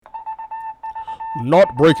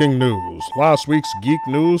Not breaking news. Last week's Geek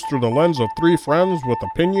News through the lens of three friends with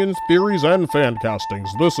opinions, theories, and fan castings.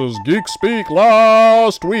 This is Geek Speak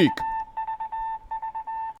Last Week.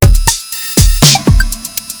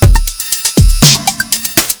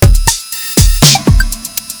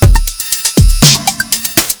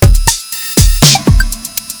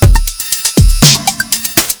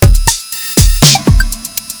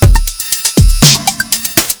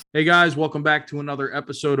 Hey guys, welcome back to another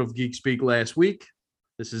episode of Geek Speak Last Week.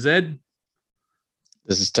 This is Ed.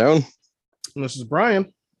 This is Tone. And this is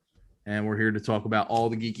Brian. And we're here to talk about all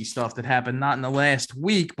the geeky stuff that happened not in the last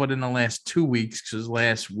week, but in the last 2 weeks, because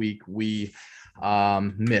last week we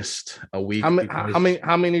missed a week.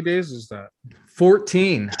 How many days is that?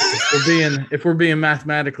 14. If we're being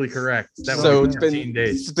mathematically correct. So it's 14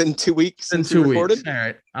 days. It's been 2 weeks It's been since 2 we weeks.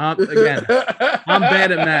 recorded. All right. Again, I'm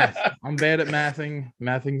bad at math. I'm bad at mathing.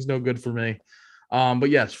 Mathing's no good for me. But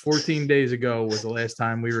yes, 14 days ago was the last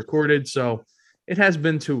time we recorded. So it has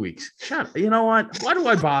been 2 weeks. Shut up. You know what? Why do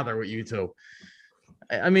I bother with you two?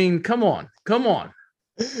 I mean, come on.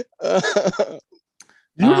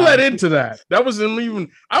 You led into that. That wasn't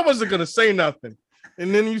even. I wasn't gonna say nothing,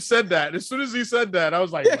 and then you said that. As soon as he said that, I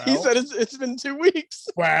was like, Yeah, well, he said it's been 2 weeks.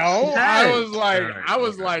 Well, I was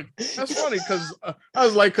like, that's funny because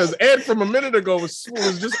Ed from a minute ago was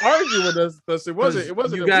just arguing with us. It wasn't.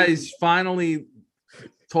 You guys finally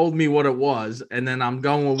told me what it was, and then I'm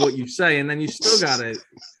going with what you say, and then you still got to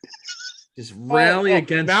just rally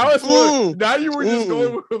against now. me. Now you were just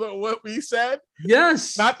going with what we said.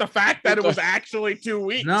 Yes, Not the fact that it was actually 2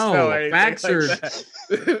 weeks. No, anything facts like are that.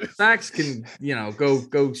 facts can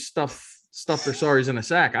go stuff their sorries in a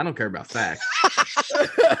sack. I don't care about facts.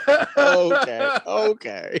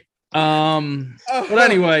 Okay. But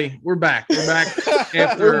anyway, we're back. We're back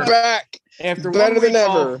after Better 1 than week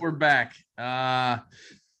off, ever. we're back.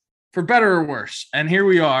 For better or worse. And here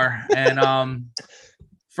we are. And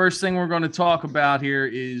first thing we're going to talk about here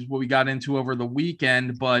is what we got into over the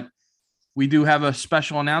weekend, but we do have a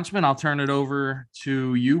special announcement. I'll turn it over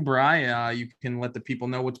to you, Bri. You can let the people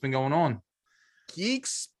know what's been going on. Geek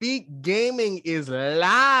Speak Gaming is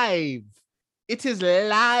live. It is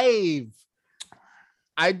live.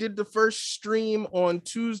 I did the first stream on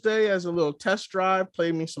Tuesday as a little test drive,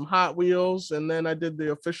 played me some Hot Wheels, and then I did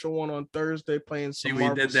the official one on Thursday playing some We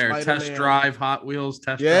Marvel did their Spider-Man. test drive, Hot Wheels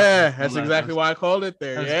test Yeah, drive. that's exactly why I called it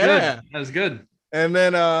there. That's Yeah. good. That's good. And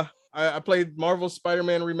then I played Marvel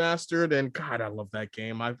Spider-Man Remastered, and God, I love that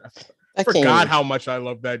game. I forgot how much I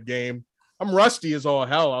love that game. I'm rusty as all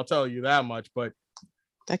hell, I'll tell you that much, but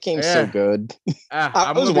That game's so good.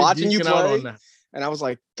 I was watching you play, and I was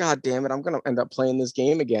like, God damn it, I'm going to end up playing this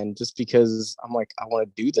game again just because I'm like, I want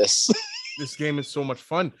to do this. This game is so much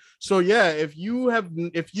fun. So yeah, if you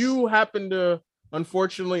happen to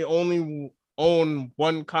unfortunately only own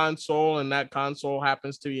one console and that console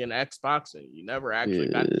happens to be an Xbox and you never actually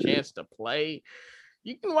got a chance to play,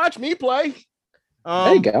 you can watch me play.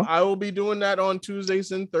 There you go. I will be doing that on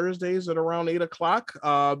Tuesdays and Thursdays at around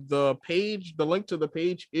 8:00. The link to the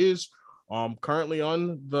page is currently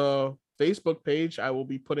on the Facebook page. I will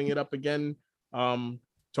be putting it up again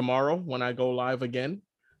tomorrow when I go live again.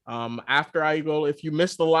 After I go, if you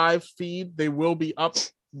missed the live feed, they will be up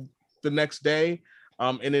the next day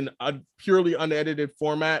in a purely unedited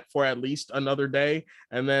format for at least another day,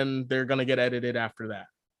 and then they're gonna get edited after that.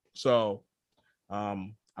 So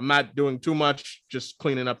I'm not doing too much, just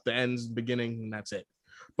cleaning up the ends, beginning, and that's it.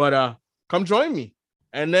 But come join me,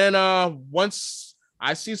 and then once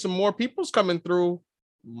I see some more people's coming through,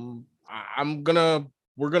 we're gonna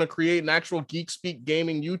create an actual Geek Speak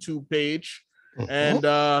Gaming YouTube page. And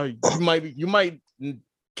you might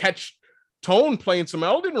catch Tone playing some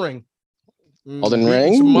Elden Ring,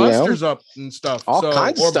 some monsters up and stuff, all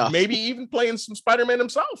kinds of stuff. Maybe even playing some Spider-Man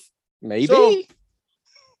himself. Maybe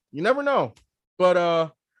you never know.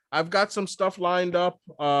 But I've got some stuff lined up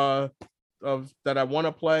that I want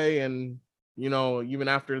to play, and even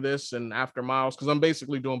after this and after Miles, because I'm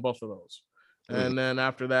basically doing both of those. And then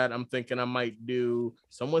after that, I'm thinking I might do.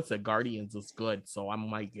 Someone said Guardians is good, so I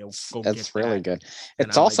might go. That's really good.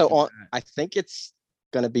 It's also on. I think it's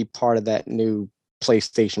going to be part of that new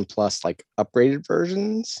PlayStation Plus, like upgraded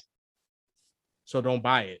versions. So don't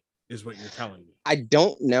buy it, is what you're telling me. I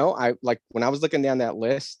don't know. When I was looking down that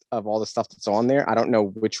list of all the stuff that's on there, I don't know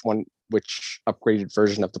which upgraded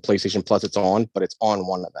version of the PlayStation Plus it's on, but it's on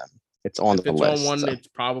one of them. It's on the list. It's on one. It's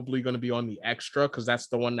probably going to be on the extra because that's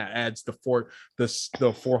the one that adds the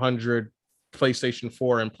 400 PlayStation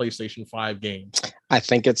 4 and PlayStation 5 games. I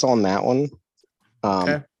think it's on that one.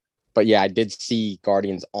 Okay. But yeah, I did see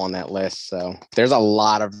Guardians on that list. So there's a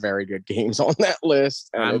lot of very good games on that list.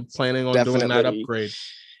 And I'm planning on doing that upgrade.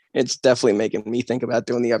 It's definitely making me think about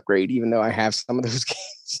doing the upgrade, even though I have some of those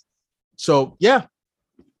games. So yeah,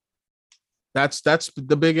 that's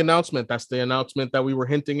the big announcement. That's the announcement that we were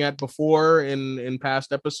hinting at before in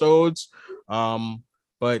past episodes.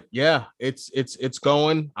 But yeah, it's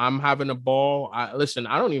going. I'm having a ball. Listen,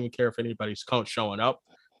 I don't even care if anybody's showing up,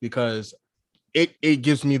 because it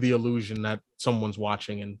gives me the illusion that someone's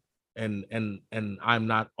watching and I'm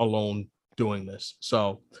not alone doing this.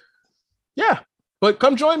 So yeah, but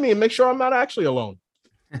come join me and make sure I'm not actually alone.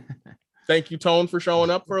 Thank you, Tone, for showing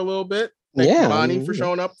up for a little bit. Thank you, Bonnie, for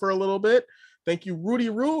showing up for a little bit. Thank you, Rudy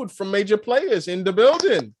Rude from Major Players in the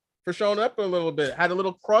building, for showing up a little bit. Had a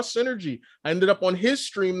little cross synergy. I ended up on his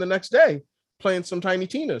stream the next day playing some Tiny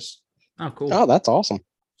Tina's. Oh, cool. Oh, that's awesome.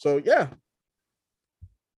 So yeah.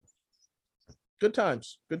 Good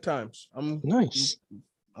times. Good times. I'm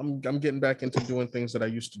getting back into doing things that I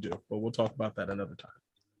used to do, but we'll talk about that another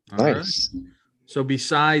time. Nice. Right. So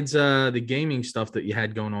besides the gaming stuff that you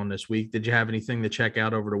had going on this week, did you have anything to check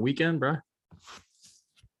out over the weekend, bro?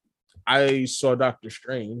 I saw Doctor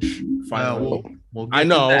Strange. Finally, we'll I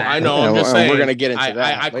know. I'm just saying we're gonna get into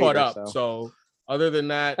that. I later, caught up. So other than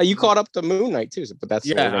that, you caught up to Moon Knight too. But that's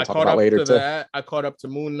what we're gonna talk about later too. That. I caught up to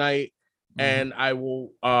Moon Knight, and I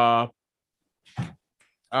will. I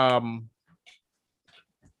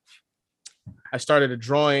started a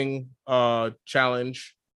drawing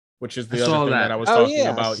challenge, which is the other thing that I was talking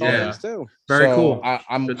about. Yeah, very cool.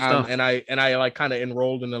 I'm and I like kind of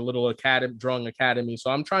enrolled in a little drawing academy. So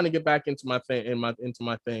I'm trying to get back into my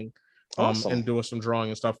thing, Awesome. and doing some drawing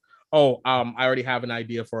and stuff. I already have an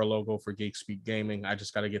idea for a logo for Geek Speak Gaming. I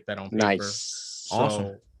just got to get that on paper. Nice.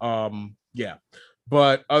 Awesome. Yeah.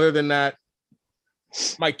 But other than that,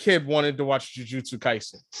 my kid wanted to watch Jujutsu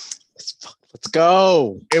Kaisen. Let's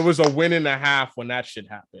go. It was a win and a half when that shit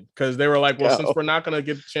happened, because they were like, well, since we're not going to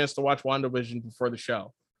get a chance to watch WandaVision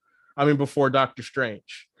before Doctor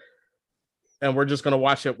Strange, and we're just going to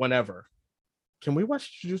watch it whenever, can we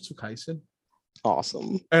watch Jujutsu Kaisen?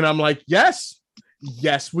 Awesome. And I'm like, yes,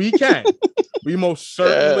 we can. We most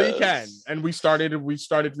certainly can. And we started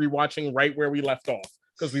rewatching right where we left off,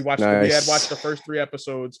 because we had watched the first 3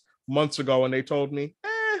 episodes months ago, and they told me,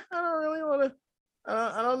 I don't really want to.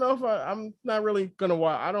 I don't know if I'm not really gonna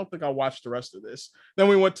watch. I don't think I'll watch the rest of this. Then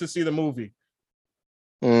we went to see the movie,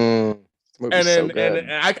 and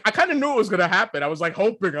I kind of knew it was gonna happen. I was like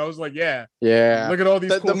hoping. I was like, yeah. Look at all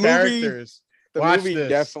these cool characters. The movie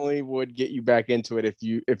definitely would get you back into it if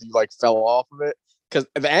you like fell off of it, because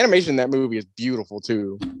the animation in that movie is beautiful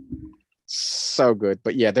too. So good.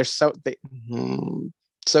 But yeah, they're so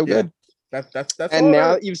good. That's and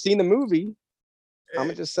now that you've seen the movie, I'm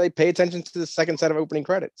gonna just say, pay attention to the second set of opening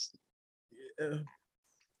credits.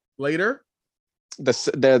 Later, the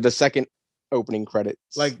second opening credits,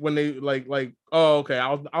 like when they like. Oh, okay.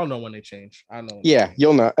 I'll know when they change. I know. Yeah,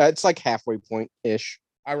 you'll know. It's like halfway point ish.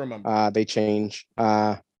 I remember. They change.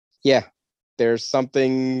 Yeah, there's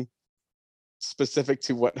something specific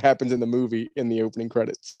to what happens in the movie in the opening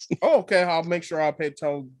credits. Oh, okay. I'll make sure I'll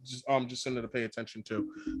Jacinda to pay attention to.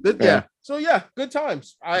 Yeah. So yeah, good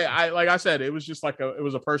times. I like I said, it was just like it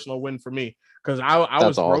was a personal win for me, because I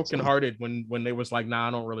was brokenhearted when they was like, nah,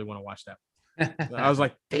 I don't really want to watch that. I was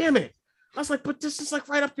like, damn it. I was like, but this is like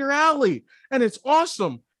right up your alley, and it's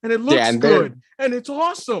awesome, and it looks good, and it's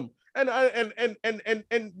awesome,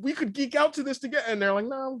 and we could geek out to this together. And they're like,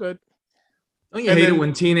 no, I'm good. Don't you hate it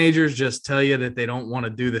when teenagers just tell you that they don't want to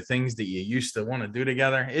do the things that you used to want to do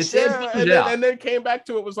together? And then came back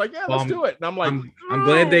to it, was like, yeah, let's do it. And I'm like, I'm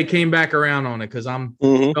glad they came back around on it, because I'm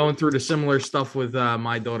going through the similar stuff with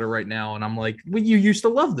my daughter right now. And I'm like, well, you used to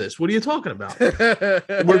love this. What are you talking about?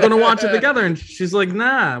 We're going to watch it together. And she's like,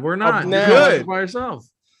 nah, we're not. You're good. By yourself.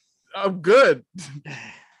 I'm good.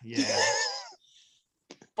 Yeah.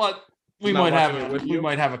 But we might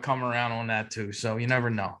have a come around on that too. So you never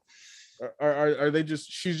know. Are they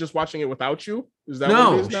just? She's just watching it without you? Is that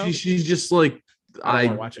no? What it is now? She's just like I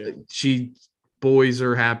watch it. Boys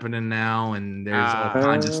are happening now, and there's all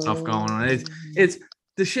kinds of stuff going on. It's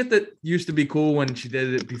the shit that used to be cool when she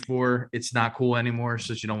did it before. It's not cool anymore,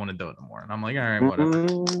 so she don't want to do it anymore. And I'm like, all right, whatever.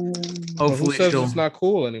 Hopefully, it's not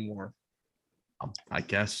cool anymore. I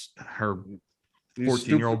guess her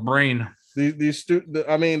 14-year-old brain.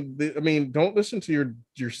 I mean, don't listen to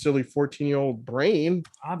your silly 14-year-old brain.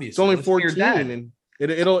 Obviously, it's only 14, and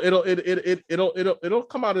it'll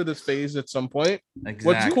come out of this phase at some point. Exactly.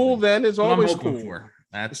 What's cool then is always cool. For.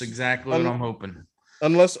 That's exactly what I'm hoping.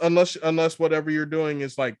 Unless whatever you're doing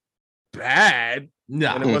is like bad,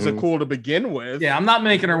 No. and it wasn't cool to begin with. Yeah, I'm not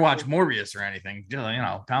making her watch Morbius or anything.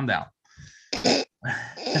 Just, calm down.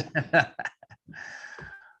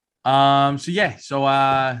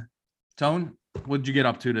 Tone, what did you get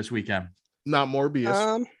up to this weekend? Not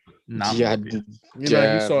Morbius. Not yeah, Morbius. You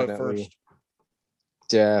saw it first.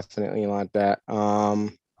 Definitely not that.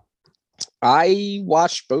 I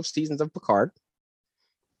watched both seasons of Picard.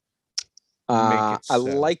 I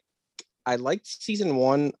liked season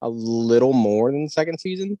 1 a little more than the second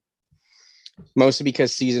season, mostly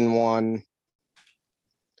because season 1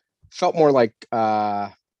 felt more like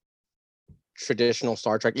traditional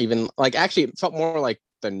Star Trek. Even like actually, it felt more like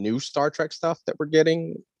the new Star Trek stuff that we're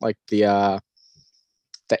getting, like the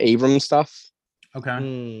Abrams stuff.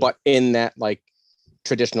 Okay, but in that like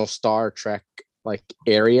traditional Star Trek like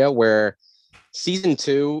area, where season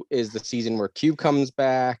 2 is the season where Q comes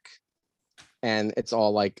back. And it's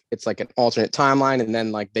all like it's like an alternate timeline, and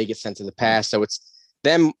then like they get sent to the past. So it's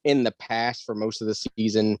them in the past for most of the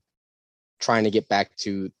season, trying to get back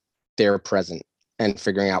to their present and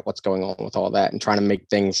figuring out what's going on with all that, and trying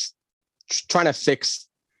to fix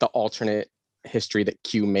the alternate history that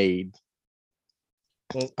Q made.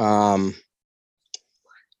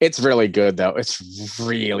 It's really good though. It's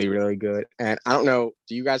really, really good. And I don't know,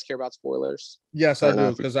 do you guys care about spoilers? Yes, I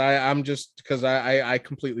do, because I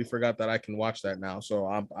completely forgot that I can watch that now. So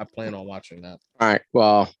I plan on watching that. All right.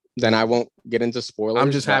 Well, then I won't get into spoilers. I'm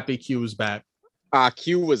just happy Q is back.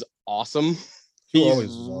 Q was awesome.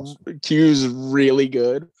 Awesome. Q's really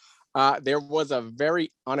good. There was a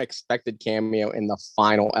very unexpected cameo in the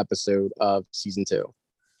final episode of season 2.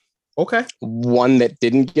 Okay. One that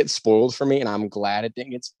didn't get spoiled for me, and I'm glad it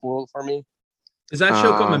didn't get spoiled for me. Is that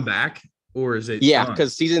show coming back, or is it? Yeah,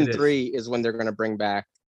 because season 3 is when they're going to bring back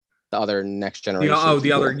the other Next Generation.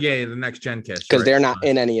 The Next Gen Kiss. Because they're not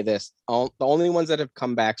in any of this. The only ones that have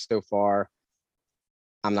come back so far,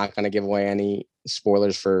 I'm not going to give away any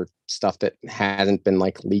spoilers for stuff that hasn't been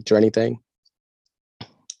like leaked or anything.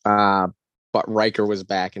 But Riker was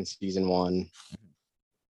back in season 1.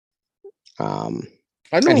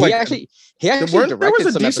 I know, he like actually there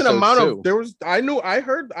was a decent amount too. of I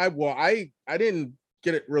didn't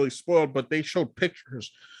get it really spoiled, but they showed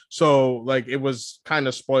pictures, so like it was kind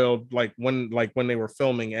of spoiled like when they were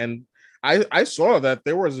filming, and I saw that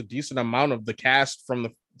there was a decent amount of the cast from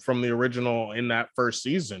the original in that first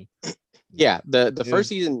season. Yeah, the first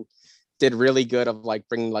season did really good of like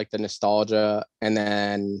bringing like the nostalgia, and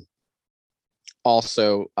then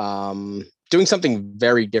also doing something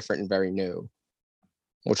very different and very new,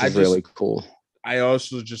 which is really cool. I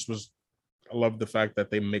also I love the fact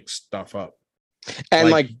that they mix stuff up,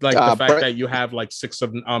 and like the fact that you have like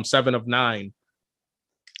 7 of 9.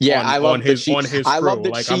 Yeah, I love his crew. I love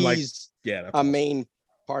that like, she's I'm like, yeah, that's awesome. Main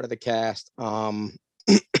part of the cast. Brent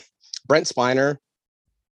Spiner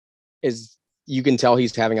is. You can tell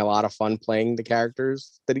he's having a lot of fun playing the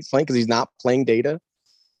characters that he's playing, because he's not playing Data.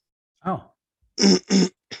 Oh.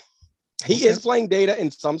 He is playing Data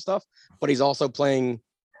in some stuff, but he's also playing,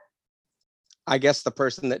 I guess, the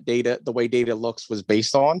person that the way Data looks was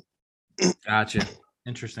based on. Gotcha.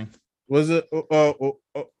 Interesting. Was it?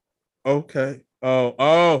 Okay.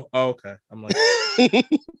 Okay. I'm like,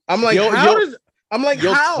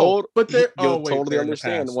 how? But you'll totally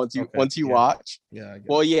understand once you watch. Yeah.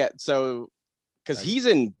 Well, yeah. So, because he's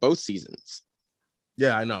in both seasons.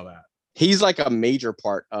 Yeah, I know that. He's like a major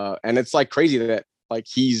part, and it's like crazy that like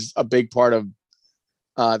he's a big part of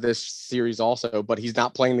this series also, but he's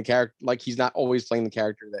not playing the character. Like he's not always playing the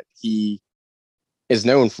character that he is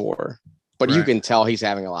known for. But you can tell he's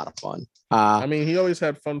having a lot of fun. I mean, he always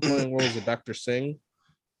had fun playing. What was it, Dr. Singh?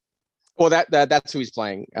 Well, that's who he's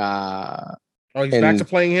playing. He's back to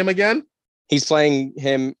playing him again? He's playing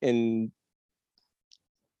him in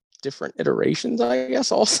different iterations, I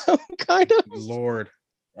guess, also, kind of. Lord.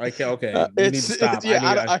 Okay. You need to stop.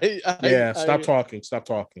 Stop talking. Just stop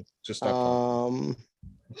talking.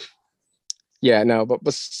 Yeah, no, but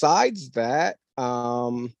besides that,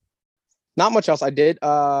 not much else. I did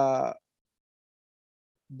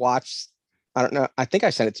watch, I don't know, I think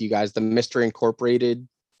I sent it to you guys, the Mystery Incorporated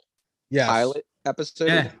pilot episode.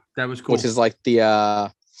 Yeah, that was cool. Which is like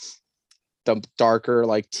the darker,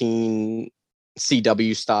 like teen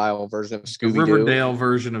CW style version of Scooby-Doo. Riverdale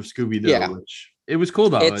version of Scooby-Doo. Yeah. Which it was cool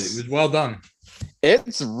though. It was well done.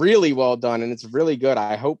 It's really well done, and it's really good.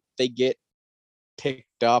 I hope they get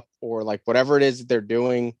picked up, or like whatever it is that they're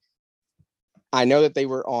doing. I know that they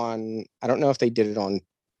were on, I don't know if they did it on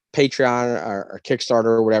Patreon or Kickstarter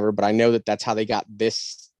or whatever, but I know that that's how they got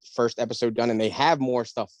this first episode done, and they have more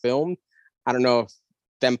stuff filmed. I don't know if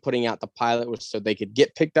them putting out the pilot was so they could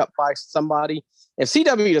get picked up by somebody. If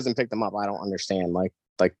CW doesn't pick them up, I don't understand. Like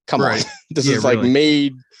come on, this is like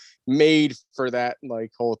made for that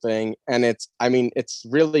like whole thing, and it's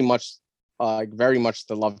really much very much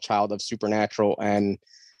the love child of Supernatural and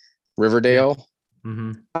Riverdale.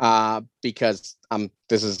 Because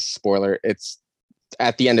this is a spoiler. It's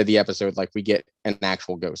at the end of the episode, like we get an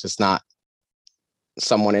actual ghost. It's not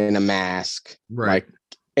someone in a mask. Right. Like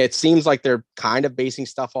it seems like they're kind of basing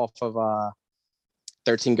stuff off of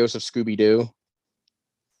 13 Ghosts of Scooby-Doo,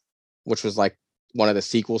 which was like one of the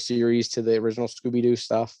sequel series to the original Scooby-Doo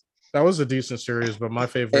stuff. That was a decent series, but my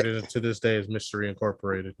favorite to this day is Mystery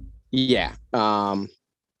Incorporated. Yeah.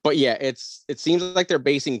 But yeah, it seems like they're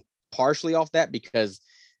basing partially off that because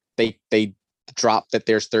they dropped that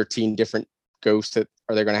there's 13 different ghosts that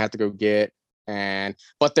they're going to have to go get,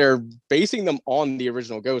 but they're basing them on the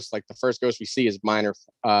original ghost. Like the first ghost we see is minor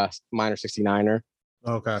 69er,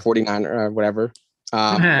 okay, 49 or whatever.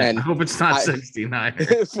 And I hope it's not 69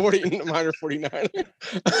 minor 49.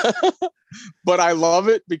 But I love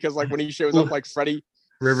it because like when he shows up, like Freddy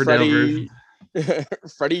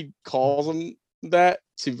calls him that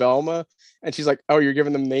to Velma, and she's like, "Oh, you're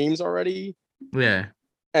giving them names already?" Yeah.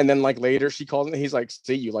 And then like later she calls him, he's like,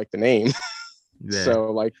 "See, you like the name." Yeah.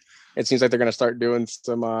 So like it seems like they're gonna start doing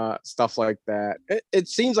some stuff like that. It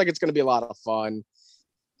seems like it's gonna be a lot of fun.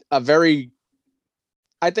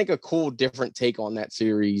 I think a cool different take on that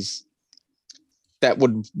series that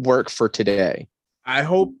would work for today. I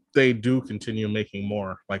hope they do continue making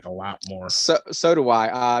more, like a lot more. So do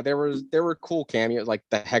I. There were cool cameos, like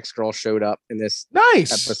the Hex Girl showed up in this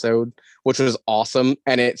episode, which was awesome.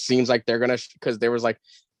 And it seems like they're gonna, because there was like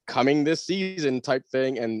coming this season type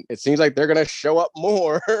thing, and it seems like they're gonna show up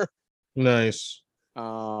more. Nice.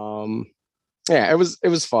 Yeah, it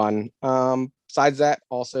was fun. Besides that,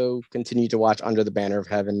 also continue to watch Under the Banner of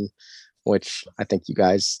Heaven, which I think you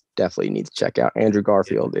guys definitely need to check out. Andrew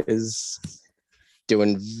Garfield is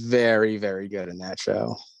doing very, very good in that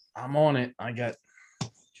show. I'm on it. I got a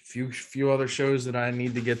few other shows that I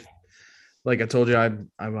need to get. Like I told you,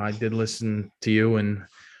 I did listen to you and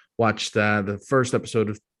watched the first episode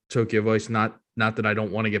of Tokyo Vice. Not that I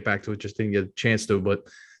don't want to get back to it, just didn't get a chance to. But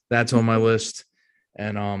that's on my list,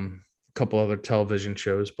 and a couple other television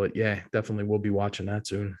shows. But yeah, definitely will be watching that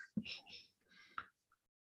soon.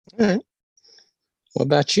 All right. What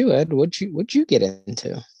about you, Ed? What'd you get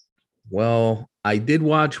into? Well, I did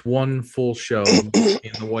watch one full show. Me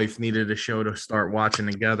and the wife needed a show to start watching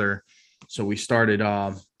together. So we started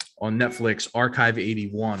on Netflix, Archive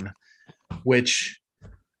 81, which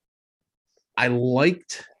I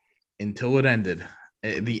liked until it ended.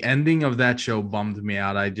 The ending of that show bummed me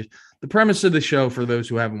out. The premise of the show, for those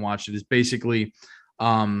who haven't watched it, is basically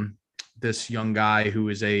this young guy who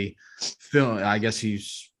is a film, I guess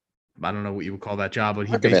I don't know what you would call that job, but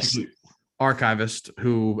he basically archivist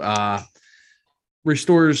who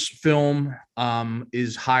restores film,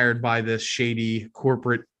 is hired by this shady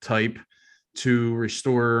corporate type to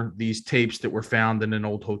restore these tapes that were found in an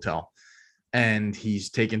old hotel. And he's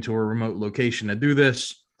taken to a remote location to do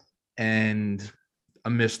this, and a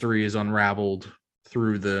mystery is unraveled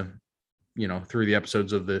through the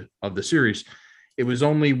episodes of the series. It was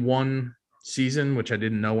only one season, which I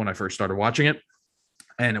didn't know when I first started watching it,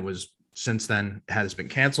 and it was since then has been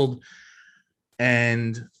canceled.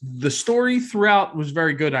 And the story throughout was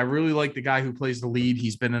very good. I really like the guy who plays the lead.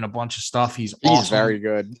 He's been in a bunch of stuff. He's awesome. Very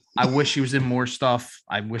good. I wish he was in more stuff.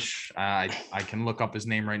 I wish I can look up his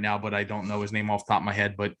name right now, but I don't know his name off the top of my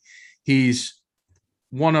head. But he's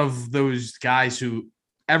one of those guys who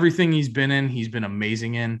everything he's been in, he's been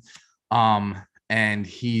amazing in. And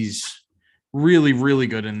he's really, really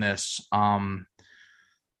good in this.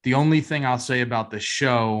 The only thing I'll say about the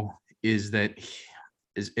show is that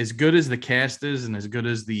as good as the cast is, and as good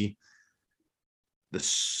as the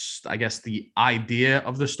I guess the idea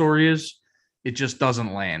of the story is, it just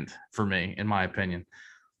doesn't land for me, in my opinion.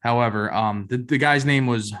 However, the guy's name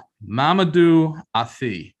was Mamadou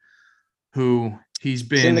Afi, who he's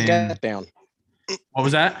been in the Get Down. What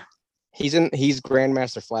was that? He's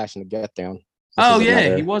Grandmaster Flash in the Get Down. Oh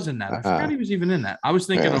yeah, he was in that. I forgot he was even in that. I was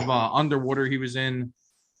thinking of Underwater. He was in.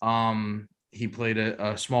 He played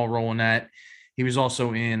a small role in that. He was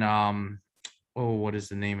also in what is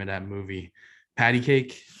the name of that movie? Patty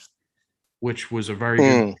Cake, which was a very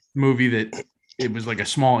good movie. That it was like a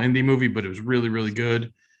small indie movie, but it was really, really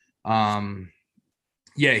good.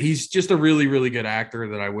 Yeah, he's just a really, really good actor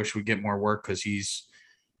that I wish would get more work, because he's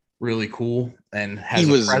really cool and has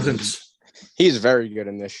a presence. He's very good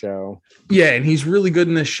in this show. Yeah, and he's really good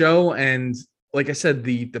in this show. And like I said,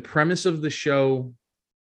 the premise of the show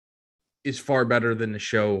is far better than the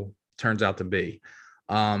show turns out to be.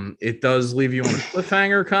 It does leave you on a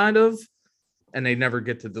cliffhanger, kind of, and they never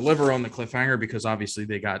get to deliver on the cliffhanger because obviously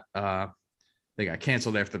they got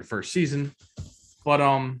canceled after the first season. But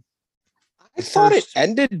I thought it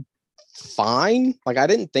ended fine. Like, I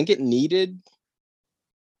didn't think it needed.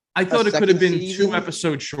 I thought it could have been season. 2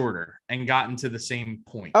 episodes shorter and gotten to the same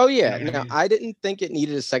point. Oh yeah, you know no, I didn't think it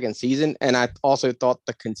needed a second season, and I also thought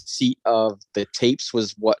the conceit of the tapes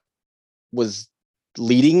was what was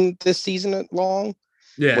leading this season along.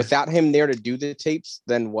 Yeah. Without him there to do the tapes,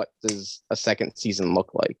 then what does a second season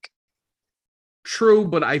look like? True,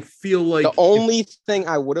 but I feel like the only thing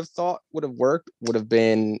I would have thought would have worked would have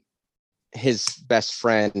been his best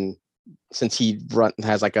friend, since he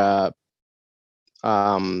has like a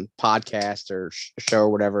podcast or show or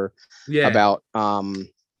whatever about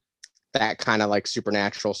that kind of like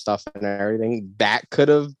supernatural stuff and everything. That could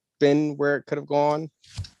have been where it could have gone,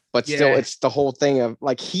 but still, it's the whole thing of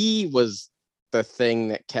like, he was the thing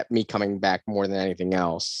that kept me coming back more than anything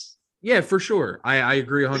else. Yeah, for sure. I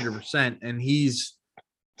agree 100%. And he's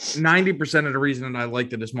 90% of the reason that I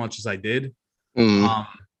liked it as much as I did.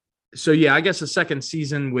 So yeah, I guess a second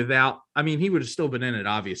season without, I mean, he would have still been in it,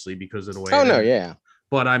 obviously, because of the way. Oh no, yeah.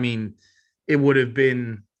 But I mean, it would have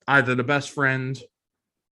been either the best friend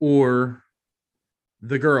or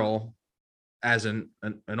the girl, as an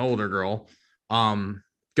older girl,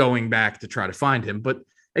 going back to try to find him. But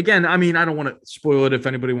again, I mean, I don't want to spoil it if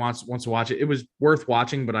anybody wants to watch it. It was worth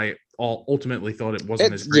watching, but I ultimately thought it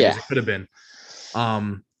wasn't as great as it could have been.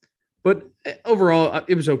 But overall,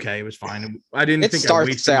 it was okay. It was fine. I didn't think I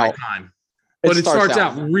wasted my time. But it starts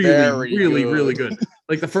out really good.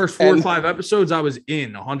 Like the first 4 or 5 episodes, I was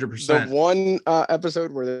in 100%. The one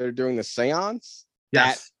episode where they're doing the seance,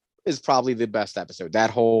 that is probably the best episode. That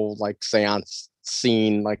whole like seance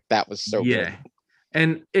scene, like that was so good.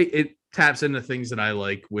 And it taps into things that I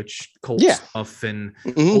like, which cult stuff and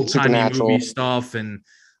old timey movie stuff, and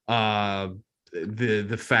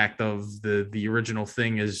the fact of the original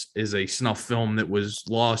thing is a snuff film that was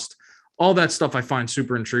lost. All that stuff I find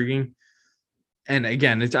super intriguing. And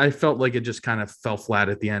again, I felt like it just kind of fell flat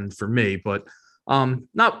at the end for me, but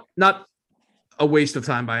not a waste of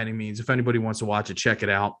time by any means. If anybody wants to watch it, check it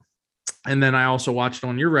out. And then I also watched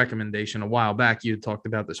on your recommendation a while back. You had talked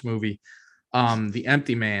about this movie, The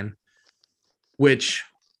Empty Man, which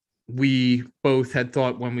we both had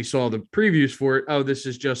thought when we saw the previews for it, oh, this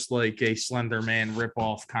is just like a Slender Man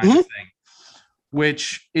ripoff kind of thing,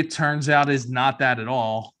 which it turns out is not that at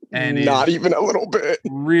all. And not even a little bit.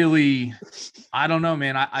 Really, I don't know,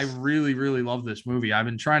 man. I really, really love this movie. I've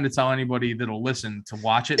been trying to tell anybody that'll listen to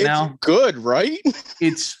watch it now. Good, right?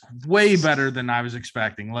 It's way better than I was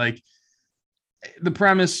expecting. Like, the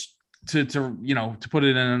premise, to put it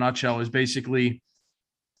in a nutshell, is basically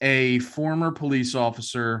a former police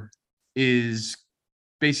officer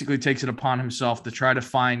takes it upon himself to try to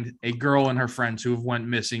find a girl and her friends who have went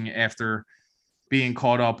missing after being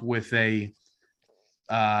caught up with a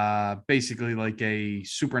basically like a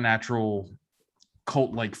supernatural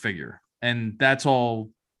cult-like figure. And that's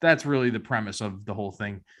really the premise of the whole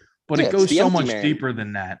thing. But it goes so much deeper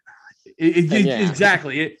than that.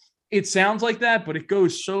 Exactly. It sounds like that, but it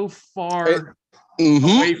goes so far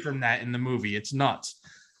away from that in the movie. It's nuts.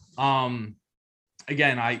 Again,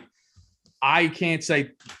 I can't say,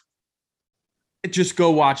 just go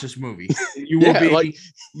watch this movie.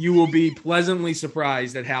 You will be pleasantly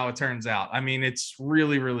surprised at how it turns out. I mean, it's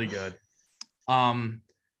really, really good. An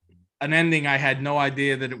ending, I had no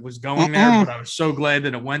idea that it was going there, but I was so glad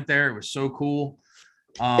that it went there. It was so cool.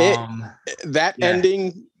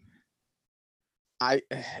 Ending,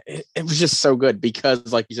 it was just so good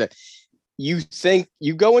because, like you said,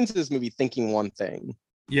 you go into this movie thinking one thing.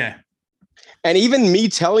 Yeah. And even me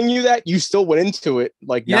telling you that, you still went into it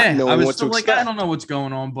like not knowing what to expect. I don't know what's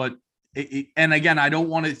going on, but and again, I don't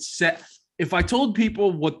want to set. If I told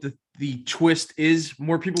people what the twist is,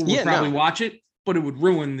 more people would probably watch it, but it would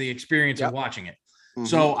ruin the experience of watching it.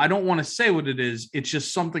 So I don't want to say what it is. It's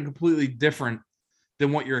just something completely different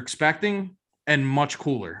than what you're expecting and much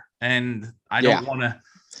cooler. And I don't want to.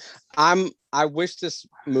 I wish this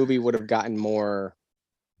movie would have gotten more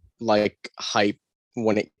like hype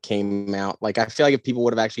when it came out. Like, I feel like if people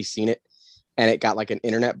would have actually seen it and it got like an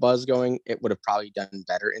internet buzz going, it would have probably done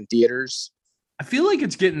better in theaters. I feel like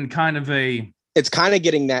it's getting kind of it's kind of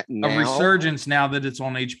getting that now. A resurgence now that it's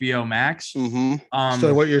on HBO Max.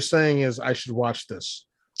 So what you're saying is I should watch this.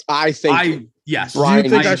 I think yes. Brian, do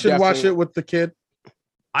you think I should watch it with the kid?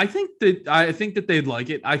 I think that they'd like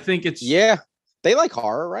it. I think it's they like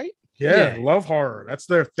horror, right? Yeah, love horror. That's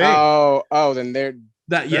their thing. Oh, then they're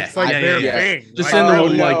That's like their thing. Just like, in the Oh,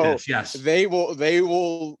 movie no. like this. Yes. They will horror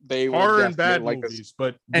and definitely bad like movies, this.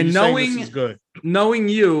 but And you saying knowing- this is good. Knowing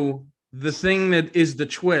you, the thing that is the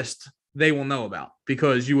twist, they will know about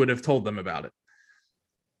because you would have told them about it.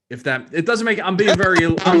 If that, it doesn't make. I'm being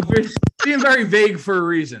very vague for a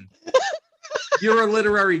reason. You're a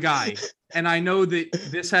literary guy, and I know that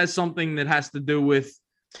this has something that has to do with.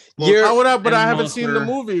 How would I? But I and haven't seen the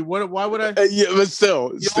Monster. movie. Why would I? Yeah, but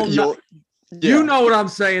still, You know what I'm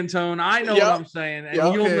saying, Tone. I know Yep. what I'm saying, and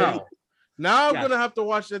Yeah, you'll okay. know. Now I'm Yes. gonna have to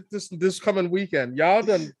watch it this coming weekend. Y'all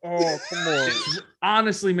done? Oh, come on.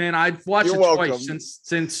 Honestly, man, I've watched You're it welcome. twice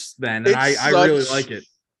since then, and It's I really such- like it.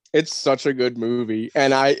 It's such a good movie,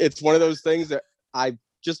 and it's one of those things that I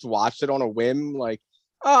just watched it on a whim. Like,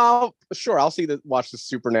 oh, sure, watch the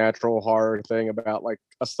supernatural horror thing about like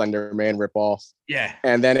a Slender Man ripoff, Yeah,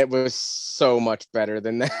 and then it was so much better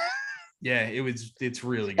than that. yeah, it's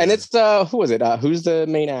really good. And it's who was it? Who's the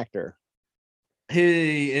main actor?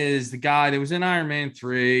 He is the guy that was in Iron Man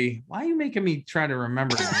 3. Why are you making me try to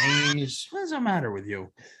remember names? What does that matter with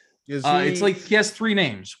you? Is It's like he has 3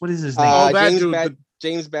 names. What is his name? that James dude,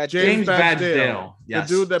 James Badge. James Badgedale. Badgedale. Yes.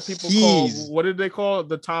 The dude that people Jeez. call, what did they call it?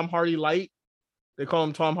 The Tom Hardy Light? They call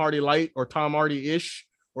him Tom Hardy Light or Tom Hardy-ish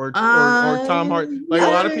or Tom Hardy. Like a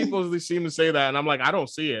lot of people seem to say that, and I'm like, I don't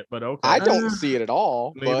see it, but okay. I don't see it at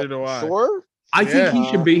all. Neither but do I. Sure. I think he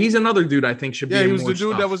Yeah. should be. He's another dude I think should be. Yeah, in he was more the dude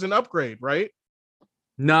stuff. that was in Upgrade, right?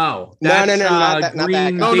 No, No, that's, not that Green guy.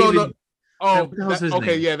 No. David- Oh, What the hell's his okay,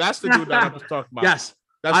 name? yeah, that's the dude that I was talking about. Yes,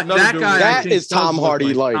 That's another that dude. guy. I That think is does Tom look Hardy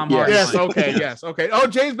like Light, Tom yes. Hardy Yes, Light. okay, yes, okay. Oh,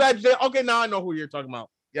 James Badgedale. Okay, now I know who you're talking about.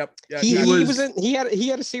 Yep. Yeah, He yeah. was in. He had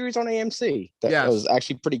a series on AMC that Yes. was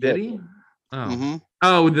actually pretty Did good. he? Oh, Mhm.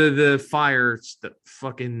 oh, the fire, the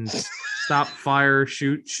fucking stop fire,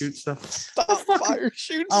 shoot stuff. Stop fuck? fire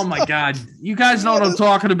shoots. Oh my god, you guys know what I'm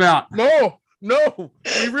talking about. No,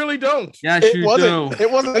 we really don't. Yes, It you wasn't. do.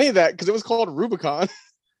 It wasn't any of that because it was called Rubicon.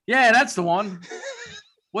 Yeah, that's the one.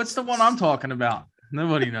 What's the one I'm talking about?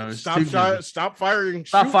 Nobody knows. Stop Too busy. stop firing.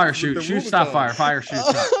 Stop fire, with shoot, the shoot, stop Rubicon. fire, shoot,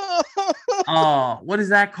 stop. Oh, what is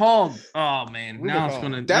that called? Oh man, now it's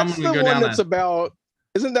Rubicon. gonna. That's I'm the gonna go one down that's that. about.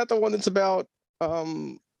 Isn't that the one that's about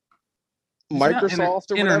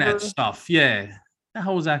Microsoft or internet whatever? stuff? Yeah. The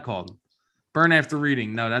hell was that called? Burn After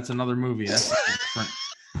Reading. No, that's another movie. That's different.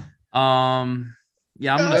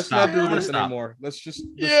 Yeah, I'm gonna Let's stop. not do I'm gonna this stop. anymore. Let's just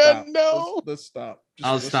Yeah, stop. no. Let's stop.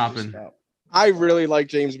 I was let's stopping. stop. I really like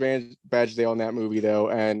James Badgedale in that movie though,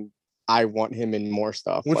 and I want him in more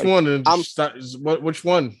stuff. Which Like, one? I'm- Which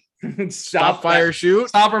one? Stop Fire, shoot.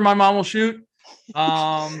 Stop or my mom will shoot.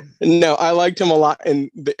 No, I liked him a lot in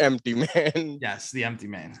The Empty Man. Yes, The Empty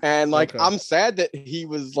Man. And like, Okay. I'm sad that he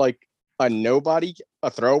was like a nobody,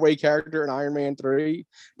 a throwaway character in Iron Man 3.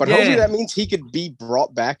 But hopefully Yeah. that means he could be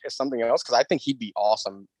brought back as something else because I think he'd be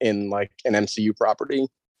awesome in like an MCU property.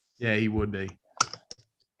 Yeah, he would be.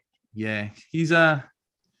 Yeah, he's a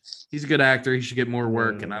good actor. He should get more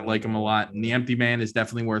work, and I like him a lot. And The Empty Man is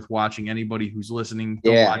definitely worth watching. Anybody who's listening,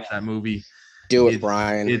 go Yeah. watch that movie. Do it, It's-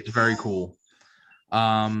 Brian. It's very cool.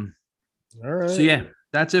 All right. So yeah,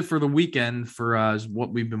 that's it for the weekend for us.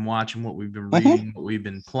 What we've been watching, what we've been reading, what we've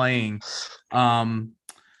been playing.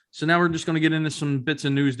 So now we're just going to get into some bits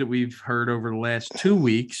of news that we've heard over the last 2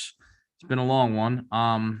 weeks. It's been a long one.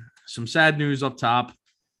 Some sad news up top.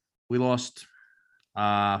 We lost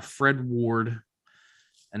Fred Ward,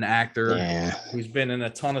 an actor Yeah. who's been in a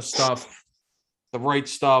ton of stuff. The Right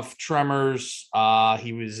Stuff, Tremors.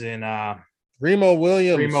 He was in Remo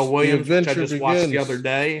Williams. Remo The Williams, which I Adventure just watched the Begins. other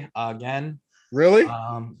day again. Really?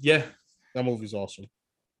 Yeah. That movie's awesome.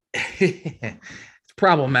 It's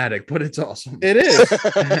problematic, but it's awesome. It is.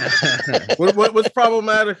 What's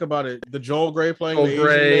problematic about it? The Joel Grey playing Joel the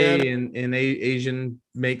Grey Asian man? in Asian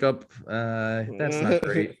makeup. That's not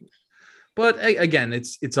great. But again,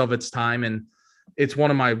 it's of its time, and it's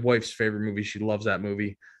one of my wife's favorite movies. She loves that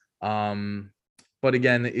movie. But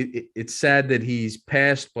again, it's sad that he's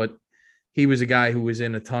passed, but he was a guy who was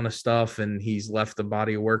in a ton of stuff, and he's left a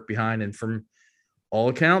body of work behind. And from all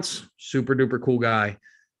accounts, super duper cool guy.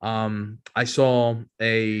 I saw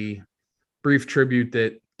a brief tribute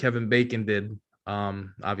that Kevin Bacon did.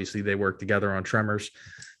 Obviously, they worked together on Tremors,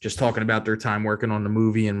 just talking about their time working on the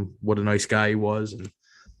movie and what a nice guy he was, and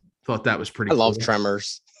thought that was pretty I cool. love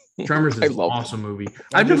Tremors. Tremors I is an love awesome movie.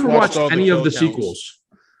 I I've just never watched watched all the any of kill the counts. sequels,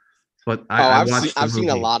 but I watched I've the seen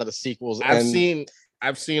a movie. lot of the sequels.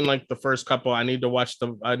 I've seen like the first couple. I need to watch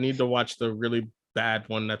the really bad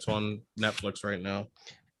one that's on Netflix right now.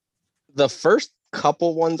 The first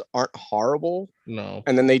couple ones aren't horrible, No.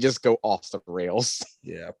 and then they just go off the rails.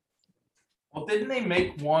 Yeah. Well, didn't they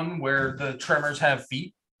make one where the Tremors have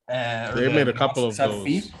feet They made a couple of those.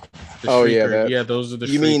 Feet. Oh yeah, yeah, those are the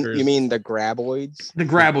you shriekers. mean the graboids? The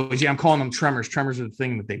graboids, yeah, I'm calling them tremors. Tremors are the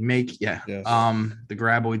thing that they make. Yeah. Yes. The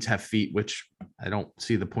graboids have feet, which I don't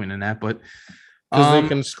see the point in that, but because they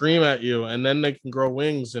can scream at you and then they can grow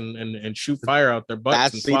wings and shoot fire out their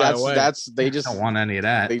butts and fly away. They just don't want any of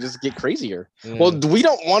that. They just get crazier. Yeah. Well, we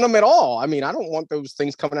don't want them at all. I mean, I don't want those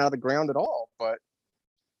things coming out of the ground at all, but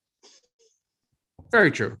very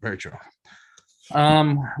true, very true.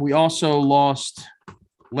 We also lost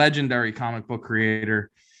legendary comic book creator,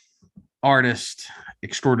 artist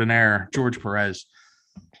extraordinaire, George Perez.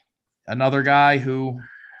 Another guy who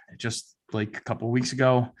just like a couple of weeks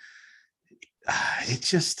ago,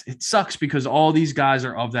 it sucks because all these guys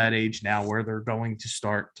are of that age now where they're going to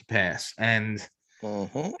start to pass. And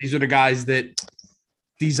these are the guys that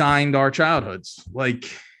designed our childhoods. Like,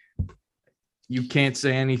 you can't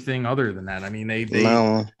say anything other than that. I mean, they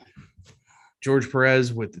George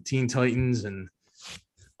Perez with the Teen Titans and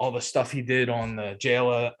all the stuff he did on the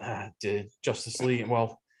Justice League.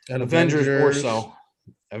 Well, and Avengers more so.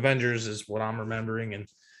 Avengers is what I'm remembering, and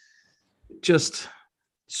just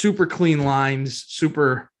super clean lines,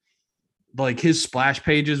 super like his splash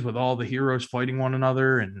pages with all the heroes fighting one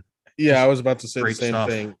another. And yeah, I was about to say the same stuff.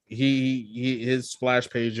 thing. His splash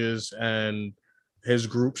pages and his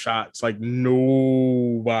group shots, like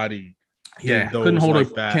nobody. Yeah, couldn't hold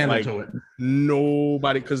like a that. candle Like, to it.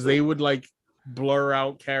 Nobody, because they would like blur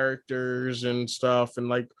out characters and stuff and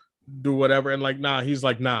like do whatever. And like, he's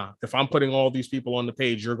like, if I'm putting all these people on the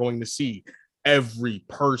page, you're going to see every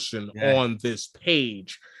person on this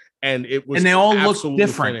page. And it was, and they all look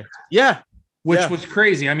different. Funny. Yeah. Which was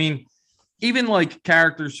crazy. I mean, even like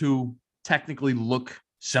characters who technically look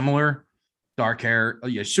similar, dark hair,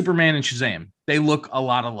 Superman and Shazam, they look a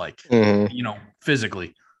lot alike,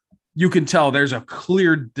 physically. You can tell there's a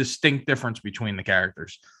clear, distinct difference between the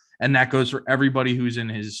characters. And that goes for everybody who's in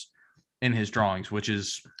his drawings, which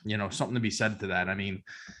is, something to be said to that. I mean,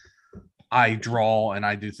 I draw and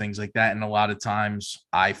I do things like that. And a lot of times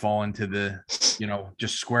I fall into the,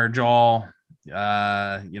 just square jaw,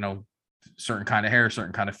 certain kind of hair,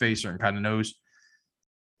 certain kind of face, certain kind of nose.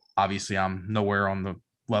 Obviously, I'm nowhere on the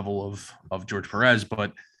level of George Perez,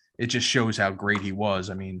 but it just shows how great he was.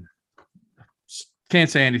 I mean, can't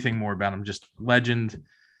say anything more about him. Just legend.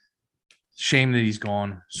 Shame that he's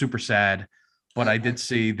gone. Super sad. But I did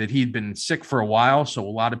see that he'd been sick for a while, so a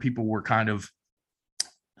lot of people were kind of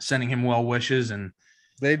sending him well wishes. And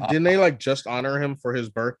they like just honor him for his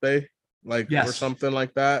birthday, or something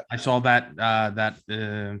like that. I saw that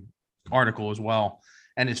article as well.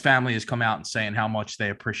 And his family has come out and saying how much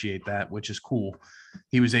they appreciate that, which is cool.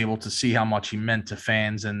 He was able to see how much he meant to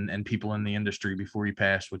fans and people in the industry before he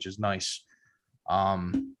passed, which is nice.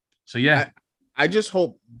 So yeah, I just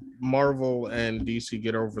hope Marvel and DC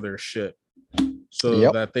get over their shit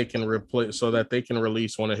so that they can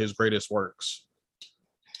release one of his greatest works,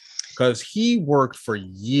 because he worked for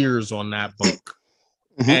years on that book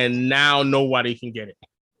and now nobody can get it.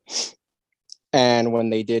 And when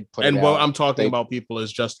they did put what I'm talking about, people,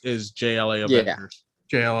 is JLA Avengers.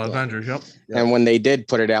 JLA Avengers, yep. And when they did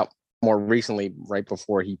put it out more recently, right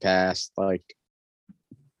before he passed, like,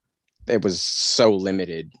 it was so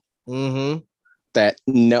limited that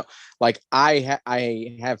I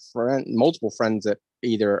have multiple friends that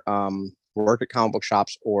either work at comic book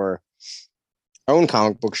shops or own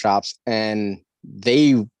comic book shops, and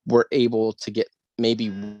they were able to get maybe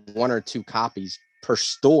 1 or 2 copies per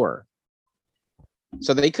store.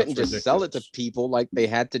 So they couldn't just sell it to people, like they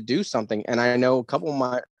had to do something. And I know a couple of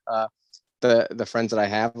my the friends that I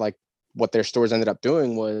have, like, what their stores ended up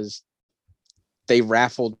doing was they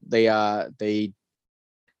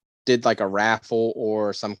did like a raffle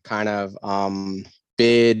or some kind of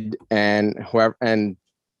bid, and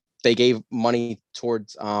they gave money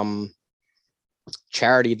towards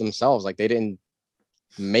charity themselves. Like, they didn't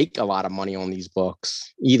make a lot of money on these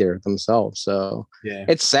books either themselves. So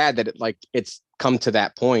it's sad that it's come to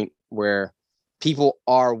that point where people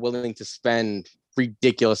are willing to spend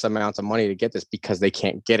ridiculous amounts of money to get this because they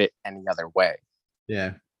can't get it any other way.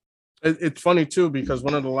 Yeah. It's funny too, because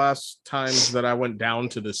one of the last times that I went down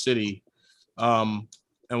to the city and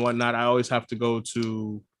whatnot, I always have to go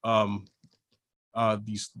to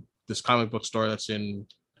this comic book store that's in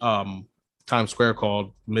Times Square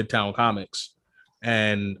called Midtown Comics.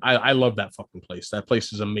 And I love that fucking place. That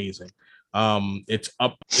place is amazing. It's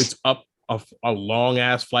up a long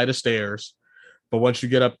ass flight of stairs, but once you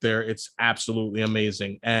get up there, it's absolutely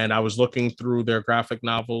amazing. And I was looking through their graphic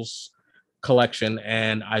novels collection,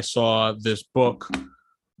 and I saw this book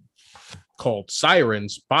called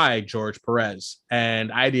Sirens by George Perez.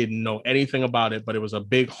 And I didn't know anything about it, but it was a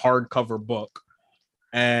big hardcover book.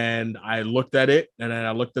 And I looked at it, and then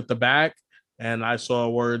I looked at the back, and I saw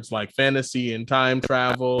words like fantasy and time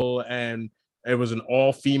travel, and it was an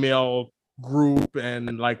all-female group.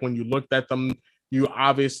 And like when you looked at them, you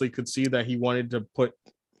obviously could see that he wanted to put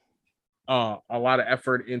a lot of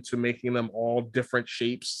effort into making them all different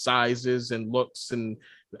shapes, sizes, and looks, and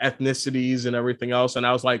ethnicities, and everything else. And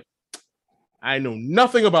I was like, I know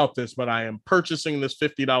nothing about this, but I am purchasing this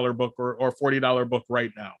 $50 book or $40 book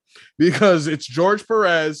right now because it's George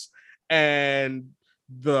Perez, and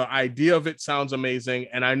the idea of it sounds amazing.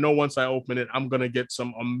 And I know once I open it, I'm going to get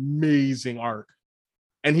some amazing art.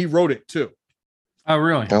 And he wrote it too. Oh,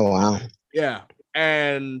 really? Oh, wow. Yeah.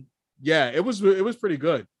 And yeah, it was pretty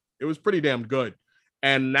good. It was pretty damn good.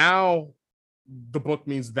 And now the book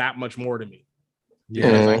means that much more to me.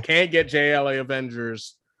 Yeah. Because I can't get JLA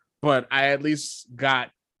Avengers, but I at least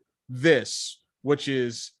got this, which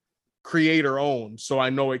is creator owned. So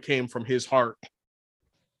I know it came from his heart.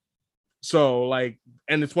 So like,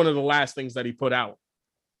 and it's one of the last things that he put out.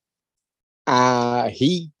 I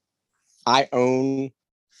own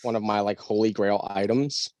one of my like holy grail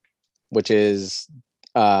items, which is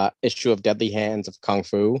issue of Deadly Hands of Kung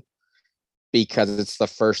Fu, because it's the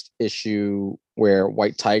first issue where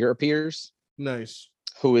White Tiger appears. Nice.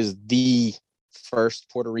 Who is the first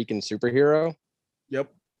Puerto Rican superhero.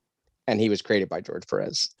 Yep. And he was created by George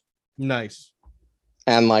Perez. Nice.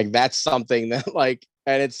 And like, that's something that like,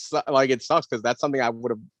 and it's like, it sucks because that's something I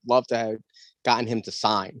would have loved to have gotten him to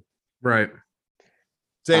sign. Right.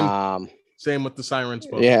 Same with the Sirens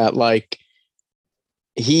book. Yeah. Like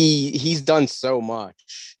he's done so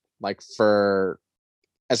much, like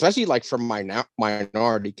especially like for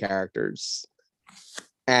minority characters.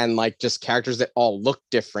 And like just characters that all look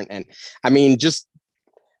different. And I mean, just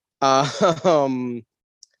like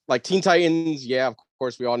Teen Titans, yeah, of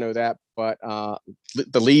course we all know that. But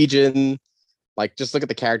the Legion, like just look at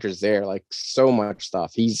the characters there, like so much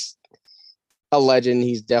stuff. He's a legend.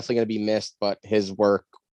 He's definitely gonna be missed, but his work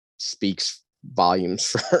speaks volumes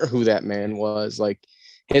for who that man was. Like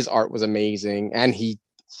his art was amazing, and he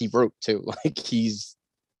wrote too. Like he's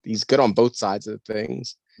good on both sides of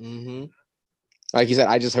things. Mm-hmm. Like you said,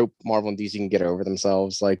 I just hope Marvel and DC can get over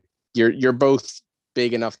themselves. Like you're both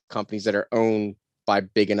big enough companies that are owned by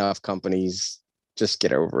big enough companies. Just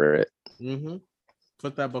get over it. Mm-hmm.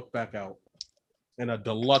 Put that book back out in a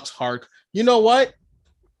deluxe hard. You know what?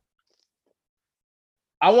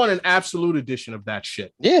 I want an absolute edition of that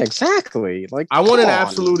shit. Yeah, exactly. Like I want an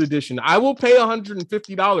absolute edition. I will pay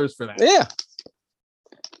 $150 for that. Yeah.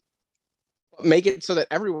 Make it so that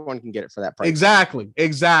everyone can get it for that price. Exactly.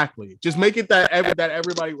 Just make it that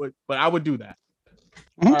everybody would, but I would do that.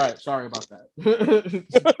 Mm-hmm. All right, sorry about that.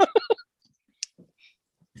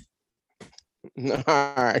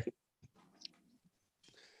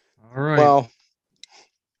 All right. Well,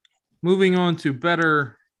 moving on to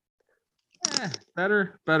better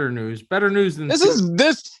news. Better news than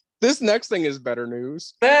this next thing is better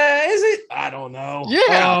news. Is it? I don't know.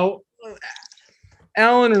 Yeah.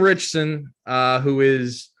 Alan Ritchson, who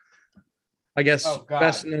is, I guess,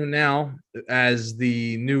 best known now as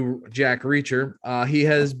the new Jack Reacher, he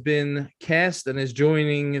has been cast and is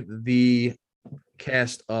joining the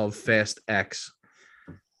cast of Fast X,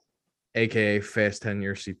 aka Fast 10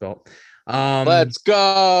 Year Seatbelt. Let's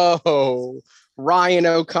go, Ryan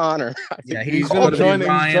O'Connor. Yeah, he's going to join.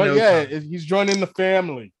 He's joining the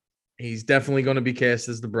family. He's definitely going to be cast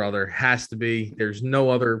as the brother. Has to be. There's no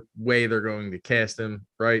other way they're going to cast him,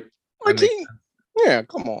 right? Yeah,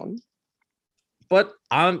 come on. But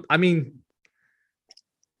I mean,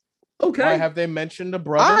 okay. Why have they mentioned a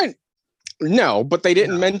brother? No, but they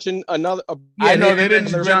didn't mention another. I know they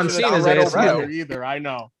didn't mention John Cena's ass either. I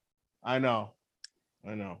know.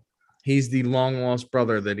 He's the long lost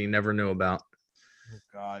brother that he never knew about. Oh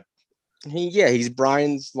God. He's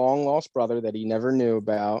Brian's long lost brother that he never knew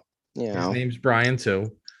about. You know. His name's Brian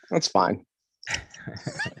too. That's fine.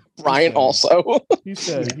 Brian also. he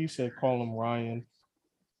said call him Ryan.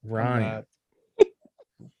 Ryan.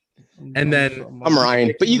 And then I'm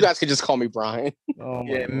Ryan, but you guys could just call me Brian. Oh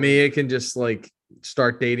yeah, Mia can just like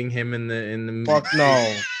start dating him in the fuck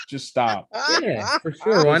no. Just stop. Yeah, for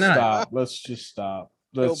sure. Why not? Stop. Let's just stop.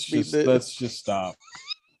 Let's just stop.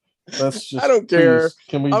 Let's just. I don't care. Please,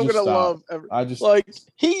 can we? I'm just gonna stop? love. I just like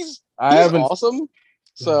he's awesome.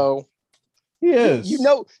 So he is. You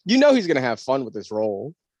know he's gonna have fun with this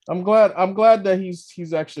role. I'm glad that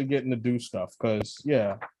he's actually getting to do stuff because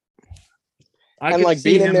and like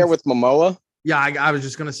being in there with Momoa. Yeah, I was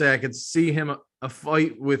just gonna say I could see him a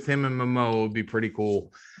fight with him and Momoa would be pretty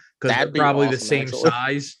cool. because they're That'd be probably the awesome, same actually.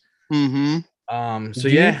 size. So Do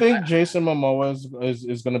you yeah, think Jason Momoa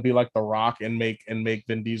is going to be like The Rock and make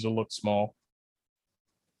Vin Diesel look small?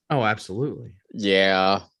 oh, absolutely.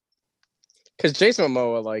 Yeah. Because Jason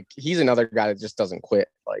Momoa, like, he's another guy that just doesn't quit.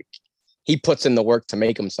 Like, he puts in the work to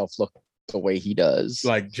make himself look the way he does.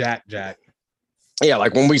 Like Jack. Yeah,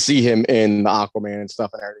 like when we see him in the Aquaman and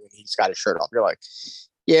stuff and everything, he's got his shirt off. You're like,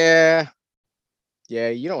 yeah,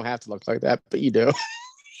 you don't have to look like that, but you do.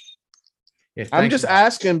 Yeah, I'm thanks just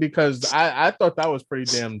asking because I thought that was pretty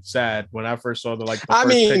damn sad when I first saw the first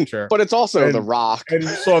picture. But it's also And- The Rock. And you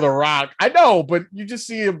saw The Rock. I know, but you just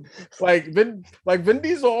see him like Vin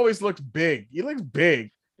Diesel always looks big. He looks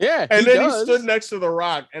big. Yeah, And then does. he stood next to The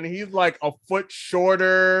Rock and he's like a foot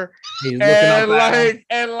shorter. He's looking up at him.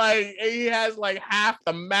 And he has like half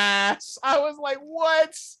the mass. I was like,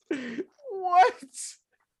 what?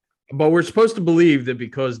 But we're supposed to believe that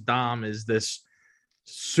because Dom is this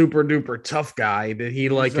super duper tough guy that he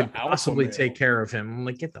like an could alpha possibly male. take care of him. I'm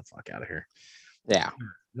like, get the fuck out of here. Yeah.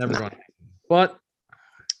 Never No. going to happen. But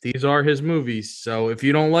these are his movies. So if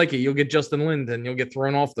you don't like it, you'll get Justin Lin and you'll get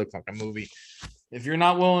thrown off the fucking movie. If you're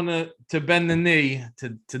not willing to bend the knee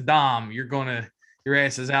to Dom, your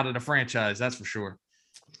ass is out of the franchise. That's for sure.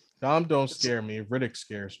 Dom don't scare me. Riddick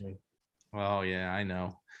scares me. Oh yeah, I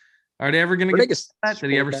know. Are they ever going to get that? Did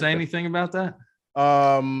he ever say anything about that?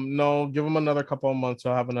 No, give him another couple of months.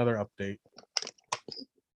 I'll have another update.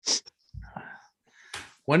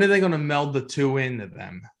 When are they going to meld the two into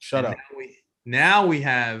them? Shut up. Now we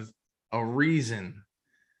have a reason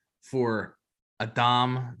for a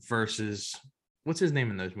Dom versus what's his name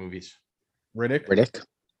in those movies? Riddick.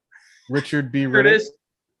 Richard B. Here it Riddick. is.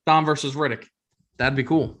 Dom versus Riddick. That'd be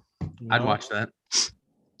cool. No, I'd watch that.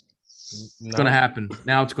 No, It's gonna happen.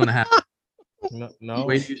 Now it's gonna happen. No.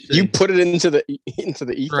 Wait, You put it into the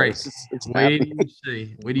ethos. Right. It's Wait happening. do you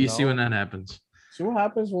see. Wait do you see No. when that happens? See what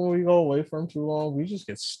happens when we go away from too long? We just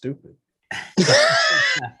get stupid.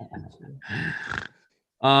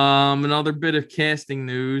 Another bit of casting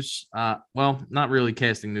news. Well, not really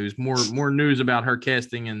casting news. More news about her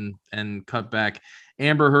casting and cut back.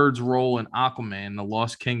 Amber Heard's role in Aquaman: The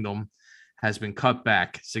Lost Kingdom has been cut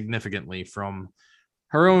back significantly from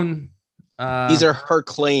her own. These are her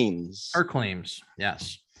claims. Her claims,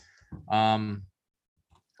 yes.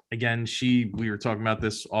 Again, we were talking about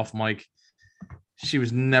this off mic. She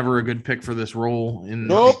was never a good pick for this role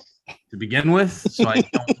to begin with, so I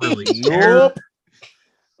don't really care.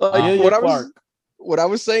 What I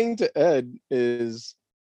was saying to Ed is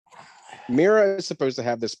Mira is supposed to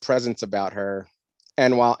have this presence about her,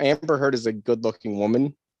 and while Amber Heard is a good-looking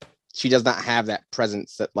woman, she does not have that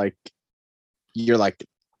presence that like you're like,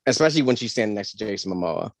 especially when she's standing next to Jason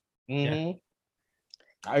Momoa. Mm-hmm.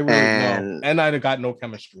 I really know, and I got no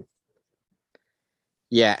chemistry.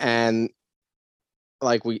 Yeah, and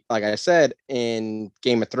like I said in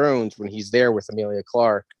Game of Thrones, when he's there with Emilia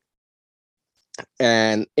Clarke,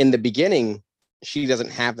 and in the beginning, she doesn't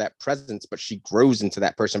have that presence, but she grows into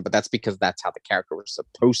that person. But that's because that's how the character was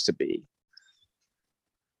supposed to be.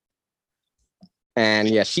 And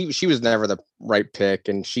yeah, she was never the right pick,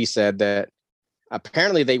 and she said that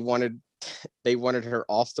apparently they wanted her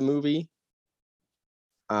off the movie,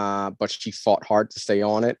 but she fought hard to stay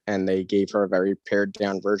on it, and they gave her a very pared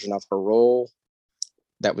down version of her role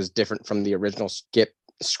that was different from the original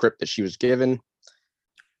script that she was given.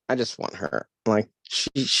 I just want her, like,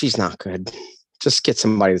 she's not good. Just get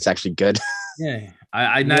somebody that's actually good. Yeah,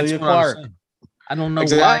 that's what I was saying. I don't know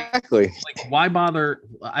exactly. Why bother?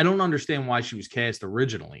 I don't understand why she was cast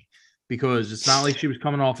originally, because it's not like she was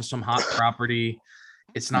coming off of some hot property.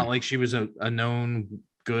 It's not like she was a known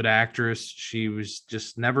good actress. She was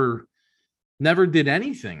just never did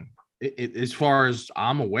anything. As far as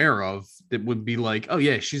I'm aware of, that would be like, oh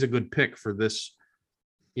yeah, she's a good pick for this,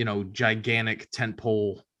 gigantic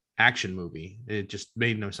tentpole action movie. It just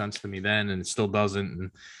made no sense to me then, and it still doesn't.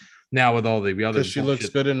 And now with all the other, because she looks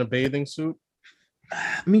good in a bathing suit.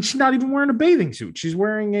 I mean, she's not even wearing a bathing suit. She's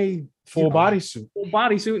wearing a full bodysuit.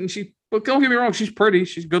 And but don't get me wrong, she's pretty.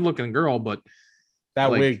 She's a good looking girl, but that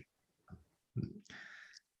wig.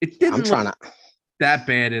 It didn't look that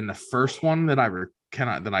bad in the first one that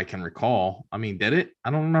I can recall. I mean, did it? I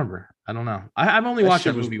don't remember. I don't know. I've only watched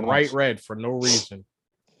that movie bright red for no reason.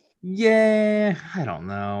 Yeah, I don't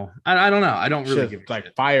know. I don't know. I don't really give like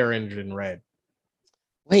shit. Fire engine red.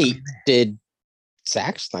 Wait, did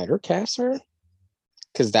Zack Snyder cast her?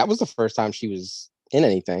 Because that was the first time she was in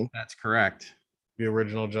anything. That's correct. The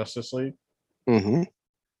original Justice League. Mm-hmm.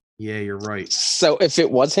 Yeah, you're right. So if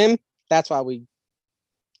it was him, that's why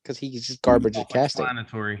because he's just garbage at casting.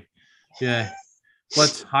 Explanatory. Yeah.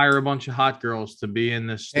 let's hire a bunch of hot girls to be in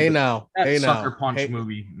this Hey now, hey Sucker now, Punch hey,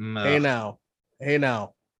 movie. hey now, hey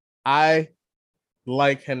now. I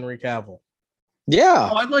like Henry Cavill. Yeah.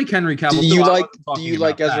 Oh, I like Henry Cavill. Do you too. I like? wasn't Do talking you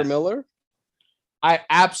like about Ezra that. Miller I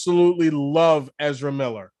absolutely love Ezra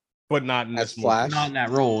Miller, but not in as this movie. Flash? Not in that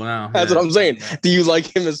role. No, That's yeah. what I'm saying. Do you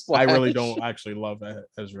like him as Flash? I really don't actually love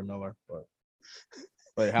Ezra Miller, but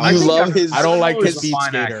You hell, love his. I don't like Ezra his Miller's a speed fine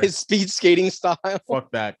skater. actor. his speed skating style.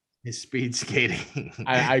 Fuck that. His speed skating.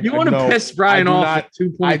 I you want to no, piss Brian I do off not-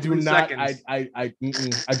 in 2.3 seconds.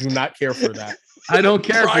 I do not care for that. I don't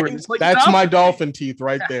care for it. Brian, It's like That's my Falcon. dolphin teeth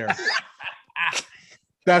right there.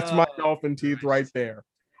 That's my Oh, dolphin teeth Christ. right there.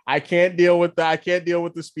 I can't deal with that. I can't deal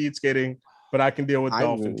with the speed skating, but I can deal with I-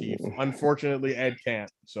 dolphin teeth. Unfortunately, Ed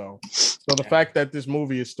can't. So the fact that this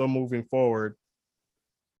movie is still moving forward,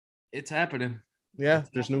 It's happening. yeah,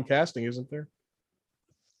 there's new casting, isn't there?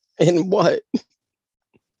 And what?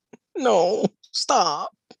 No,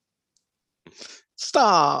 stop.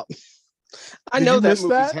 Stop. I Did know you that miss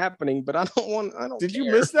movie's that? happening, but I don't want. I don't. Did you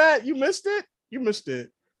care. miss that? You missed it. You missed it.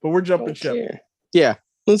 But we're I jumping don't ship. care. Yeah,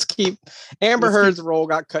 let's keep. Amber Let's keep- Heard's role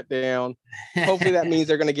got cut down. Hopefully that means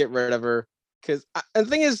they're gonna get rid of her. Because the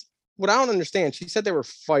thing is, what I don't understand, she said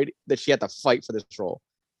that she had to fight for this role.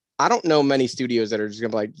 I don't know many studios that are just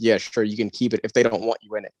gonna be like, yeah, sure, you can keep it if they don't want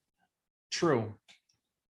you in it. True.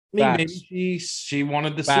 Maybe Facts. she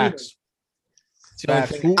wanted to Facts. see It's the only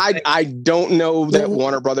Facts. thing- I don't know that Who-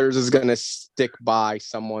 Warner Brothers is gonna stick by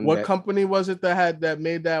someone. What that, company was it that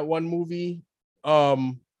made that one movie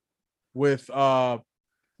with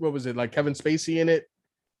what was it, like Kevin Spacey in it?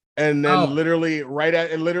 And then Oh. literally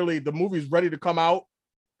the movie's ready to come out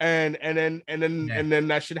and then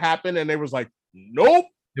that should happen and they was like, nope.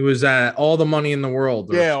 It was All the Money in the World.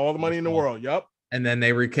 Yeah, all the money in the world. Yep. And then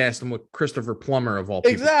they recast him with Christopher Plummer of all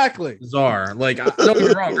people. Exactly. Bizarre. Like, don't get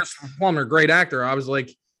me wrong, Christopher Plummer, great actor. I was like,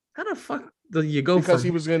 how the fuck do you go Because from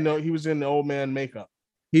he was in the old man makeup.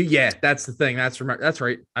 Yeah, that's the thing. That's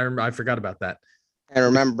right. I forgot about that. and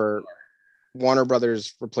remember, Warner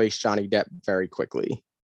Brothers replaced Johnny Depp very quickly.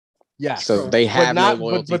 Yeah. So they have no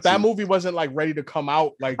loyalty. but that movie wasn't like ready to come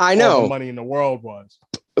out like I All know. the Money in the World was.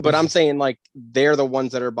 But I'm saying like they're the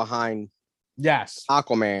ones that are behind Yes.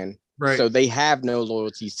 Aquaman. Right. So they have no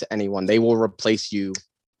loyalties to anyone. They will replace you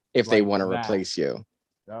if they Like want to that. replace you.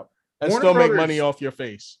 Yep. And Warner still make Brothers- money off your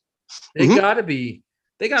face. They Mhm. gotta be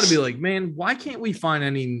like, man, why can't we find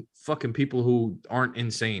any fucking people who aren't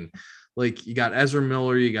insane? Like, you got Ezra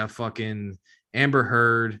Miller, you got fucking Amber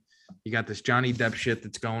Heard, you got this Johnny Depp shit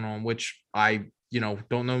that's going on, which I,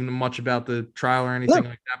 don't know much about the trial or anything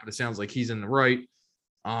like that, but it sounds like he's in the right.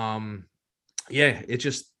 Yeah, it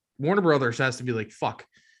just Warner Brothers has to be like, fuck,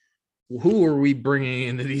 who are we bringing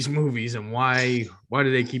into these movies, and why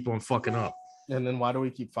do they keep on fucking up? And then why do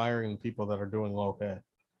we keep firing people that are doing okay?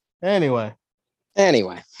 Anyway.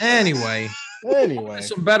 Anyway, Some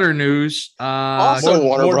Some better news. Also- more,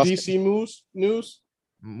 Warner more Bros. DC news.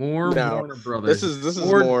 More No, Warner Brothers. this is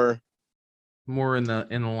more more. in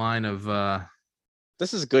the line of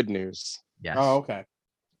This is good news. yes. Oh, okay.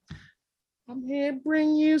 I'm here to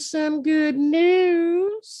bring you some good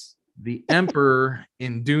news. The Emperor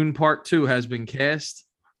in Dune Part 2 has been cast,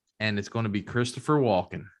 and it's going to be Christopher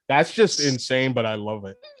Walken. That's just insane, but I love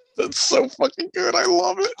it. That's so fucking good. I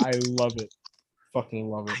love it. I love it. Fucking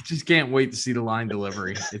love I it. just can't wait to see the line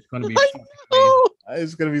delivery. It's going to be I fucking amazing. know.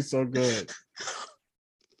 It's gonna be so good.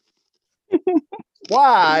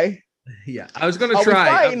 Why Yeah, I was going are to we try.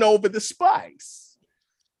 fighting over the spice?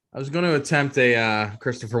 I was going to attempt a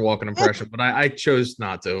Christopher Walken impression, but I chose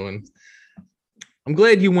not to. And I'm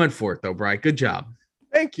glad you went for it, though, Bri. Good job.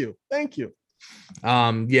 Thank you. Thank you.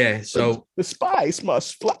 Yeah. So The spice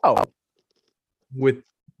must flow. with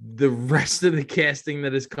the rest of the casting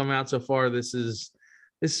that has come out so far,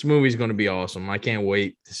 this movie's going to be awesome. I can't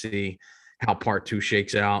wait to see how Part 2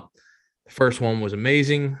 shakes out. The first one was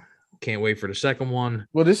amazing. Can't wait for the second one.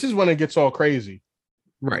 Well, this is when it gets all crazy.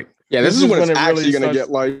 Right. Yeah, this This is when is it's when it really actually gonna starts- get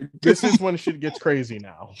like. This is when shit gets crazy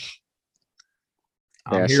now.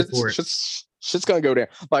 I'm here for it. Shit's gonna go down.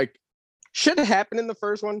 Like, shit happened in the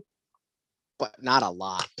first one, but not a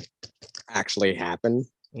lot actually happened.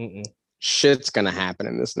 Mm-mm. Shit's gonna happen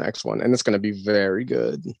in this next one, and it's gonna be very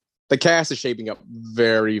good. The cast is shaping up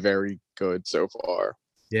very, very good so far.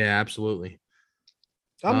 Yeah, absolutely.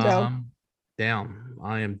 I'm down. Down.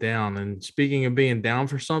 I am down. And speaking of being down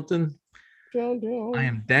for something, Down. I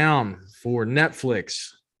am down for Netflix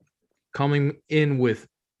coming in with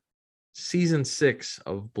season 6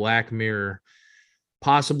 of Black Mirror,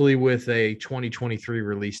 possibly with a 2023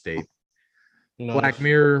 release date. Nice. Black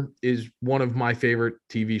Mirror is one of my favorite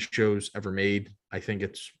TV shows ever made. I think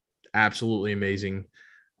it's absolutely amazing.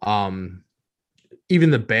 Even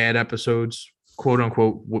the bad episodes, quote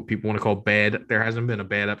unquote, what people want to call bad, there hasn't been a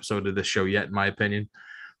bad episode of this show yet, in my opinion.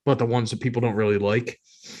 But the ones that people don't really like,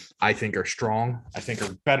 I think are strong. I think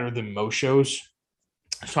are better than most shows.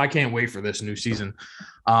 So I can't wait for this new season.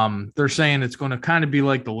 They're saying it's going to kind of be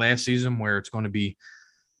like the last season, where it's going to be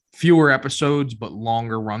fewer episodes but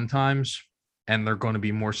longer run times, and they're going to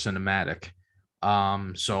be more cinematic.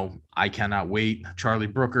 So I cannot wait. Charlie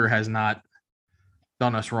Brooker has not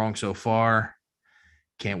done us wrong so far.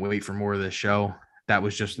 Can't wait for more of this show. That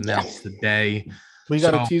was just announced today. We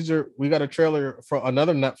got a teaser. We got a trailer for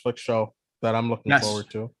another Netflix show that I'm looking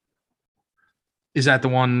forward to. Is that the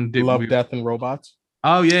one? Love, Death, and Robots.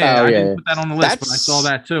 Oh yeah, I didn't put that on the list, but I saw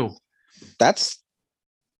that too. That's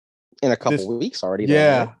in a couple weeks already.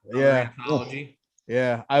 Yeah, yeah.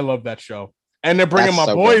 I love that show, and they're bringing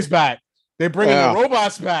my boys back. They're bringing the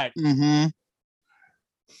robots back. Mm-hmm.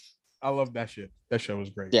 I love that shit. That show was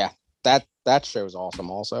great. Yeah, that show is awesome.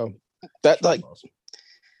 Also, that like awesome.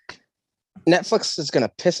 Netflix is gonna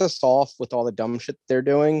piss us off with all the dumb shit they're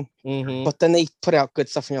doing, but then they put out good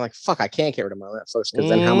stuff, and you're like, "Fuck, I can't get rid of my Netflix because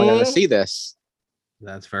then how am I gonna see this?"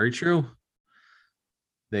 That's very true.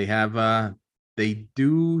 They have, they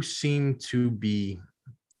do seem to be,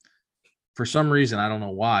 for some reason, I don't know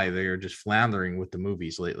why, they are just floundering with the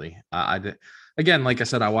movies lately. Again, like I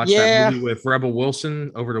said, I watched that movie with Rebel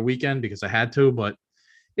Wilson over the weekend because I had to, but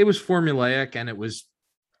it was formulaic and it was,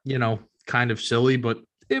 kind of silly, but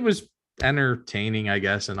it was entertaining, I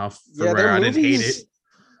guess, enough for where I didn't hate it.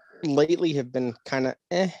 Lately have been kind of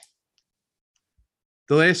The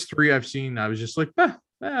last 3 I've seen, I was just like, but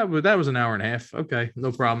that was an hour and a half. Okay,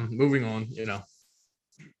 no problem. Moving on.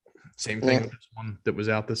 Same thing with this one that was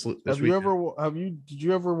out this week. Did you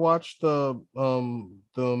ever watch the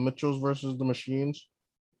Mitchells versus the Machines?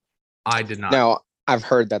 I did not. No, I've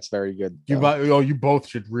heard that's very good. You both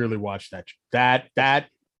should really watch that.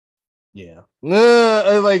 Yeah.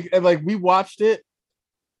 Like we watched it,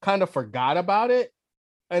 kind of forgot about it,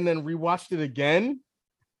 and then rewatched it again.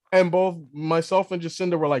 And both myself and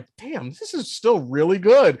Jacinda were like, damn, this is still really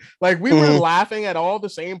good. Like we were laughing at all the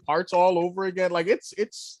same parts all over again. Like it's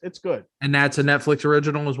good. And that's a Netflix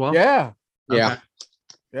original as well? Yeah. Okay.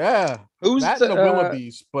 Yeah. Who's that and the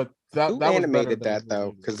Willoughbys, but that animated that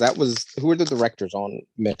though? Because that was who were the directors on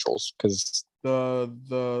Mitchell's? Because the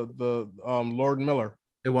Lord and Miller.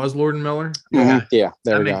 It was Lord and Miller? Yeah, there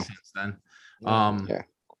that we go. Makes sense then.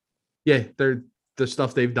 The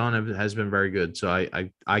stuff they've done has been very good. So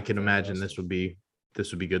I can imagine this would be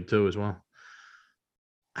good too as well.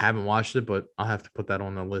 I haven't watched it, but I'll have to put that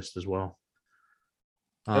on the list as well.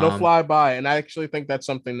 It'll fly by, and I actually think that's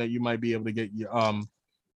something that you might be able to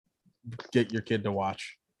get your kid to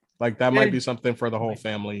watch. Like that might be something for the whole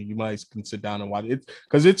family. You might can sit down and watch it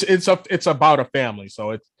because it's about a family.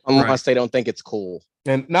 So it's unless they don't think it's cool.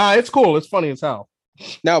 And it's cool. It's funny as hell.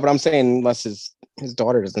 No, but I'm saying unless his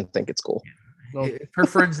daughter doesn't think it's cool. No. If her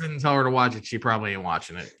friends didn't tell her to watch it, she probably ain't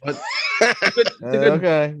watching it. But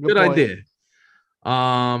good idea.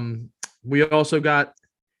 We also got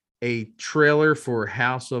a trailer for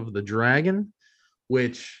House of the Dragon,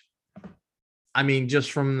 which, I mean,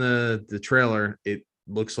 just from the trailer, it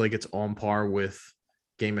looks like it's on par with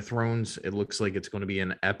Game of Thrones. It looks like it's going to be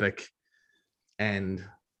an epic and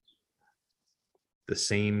the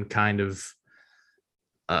same kind of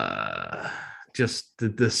just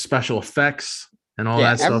the special effects and all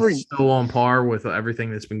that stuff is still on par with everything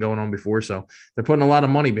that's been going on before. So they're putting a lot of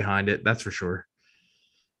money behind it. That's for sure.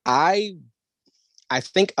 I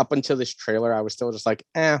think up until this trailer, I was still just like,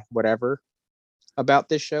 whatever about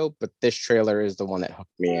this show. But this trailer is the one that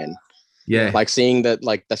hooked me in. Yeah. Like seeing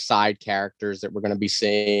the side characters that we're going to be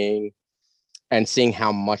seeing and seeing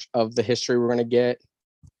how much of the history we're going to get.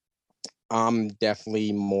 I'm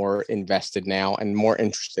definitely more invested now and more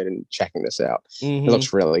interested in checking this out. It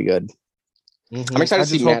looks really good. I'm excited to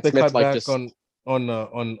see Matt Smith like just on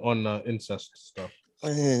the incest stuff.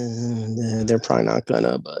 They're probably not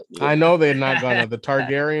gonna, but I know they're not gonna. The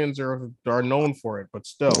Targaryens are known for it, but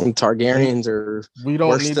still, Targaryens are. We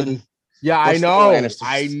don't need to. Yeah, I know.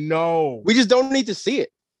 We just don't need to see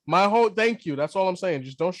it. Thank you. That's all I'm saying.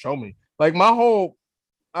 Just don't show me. Like my whole.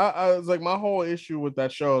 I was like, my whole issue with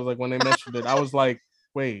that show is like when they mentioned it, I was like,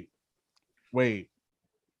 wait, they're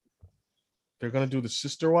gonna do the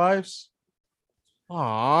sister wives? Oh,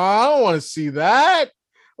 I don't want to see that.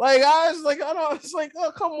 Like I was like, it's like,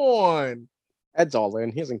 oh, come on. Ed's all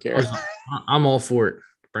in. He doesn't care. I'm all for it.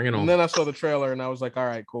 Bring it on. And then I saw the trailer and I was like, all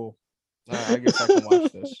right, cool. I guess I can watch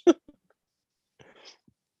this.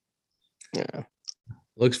 Yeah.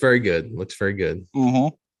 Looks very good.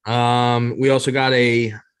 Mm-hmm. We also got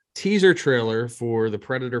a teaser trailer for the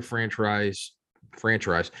Predator franchise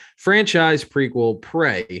prequel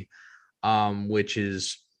Prey, which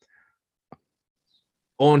is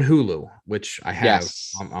on Hulu, which I have.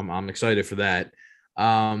 Yes. I'm excited for that.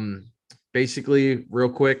 Basically, real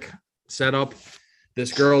quick setup: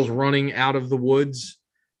 this girl's running out of the woods,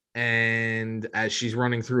 and as she's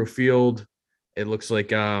running through a field, it looks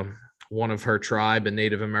like one of her tribe, a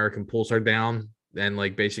Native American, pulls her down and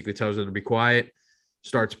like basically tells her to be quiet.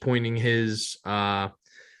 Starts pointing his bow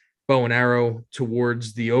and arrow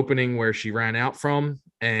towards the opening where she ran out from,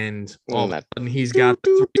 and all of a sudden he's got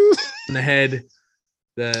in the head.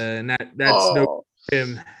 That's no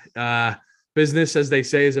him. Business, as they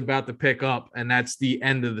say, is about to pick up, and that's the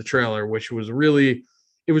end of the trailer, which was really,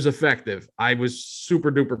 it was effective. I was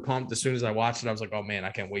super duper pumped as soon as I watched it. I was like, oh man, I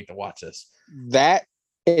can't wait to watch this. That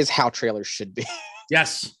is how trailers should be.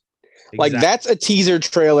 Yes. Exactly. Like that's a teaser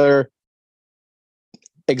trailer.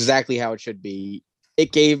 Exactly how it should be.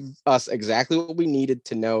 It gave us exactly what we needed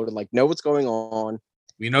to know what's going on.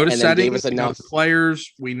 We know the settings, we know the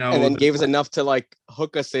players, we know, and then gave us enough to like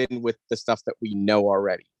hook us in with the stuff that we know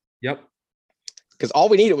already. Yep. Because all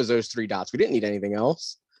we needed was those 3 dots. We didn't need anything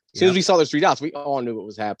else. As soon as we saw those 3 dots, we all knew what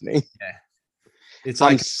was happening. Yeah. It's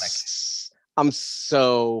like I'm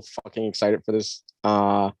so fucking excited for this.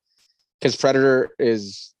 Because Predator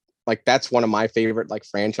is like, that's one of my favorite like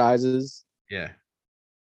franchises. Yeah.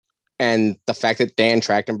 And the fact that Dan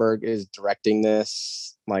Trachtenberg is directing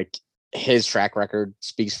this, like his track record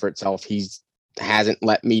speaks for itself. He's hasn't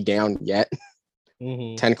let me down yet.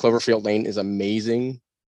 10 Cloverfield Lane is amazing.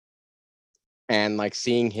 And like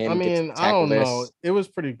seeing him, I mean, I don't know. It was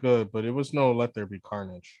pretty good, but it was no Let There Be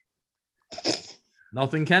Carnage.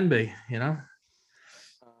 Nothing can be, you know.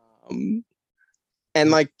 And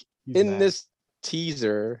like in this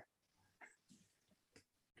teaser,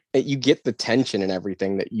 you get the tension and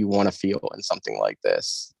everything that you want to feel in something like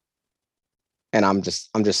this. And I'm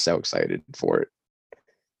just so excited for it.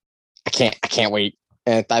 I can't wait.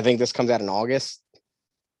 And I think this comes out in August.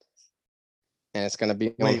 And it's gonna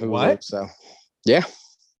be on Hulu. What? So yeah.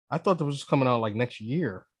 I thought that was coming out like next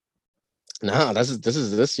year. No, this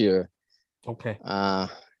is this year. Okay.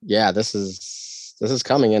 Yeah, this is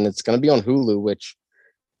coming, and it's gonna be on Hulu, which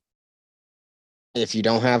if you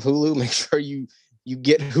don't have Hulu, make sure you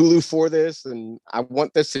get Hulu for this. And I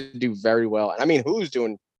want this to do very well. And I mean, Hulu's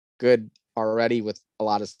doing good already with a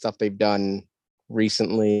lot of stuff they've done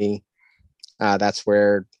recently. That's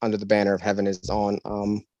where Under the Banner of Heaven is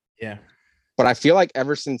on. Yeah. But I feel like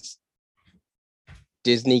ever since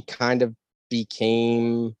Disney kind of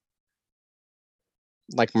became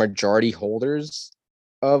like majority holders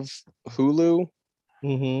of Hulu,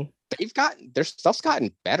 they've gotten their stuff's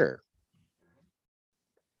gotten better.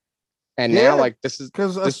 And now, like, this is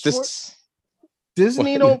because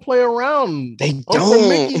Disney don't play around. They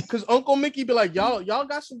don't. Because Uncle Mickey be like, y'all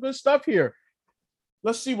got some good stuff here.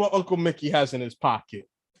 Let's see what Uncle Mickey has in his pocket.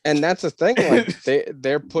 And that's the thing. Like,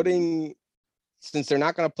 they're putting, since they're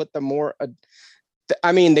not going to put the more,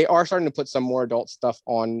 I mean, they are starting to put some more adult stuff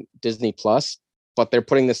on Disney Plus, but they're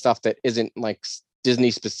putting the stuff that isn't like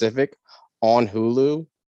Disney specific on Hulu.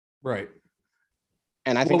 Right.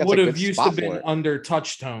 And I think what would have used to been under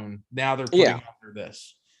Touchstone. Now they're putting under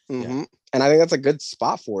this. Yeah. And I think that's a good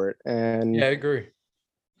spot for it. And yeah, I agree.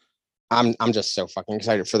 I'm just so fucking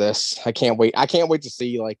excited for this. I can't wait. I can't wait to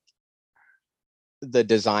see like the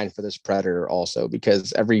design for this Predator also,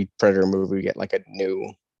 because every Predator movie we get like a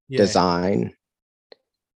new design.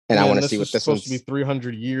 And I want to see what this supposed to be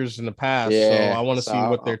 300 years in the past. So I want to see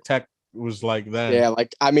what their tech was like then. Yeah,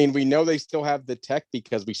 like I mean, we know they still have the tech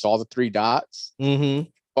because we saw the 3 dots.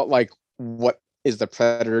 But like, what is the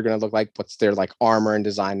Predator going to look like? What's their like armor and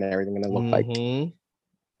design and everything going to look like?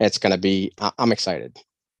 It's going to be. I'm excited.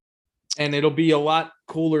 And it'll be a lot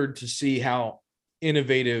cooler to see how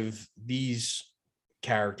innovative these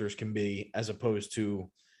characters can be, as opposed to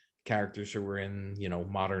characters who were in, you know,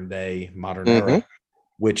 modern era,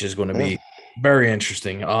 which is going to be very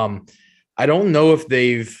interesting. I don't know if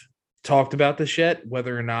they've talked about this yet,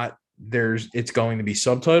 whether or not it's going to be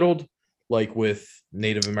subtitled, like with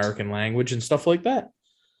Native American language and stuff like that,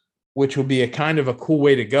 which would be a kind of a cool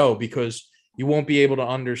way to go, because you won't be able to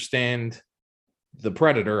understand the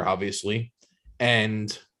Predator, obviously,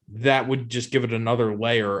 and that would just give it another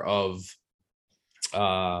layer of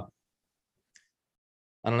I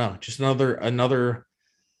don't know, just another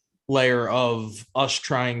layer of us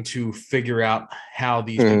trying to figure out how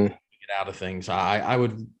these people get out of things. I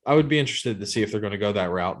would be interested to see if they're going to go that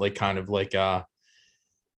route, like kind of like the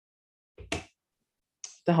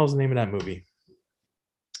hell's the name of that movie?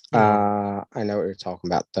 I know what you're talking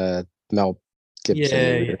about, the Mel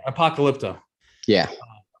Gibson. Apocalypto. Yeah.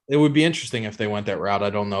 It would be interesting if they went that route. I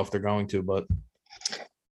don't know if they're going to, but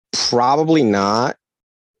Probably not.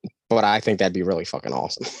 But I think that'd be really fucking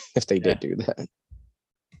awesome if they did do that.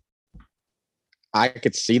 I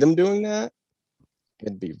could see them doing that.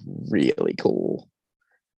 It'd be really cool.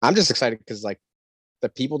 I'm just excited because like the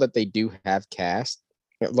people that they do have cast,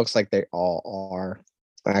 it looks like they all are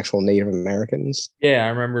actual Native Americans. yeah, I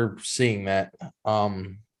remember seeing that,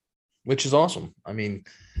 which is awesome. I mean,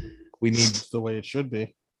 we need It's the way it should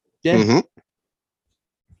be. Mhm.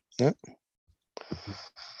 Yep.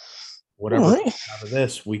 whatever All right. comes out of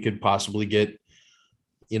this. We could possibly get,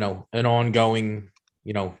 an ongoing,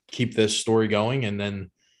 keep this story going, and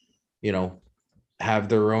then, have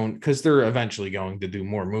their own, because they're eventually going to do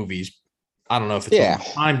more movies. I don't know if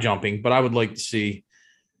it's time jumping, but I would like to see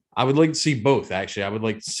both. Actually, I would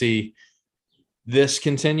like to see this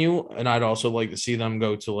continue, and I'd also like to see them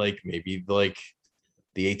go to like maybe like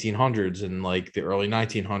the 1800s and like the early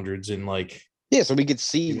 1900s and like so we could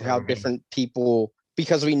see how different people,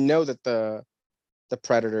 because we know that the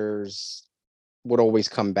predators would always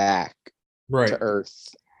come back to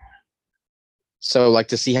Earth. So like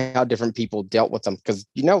to see how different people dealt with them, because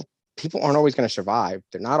people aren't always going to survive.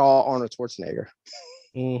 They're not all Arnold Schwarzenegger.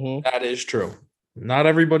 Mm-hmm. That is true. Not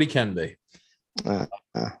everybody can be.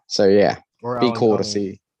 So yeah, Or be Alan cool to Cumming.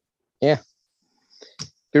 see. Yeah,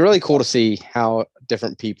 be really cool to see how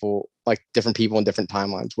different people in different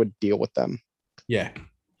timelines would deal with them. Yeah.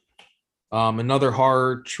 Another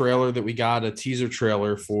horror trailer that we got, a teaser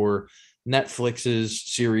trailer for Netflix's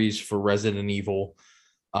series for Resident Evil,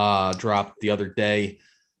 dropped the other day.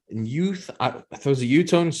 And I thought it was a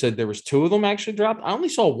U-Tone said there was 2 of them actually dropped. I only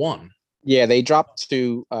saw 1. Yeah, they dropped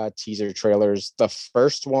 2 teaser trailers. The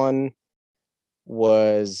first one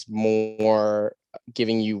was more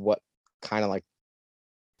giving you what kind of like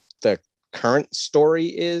the current story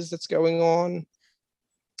is that's going on,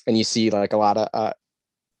 and you see like a lot of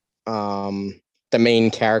the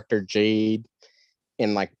main character Jade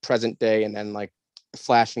in like present day, and then like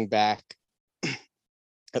flashing back.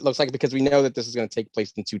 It looks like, because we know that this is going to take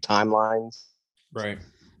place in 2 timelines, right?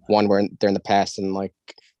 One where they're in the past and like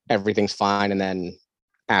everything's fine, and then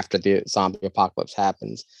after the zombie apocalypse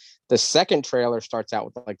happens. The second trailer starts out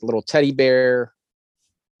with like a little teddy bear,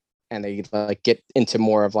 and they like get into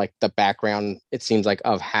more of like the background, it seems like,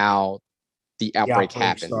 of how the outbreak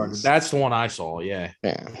happens. Started. That's the one I saw. Yeah.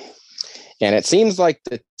 And it seems like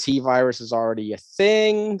the T virus is already a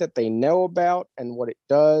thing that they know about and what it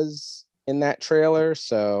does in that trailer.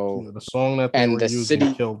 So the song that they were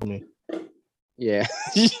using killed me. Yeah.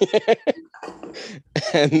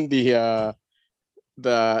 And the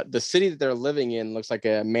city that they're living in looks like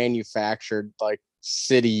a manufactured like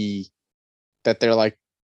city that they're like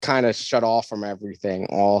kind of shut off from everything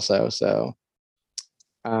also. So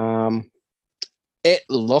it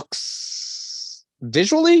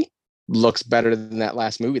visually looks better than that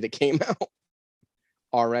last movie that came out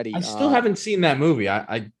already. I still haven't seen that movie.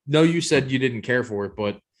 I know you said you didn't care for it,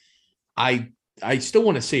 but I still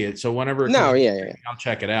want to see it. So whenever it comes, I'll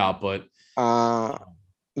check it out. But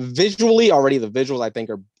visually, already the visuals I think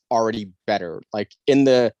are already better. Like in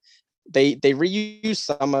they reuse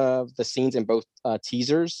some of the scenes in both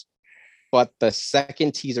teasers, but the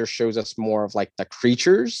second teaser shows us more of like the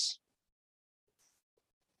creatures.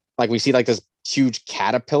 Like we see like this huge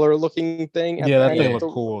caterpillar looking thing. Yeah, that thing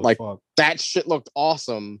looked cool. Like that shit looked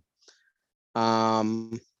awesome.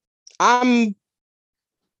 I'm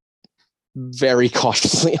very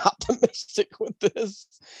cautiously optimistic with this,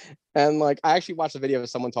 and like I actually watched a video of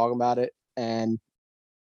someone talking about it, and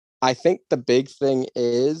I think the big thing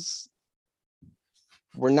is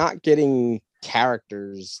we're not getting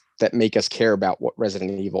characters that make us care about what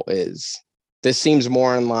Resident Evil is. This seems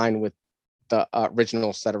more in line with the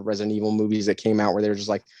original set of Resident Evil movies that came out, where they're just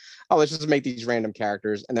like, oh, let's just make these random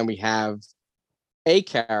characters, and then we have a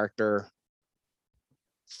character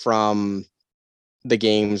from the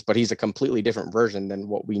games, but he's a completely different version than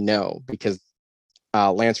what we know, because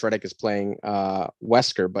Lance Reddick is playing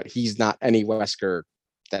Wesker, but he's not any Wesker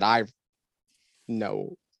that I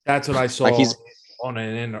know. That's what I saw on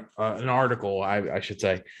an article, I should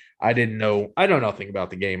say. I know nothing about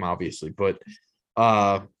the game, obviously, but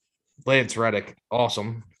Lance Reddick,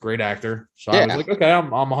 awesome, great actor. So I was like, okay,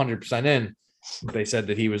 I'm 100% in. They said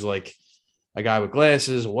that he was like a guy with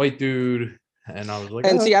glasses, a white dude, and I was like,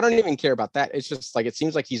 and see, I don't even care about that. It's just like it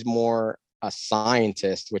seems like he's more a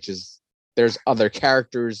scientist, which is there's other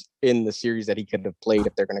characters in the series that he could have played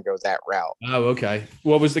if they're going to go that route. Oh, okay.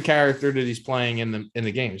 What was the character that he's playing in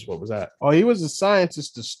the games? What was that? Oh, he was a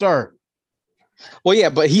scientist to start. Well, yeah,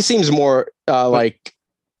 but he seems more like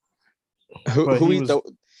But Who he he was though?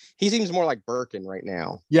 He seems more like Birkin right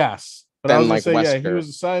now. yes. But I Than was gonna like say, yeah, he Wesker. was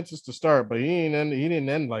a scientist to start, but he didn't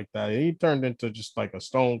end like that. He turned into just like a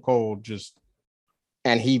stone cold, just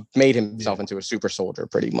And he made himself into a super soldier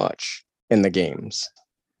pretty much in the games.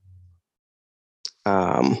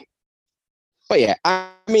 But yeah,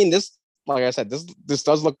 I mean, this, like I said, this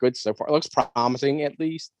does look good so far. It looks promising at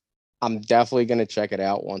least. I'm definitely gonna check it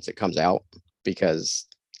out once it comes out because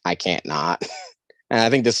I can't not. And I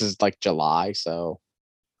think this is like July, so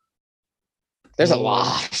there's a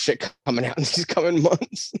lot of shit coming out in these coming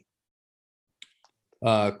months.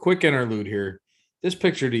 Quick interlude here. This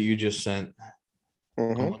picture that you just sent,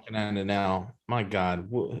 I'm Mhm. looking at it now. My God,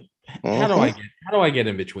 Mhm. how do I get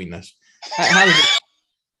in between this? How does it,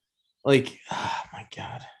 like? Oh my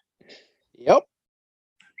God. Yep.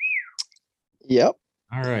 Yep.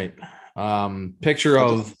 All right. Picture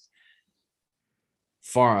of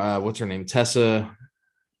what's her name? Tessa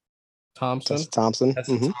Thompson. Thompson.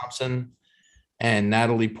 Mhm. Thompson and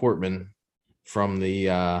Natalie Portman from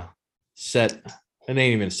the set. It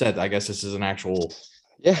ain't even set. I guess this is an actual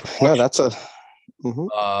Yeah. No, that's a. Mhm.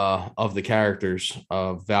 of the characters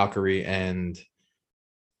of Valkyrie and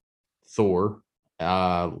Thor.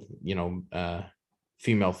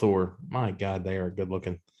 Female Thor. My God, they are good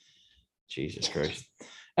looking. Jesus Christ.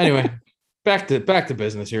 Anyway, back to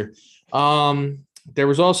business here. There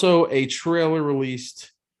was also a trailer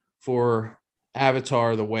released for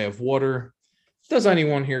Avatar: The Way of Water. Does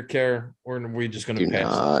anyone here care, or are we just going to pass?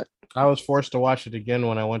 Not. I was forced to watch it again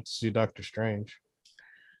when I went to see Doctor Strange.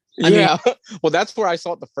 Yeah. Well, that's where I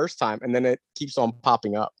saw it the first time, and then it keeps on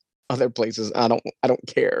popping up other places. I don't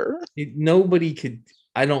care. Nobody could.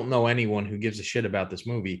 I don't know anyone who gives a shit about this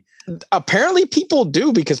movie. Apparently, people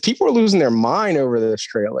do because people are losing their mind over this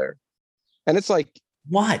trailer, and it's like,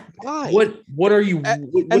 What? why? What are you?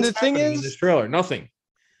 And the thing in is, this trailer, nothing.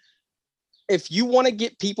 if you want to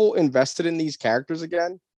get people invested in these characters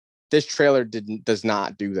again, this trailer does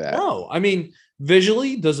not do that. No, I mean,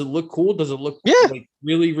 visually, does it look cool? Does it look like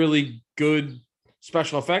really, really good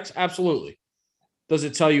special effects? Absolutely. Does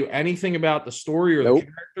it tell you anything about the story or the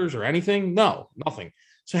characters or anything? No, nothing.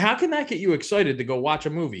 So how can that get you excited to go watch a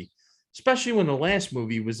movie, especially when the last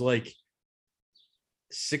movie was like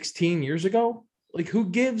 16 years ago? Like, who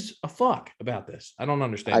gives a fuck about this? I don't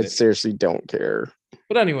understand. I seriously don't care.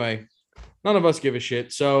 But anyway, none of us give a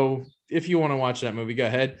shit. So if you want to watch that movie, go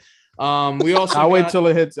ahead. We also I'll wait till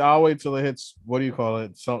it hits. What do you call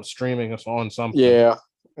it? Streaming on something. Yeah.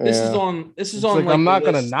 This is on. Like I'm not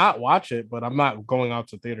gonna not watch it, but I'm not going out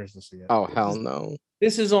to theaters to see it. Oh hell no!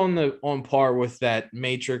 This is on par with that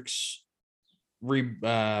Matrix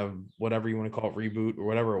whatever you want to call it, reboot or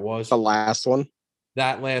whatever it was. The last one.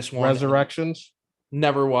 That last one. Resurrections.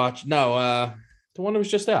 Never watched. No, the one that was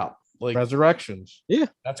just out. Like Resurrections. Yeah,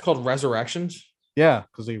 that's called Resurrections. Yeah,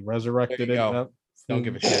 because he resurrected it. Don't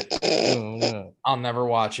give a shit. I'll never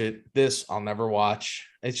watch it. This I'll never watch.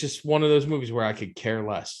 It's just one of those movies where I could care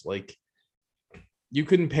less. Like, you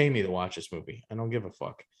couldn't pay me to watch this movie. I don't give a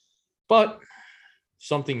fuck. But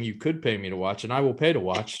something you could pay me to watch, and I will pay to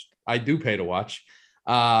watch. I do pay to watch.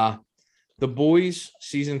 The Boys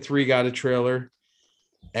season 3 got a trailer,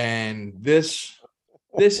 and this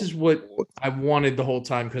is what I wanted the whole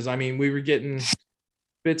time, because I mean we were getting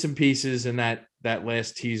bits and pieces in that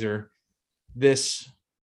last teaser. This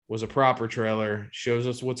was a proper trailer, shows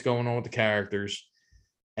us what's going on with the characters,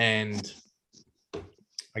 and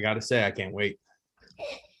I gotta say, I can't wait.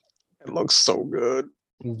 It looks so good.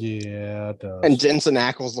 Yeah, it does. And Jensen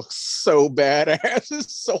Ackles looks so badass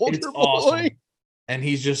as Soldier Boy. Awesome. And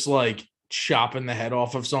he's just like chopping the head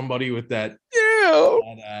off of somebody with that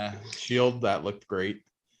shield. That looked great.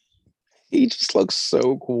 He just looks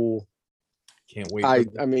so cool. Can't wait.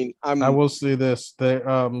 I will say this: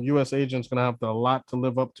 the U.S. agent's gonna have a lot to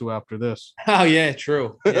live up to after this. Oh yeah,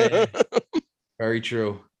 true. Yeah. Very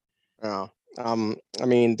true. Oh, I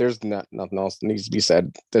mean, there's nothing else that needs to be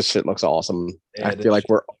said. This shit looks awesome. Yeah, I feel like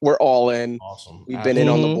we're all in. Awesome. We've been in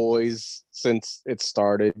on the Boys since it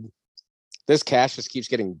started. This cast just keeps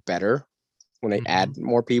getting better when they add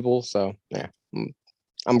more people. So yeah,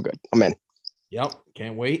 I'm good. I'm in. Yep,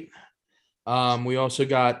 can't wait. We also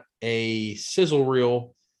got a sizzle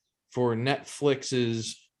reel for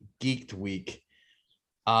Netflix's Geeked Week.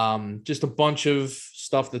 Just a bunch of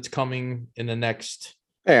stuff that's coming in the next.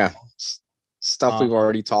 Yeah, stuff we've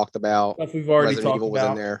already talked about. Resident Evil was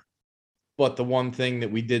in there. But the one thing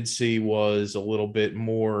that we did see was a little bit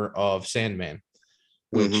more of Sandman,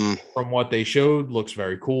 which from what they showed looks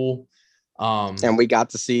very cool. And we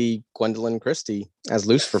got to see Gwendolyn Christie as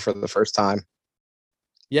Lucifer for the first time.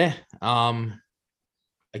 Yeah.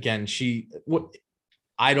 Again,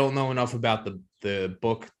 I don't know enough about the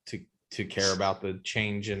book to care about the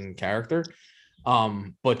change in character.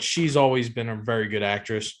 But she's always been a very good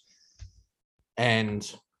actress. And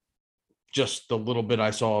just the little bit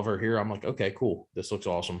I saw of her here, I'm like, okay, cool. This looks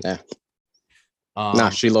awesome. Yeah.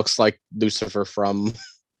 She looks like Lucifer from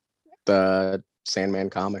the Sandman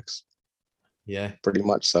comics. Yeah. Pretty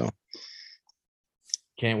much so.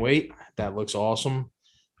 Can't wait. That looks awesome.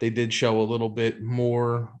 They did show a little bit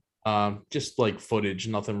more, just like footage,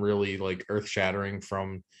 nothing really like earth shattering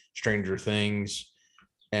from Stranger Things.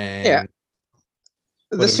 And yeah,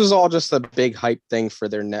 this was all just a big hype thing for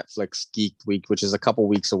their Netflix Geek Week, which is a couple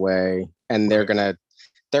weeks away, and they're gonna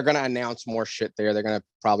announce more shit there. They're gonna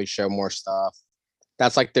probably show more stuff.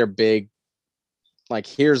 That's like their big, like,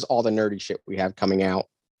 here's all the nerdy shit we have coming out.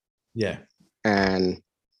 Yeah, and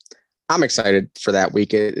I'm excited for that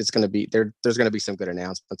week. It's gonna be there. There's gonna be some good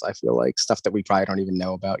announcements. I feel like stuff that we probably don't even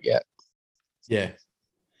know about yet. Yeah.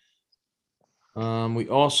 We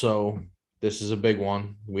also, this is a big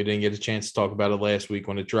one. We didn't get a chance to talk about it last week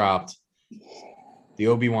when it dropped. The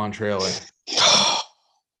Obi-Wan trailer. It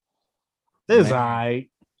was alright.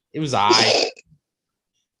 It was alright.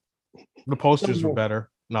 The posters were better.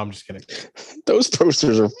 No, I'm just kidding. Those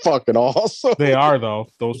posters are fucking awesome. They are though.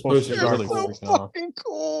 Those posters They're are really so fucking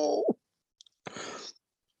cool.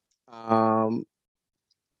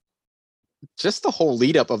 Just the whole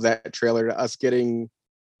lead up of that trailer to us getting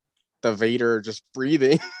the Vader just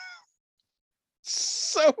breathing.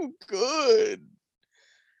 So good.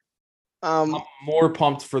 I'm more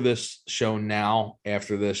pumped for this show now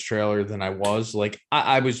after this trailer than I was. Like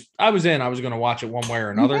I was going to watch it one way or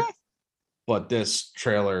another, but this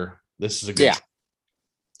trailer, this is a good.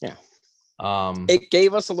 Yeah. It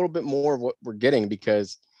gave us a little bit more of what we're getting,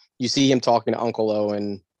 because you see him talking to Uncle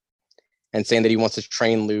Owen and saying that he wants to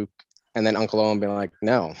train Luke, and then Uncle Owen being like,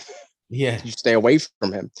 no, yeah, you stay away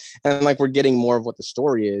from him. And like, we're getting more of what the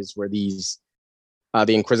story is, where these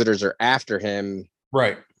the Inquisitors are after him,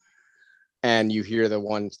 right? And you hear the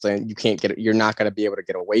one saying you can't get it, you're not going to be able to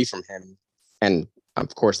get away from him. And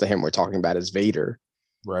of course, the him we're talking about is Vader,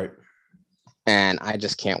 right? And I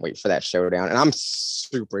just can't wait for that showdown. And I'm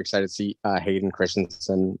super excited to see Hayden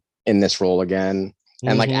Christensen in this role again,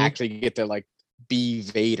 and like actually get to like be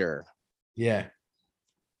Vader. Yeah.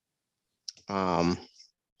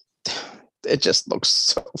 It just looks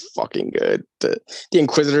so fucking good. The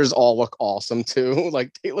Inquisitors all look awesome too.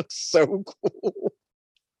 Like, they look so cool.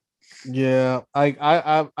 Yeah,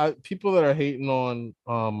 I people that are hating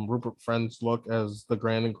on Rupert Friend's look as the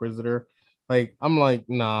Grand Inquisitor, like, I'm like,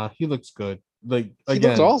 nah, he looks good. Like, again, he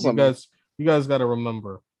looks awesome. You guys got to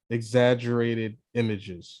remember, exaggerated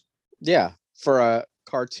images. Yeah, for a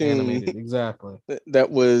cartoon, animated, exactly. That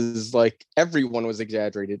was like, everyone was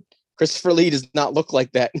exaggerated. Christopher Lee does not look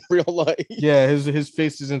like that in real life. Yeah, his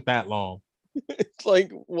face isn't that long. It's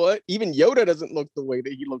like, what? Even Yoda doesn't look the way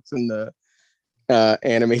that he looks in the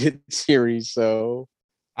animated series. So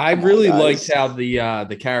I really liked how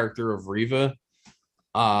the character of Reva,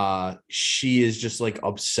 she is just like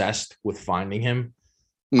obsessed with finding him.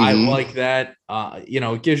 I like that.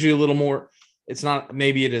 It gives you a little more. It's not,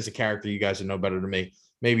 maybe it is a character you guys would know better than me.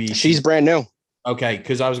 Maybe she's brand new. Okay,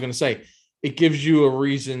 because I was going to say, it gives you a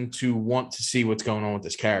reason to want to see what's going on with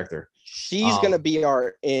this character. She's going to be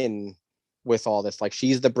our in with all this. Like,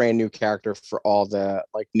 she's the brand new character for all the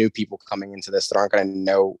like new people coming into this that aren't going to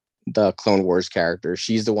know the Clone Wars character.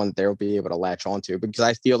 She's the one that they'll be able to latch onto, because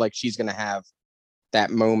I feel like she's going to have that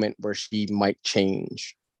moment where she might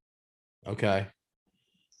change. Okay.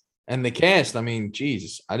 And the cast, I mean,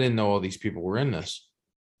 geez, I didn't know all these people were in this.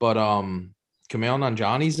 But Kumail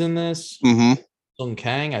Nanjiani's in this. Sung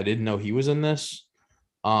Kang, I didn't know he was in this.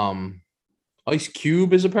 Ice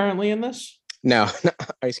Cube is apparently in this. No,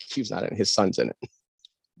 Ice Cube's not in it. His son's in it.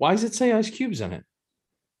 Why does it say Ice Cube's in it?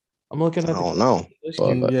 I'm looking at I don't know.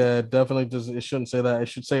 Yeah, it definitely does. It shouldn't say that. It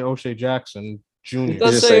should say O'Shea Jackson Jr. It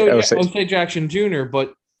does say O'Shea Jackson Jr.,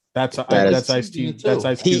 but that's Ice Cube. That's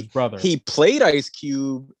Ice Cube's brother. He played Ice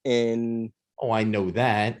Cube in. Oh, I know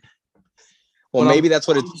that. Well, maybe that's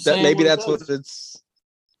what it's. Maybe that's what it's.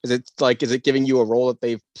 Is it giving you a role that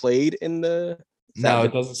they've played in the? No,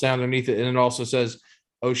 it doesn't say underneath it, and it also says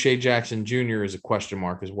O'Shea Jackson Jr. is a question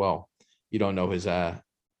mark as well. You don't know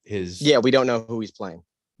his. Yeah, we don't know who he's playing.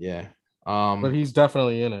 Yeah. But he's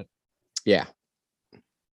definitely in it. Yeah.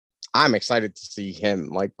 I'm excited to see him,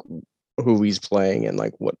 like, who he's playing and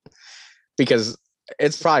like what, because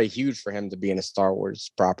it's probably huge for him to be in a Star Wars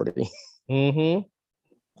property. Oh,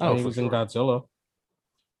 he was in Godzilla.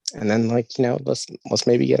 And then, like, let's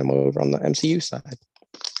maybe get him over on the MCU side.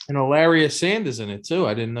 And Hilaria Sand is in it too.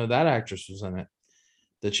 I didn't know that actress was in it.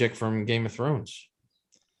 The chick from Game of Thrones.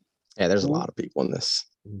 Yeah, there's a lot of people in this.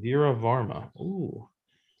 Vera Varma. Ooh.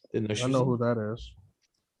 Didn't know she I was know in- who that is.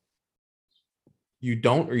 You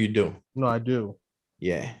don't or you do? No, I do.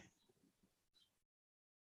 Yeah.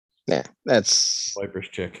 Yeah, that's Viper's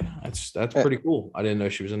chick. That's pretty cool. I didn't know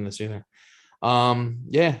she was in this either.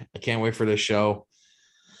 Yeah, I can't wait for this show.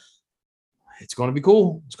 It's going to be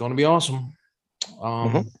cool. It's going to be awesome.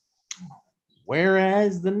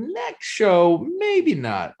 Whereas the next show, maybe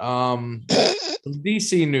not.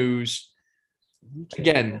 DC news.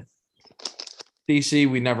 Again, DC,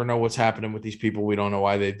 we never know what's happening with these people. We don't know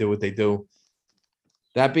why they do what they do.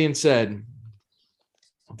 That being said,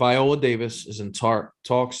 Viola Davis is in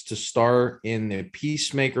talks to star in the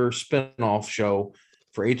Peacemaker spinoff show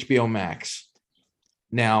for HBO Max.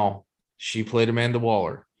 Now, she played Amanda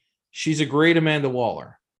Waller. She's a great Amanda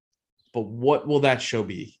Waller. But what will that show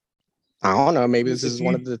be? I don't know. Maybe this is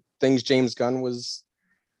one of the things James Gunn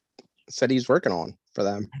said he's working on for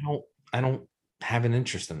them. I don't have an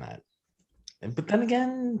interest in that. But then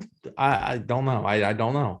again, I don't know. I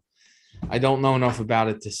don't know. I don't know enough about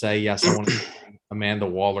it to say yes. I want to Amanda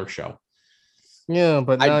Waller show. Yeah,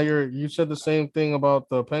 but now you said the same thing about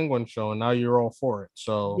the Penguin show, and now you're all for it.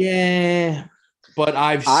 So yeah, but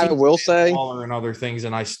I will say Waller and other things,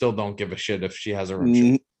 and I still don't give a shit if she has her own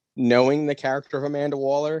show. Knowing the character of Amanda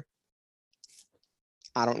Waller,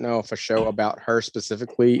 I don't know if a show about her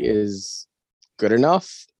specifically is good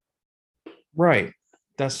enough. Right.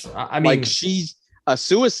 I mean, like she's a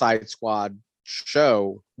Suicide Squad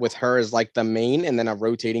show with her as like the main, and then a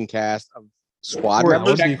rotating cast of squad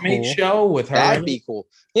members. Checkmate show with her. That'd be cool.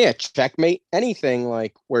 Yeah, Checkmate. Anything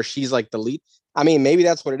like where she's like the lead. I mean, maybe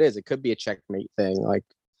that's what it is. It could be a Checkmate thing. Like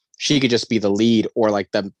she could just be the lead or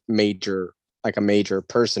like the major, like a major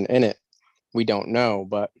person in it. We don't know,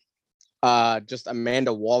 but just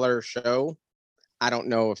Amanda Waller show. I don't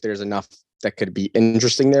know if there's enough that could be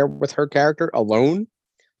interesting there with her character alone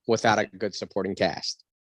without a good supporting cast.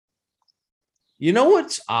 You know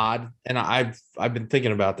what's odd, and I've been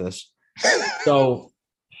thinking about this. So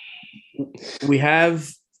we have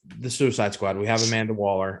the Suicide Squad. We have Amanda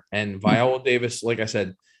Waller and Viola Davis. Like I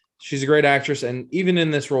said, she's a great actress, and even in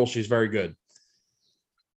this role, she's very good.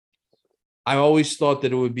 I always thought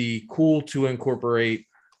that it would be cool to incorporate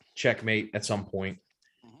Checkmate at some point,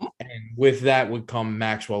 and with that would come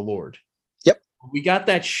Maxwell Lord. Yep, we got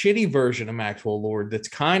that shitty version of Maxwell Lord that's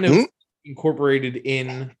kind of incorporated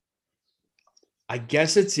in. I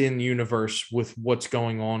guess it's in universe with what's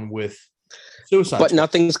going on with Suicide but Squad.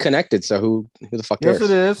 Nothing's connected. So who the fuck cares? Yes,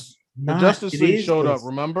 it is. The Justice League showed up.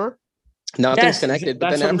 Remember? Nothing's connected, but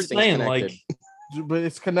then everything's connected. Like, but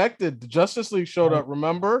it's connected. The Justice League showed up.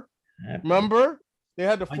 Remember? They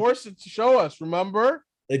had to force it to show us. Remember?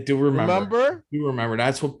 I do remember. You remember?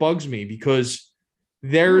 That's what bugs me because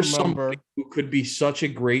there's somebody who could be such a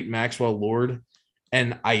great Maxwell Lord,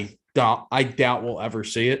 and I doubt we'll ever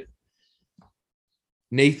see it.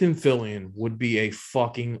 Nathan Fillion would be a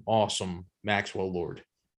fucking awesome Maxwell Lord,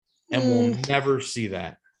 and we'll never see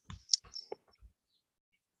that.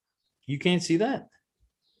 You can't see that.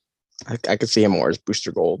 I could see him more as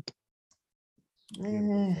Booster Gold.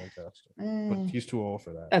 Fantastic. But he's too old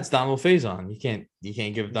for that. That's Donald Faison. You can't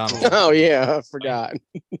give Donald. Oh yeah, I forgot.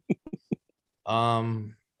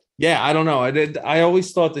 Yeah, I don't know. I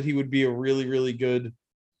always thought that he would be a really, really good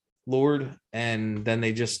Lord, and then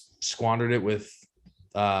they just squandered it with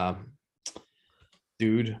Pasquale.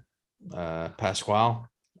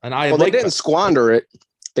 And they didn't squander it.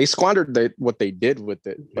 They squandered what they did with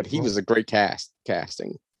it, but he was a great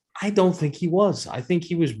casting. I don't think he was. I think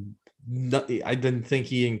he was. I didn't think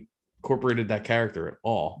he incorporated that character at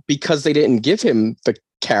all because they didn't give him the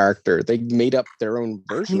character. They made up their own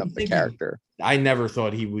version of the character. I never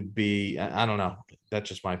thought he would be. I don't know. That's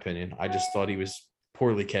just my opinion. I just thought he was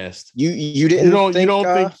poorly cast. You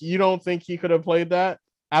don't think he could have played that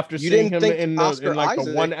after seeing him in like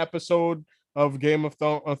the one episode of Game of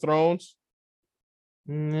Thrones?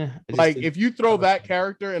 Like if you throw that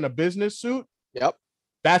character in a business suit,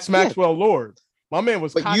 that's Maxwell Lord. My man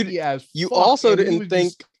was cocky as fuck. You also didn't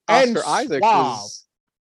think Oscar Isaac was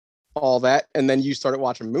all that, and then you started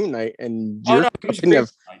watching Moon Knight, and don't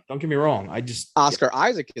get me wrong. Oscar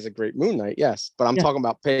Isaac is a great Moon Knight, yes, but I'm talking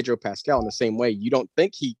about Pedro Pascal in the same way. You don't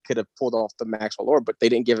think he could have pulled off the Maxwell Lord, but they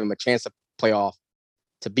didn't give him a chance to play off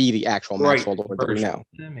to be the actual Maxwell Lord that we know.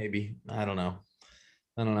 Maybe I don't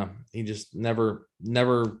know. He just never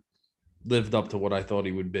lived up to what I thought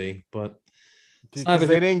he would be, but. Because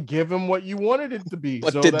they didn't give him what you wanted it to be.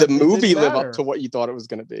 But did the movie live up to what you thought it was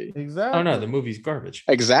going to be? Exactly. Oh no, the movie's garbage.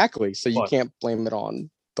 Exactly. So you can't blame it on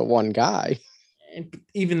the one guy.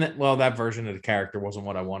 Even that version of the character wasn't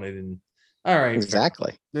what I wanted in All right.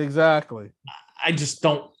 Exactly. I just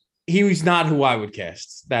don't. He was not who I would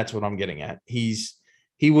cast. That's what I'm getting at. He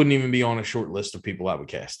wouldn't even be on a short list of people I would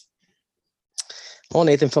cast. Well,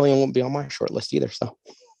 Nathan Fillion won't be on my short list either. So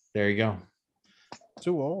there you go.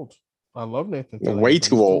 Too old. I love Nathan Fillion. Way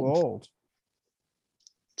too old. Too old.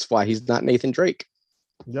 That's why he's not Nathan Drake.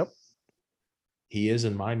 Yep. He is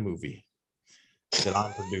in my movie that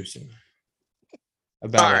I'm producing.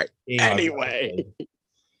 About all right. Anyway,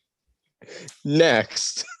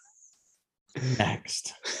 next,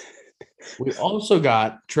 we also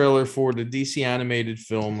got trailer for the DC animated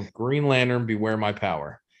film Green Lantern: Beware My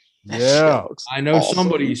Power. Yeah, I know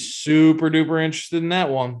somebody's super duper interested in that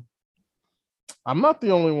one. I'm not the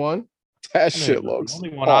only one. That shit looks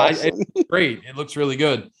awesome. It's great. It looks really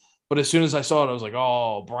good. But as soon as I saw it, I was like,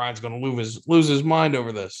 "Oh, Brian's gonna lose his mind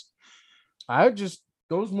over this."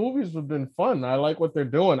 Those movies have been fun. I like what they're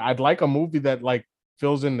doing. I'd like a movie that like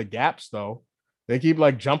fills in the gaps though. They keep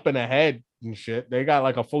like jumping ahead and shit. They got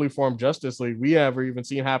like a fully formed Justice League. We haven't even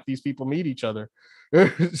seen half these people meet each other.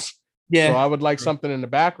 Yeah. So I would like something in the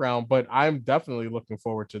background, but I'm definitely looking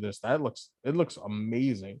forward to this. It looks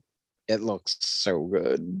amazing. It looks so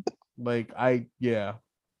good. Like I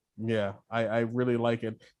really like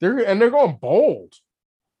it. They're going bold.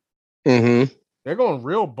 Mm-hmm. They're going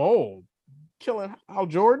real bold. Killing Hal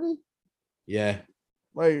Jordan. Yeah.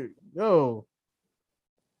 Like, yo.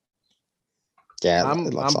 Yeah,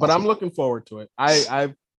 but I'm looking forward to it.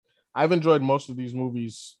 I've enjoyed most of these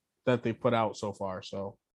movies that they put out so far.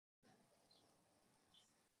 So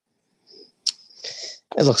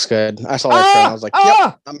it looks good. I saw that trailer. I was like,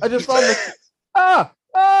 yep. I just found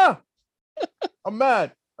I'm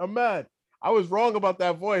mad. I was wrong about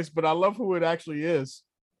that voice, but I love who it actually is.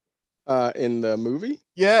 In the movie?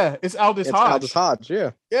 Yeah, it's Aldous Hodge. Aldous Hodge,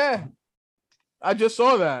 yeah. Yeah. I just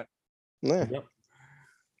saw that. Yeah. Yep.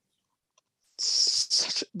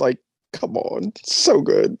 Like, come on. So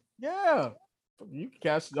good. Yeah. You can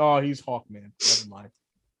cast he's Hawkman. Never mind.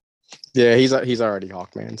 Yeah, he's already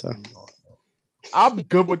Hawkman, so I'm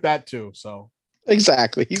good with that too. So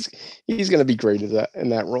exactly. He's gonna be great in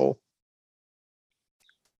that role.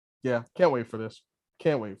 Yeah, can't wait for this.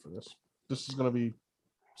 This is gonna be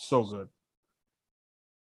so good.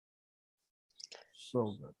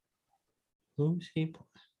 So good. Who's he?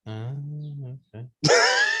 Okay.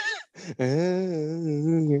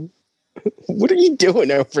 What are you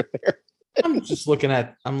doing over there? I'm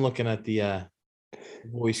looking at the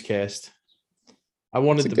voice cast. I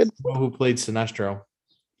wanted to know who played Sinestro.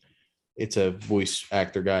 It's a voice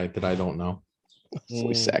actor guy that I don't know.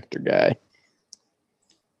 Voice actor guy.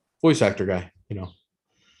 You know.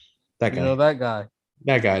 That guy. You know that guy.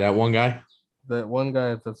 That one guy. That one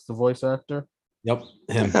guy that's the voice actor. Yep,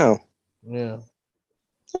 him. Oh. Yeah.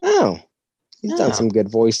 Oh. He's done some good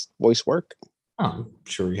voice work. I'm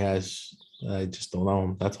sure he has. I just don't know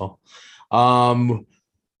him. That's all.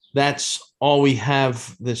 That's all we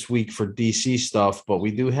have this week for DC stuff, but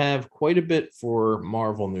we do have quite a bit for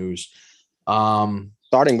Marvel news.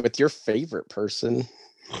 Starting with your favorite person.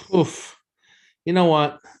 Oof. You know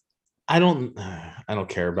what? I don't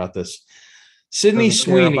care about this. Sydney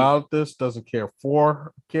Sweeney care about this, doesn't care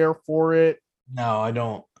for it. No,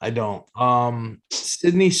 I don't.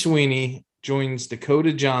 Sydney Sweeney joins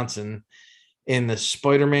Dakota Johnson in the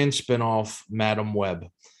Spider-Man spinoff Madam Web.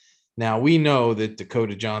 Now we know that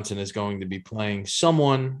Dakota Johnson is going to be playing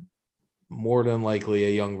someone, more than likely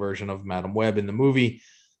a young version of Madam Web in the movie.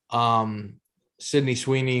 Sydney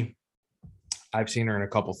Sweeney, I've seen her in a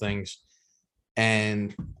couple things,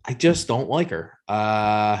 and I just don't like her.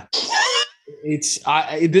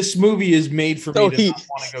 This movie is made for me to not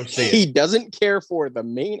want to go see it. He doesn't care for the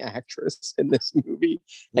main actress in this movie,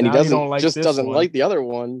 and now he doesn't like the other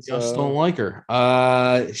ones. Just don't like her.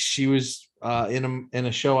 She was in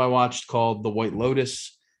a show I watched called The White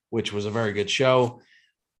Lotus, which was a very good show.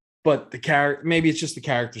 But the character, maybe it's just the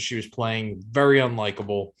character she was playing, very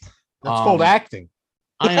unlikable. That's called acting.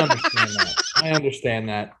 I understand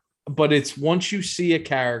that. But it's once you see a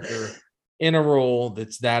character in a role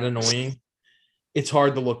that's that annoying, it's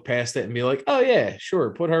hard to look past it and be like, oh yeah,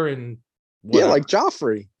 sure, put her in. Whatever. Yeah, like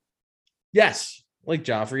Joffrey. Yes, like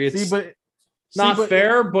Joffrey. It's not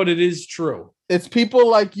fair, but it is true. It's people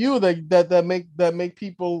like you that make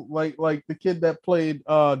people like the kid that played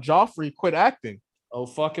Joffrey quit acting. Oh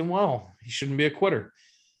fucking well, he shouldn't be a quitter.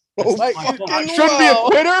 Shouldn't be a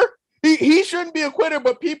quitter. He shouldn't be a quitter,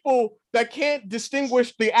 but people that can't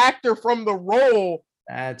distinguish the actor from the role.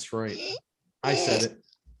 That's right. I said it.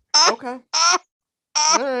 Okay.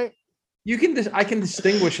 All right. I can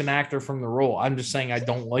distinguish an actor from the role. I'm just saying I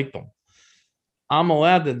don't like them. I'm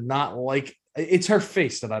allowed to not like It's her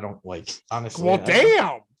face that I don't like, honestly. Well,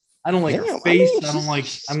 damn. I don't like her Damn, face. I don't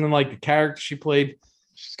don't like the character she played.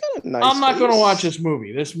 She's got a nice I'm not going to face. watch this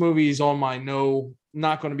movie. This movie is on my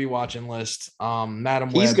not going to be watching list.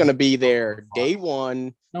 Madam Web. He's going to be there day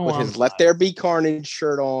one with his Let There Be Carnage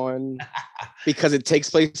shirt on because it takes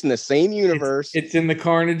place in the same universe. It's in the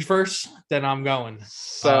Carnage verse. Then I'm going.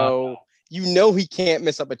 So he can't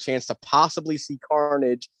miss up a chance to possibly see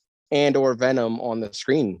Carnage and or Venom on the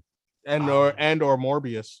screen. And or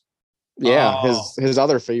Morbius. Yeah, his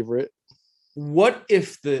other favorite. What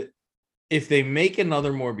if they make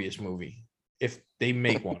another Morbius movie? If they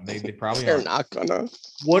make one, they probably They're aren't. not gonna.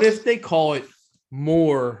 What if they call it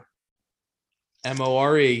More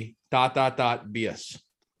MORE ... BS?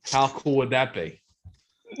 How cool would that be?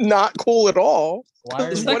 Not cool at all. Why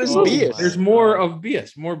It's what like is a movie. BS? There's more of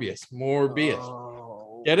BS. More BS. More BS.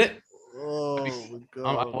 Oh, Get it? oh my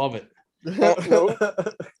I God. love it.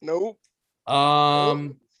 Nope.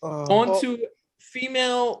 On to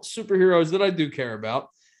female superheroes that I do care about.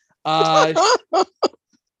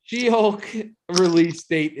 She-Hulk release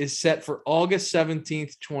date is set for August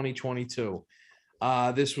 17th, 2022.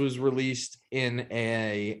 This was released in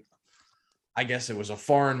I guess it was a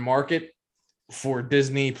foreign market for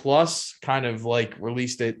Disney Plus, kind of like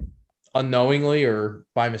released it unknowingly or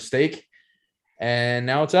by mistake. And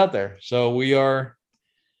now it's out there. So we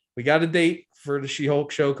got a date for the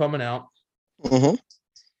She-Hulk show coming out. Mm-hmm.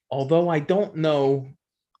 Although I don't know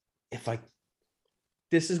if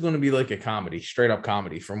this is going to be like a comedy, straight up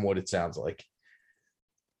comedy from what it sounds like.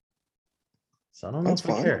 So I don't know if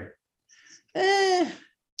I care.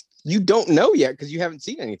 You don't know yet because you haven't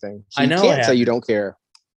seen anything. So I know you can't say you don't care.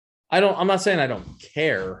 I'm not saying I don't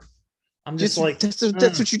care. I'm just like that's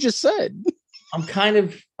what you just said. I'm kind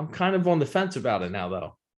of on the fence about it now,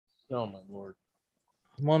 though. Oh my Lord.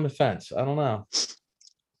 I'm on the fence. I don't know.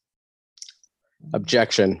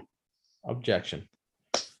 Objection.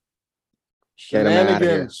 Get him out of here.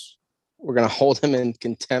 Shenanigans. We're gonna hold him in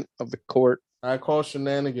contempt of the court. I call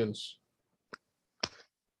shenanigans.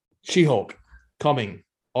 She-Hulk coming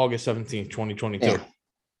August 17th, 2022.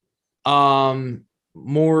 Yeah.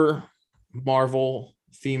 More Marvel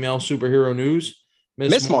female superhero news.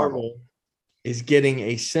 Miss Marvel is getting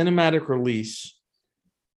a cinematic release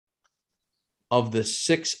of the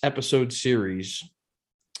 6-episode series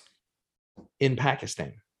in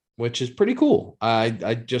Pakistan, which is pretty cool. I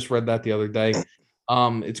just read that the other day.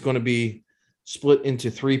 It's going to be split into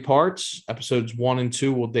 3 parts. Episodes 1 and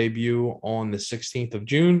 2 will debut on the 16th of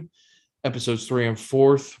June. Episodes 3 and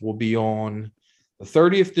 4 will be on the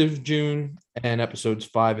 30th of June, and episodes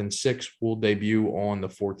 5 and 6 will debut on the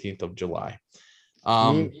 14th of July.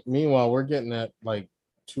 Meanwhile, we're getting that like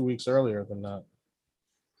 2 weeks earlier than that.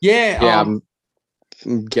 Yeah.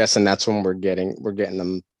 I'm guessing that's when we're getting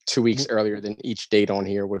them 2 weeks earlier than each date on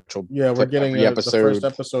here, which will we're getting the first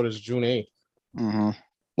episode is June 8th. Mm-hmm.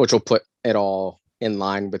 Which will put it all in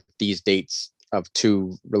line with these dates of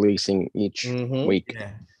 2 releasing each week.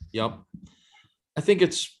 Yeah. Yep. I think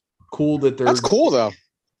it's cool that they're That's cool though.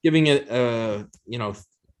 Giving it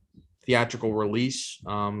theatrical release,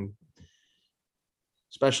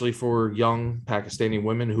 especially for young Pakistani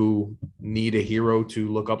women who need a hero to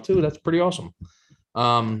look up to. That's pretty awesome.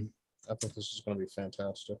 I think this is going to be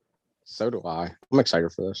fantastic. So do I. I'm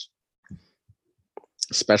excited for this,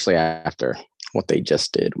 especially after what they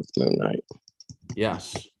just did with Moon Knight.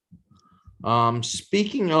 Yes.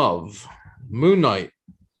 Speaking of Moon Knight,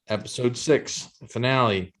 episode 6, the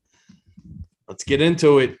finale. Let's get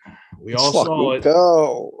into it. We all saw it.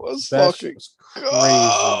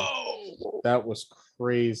 That was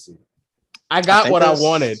crazy. I got what I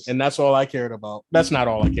wanted, and that's all I cared about. That's not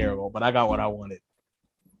all I care about, but I got what I wanted.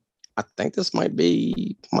 I think this might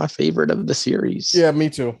be my favorite of the series. Yeah, me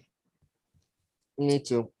too.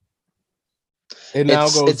 It now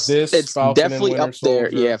goes it's Falcon definitely and Winter up there.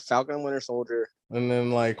 Soldier, Yeah, Falcon and Winter Soldier. And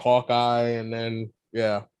then like Hawkeye, and then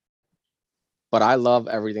But I love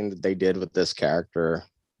everything that they did with this character.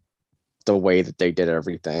 The way that they did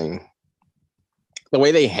everything. The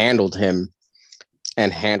way they handled him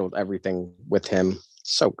and handled everything with him.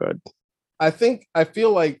 So good. I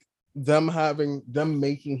feel like them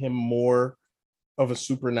making him more of a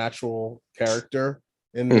supernatural character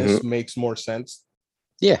in this makes more sense.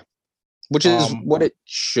 Yeah. Which is what it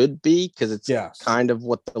should be, because it's kind of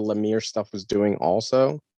what the Lemire stuff was doing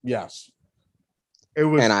also. Yes. It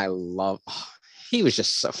was, and he was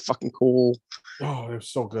just so fucking cool. Oh, it was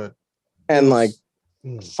so good. And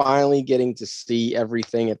finally getting to see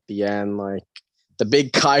everything at the end, like the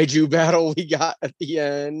big kaiju battle we got at the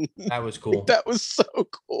end. That was cool. That was so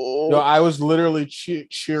cool. I was literally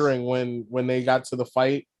cheering when they got to the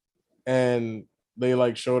fight and they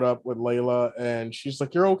like showed up with Layla, and she's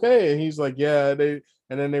like, "You're okay," and he's like, "Yeah."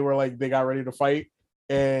 And then they were like, they got ready to fight,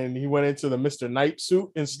 and he went into the Mr. Knight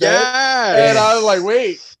suit instead, and I was like,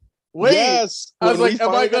 "Wait, wait." Yes. I was When we like, "Am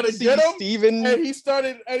I finally got gonna to see get him?" Steven. And he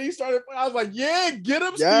started. I was like, "Yeah, get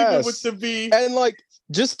him, Steven Yes. with the V." And like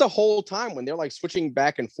just the whole time when they're like switching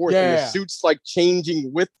back and forth and the Yeah. suits like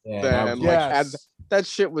changing with them, like as Yes. that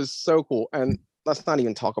shit was so cool. And let's not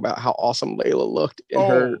even talk about how awesome Layla looked in Oh,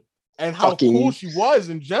 her and how fucking cool she was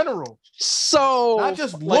in general. so Not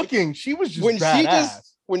just like, looking, she was just when badass.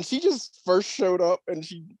 she just first showed up and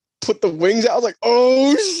she put the wings out, I was like,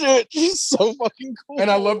 oh shit, she's so fucking cool. And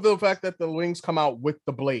I love the fact that the wings come out with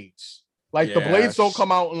the blades. Like the blades don't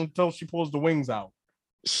come out until she pulls the wings out.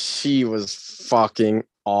 She was fucking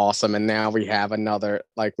awesome. And now we have another,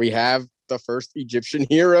 like we have the first Egyptian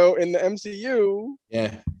hero in the MCU.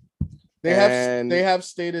 Yeah. They have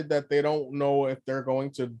stated that they don't know if they're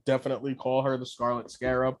going to definitely call her the Scarlet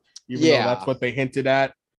Scarab, even though that's what they hinted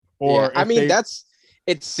at. Or I mean,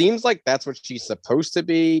 it seems like that's what she's supposed to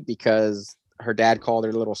be because her dad called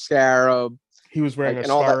her little scarab. He was wearing like, a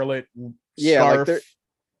scarlet scarf. Like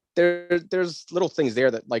there's little things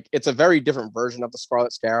there that like it's a very different version of the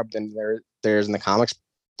Scarlet Scarab than there's in the comics.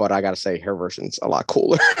 But I gotta say, her version's a lot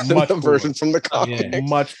cooler than the version from the comics. Yeah,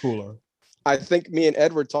 much cooler. I think me and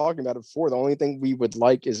Ed were talking about it before. The only thing we would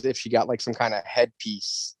like is if she got like some kind of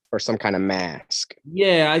headpiece or some kind of mask.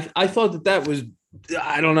 Yeah, I thought that was,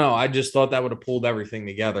 I don't know. I just thought that would have pulled everything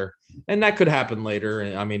together. And that could happen later.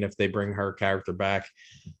 I mean, if they bring her character back,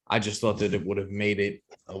 I just thought that it would have made it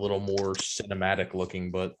a little more cinematic looking.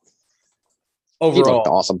 But overall,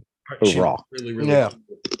 awesome. Overall, really, really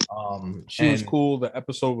cool. She was cool. The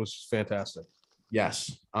episode was fantastic.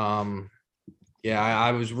 Yes. Yeah,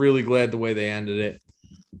 I was really glad the way they ended it.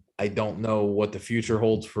 I don't know what the future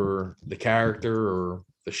holds for the character or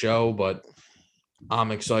the show, but I'm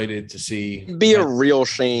excited to see. It'd be a real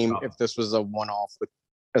shame if this was a one-off,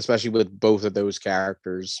 especially with both of those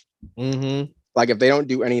characters. Mm-hmm. Like if they don't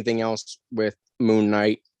do anything else with Moon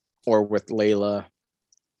Knight or with Layla,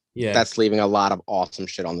 that's leaving a lot of awesome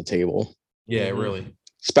shit on the table. Yeah, really.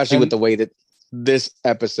 Especially with the way that this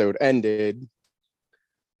episode ended.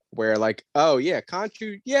 Where like, oh yeah,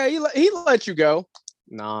 Khonshu, yeah, he let you go.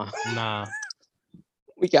 Nah.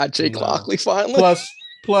 We got Jake Lockley finally.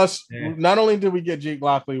 Plus, not only did we get Jake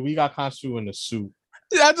Lockley, we got Khonshu in the suit.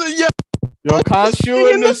 Yo,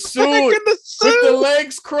 Khonshu in the suit with the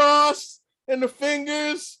legs crossed and the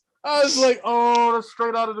fingers. I was like, oh, that's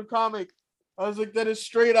straight out of the comic. I was like, that is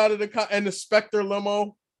straight out of the and the Spectre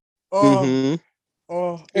limo. Oh,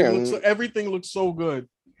 everything looks so good.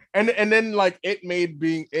 And then like it made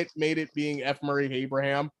it being F. Murray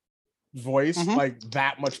Abraham voice like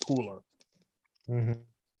that much cooler.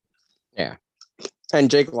 Yeah.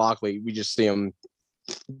 And Jake Lockley, we just see him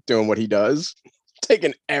doing what he does,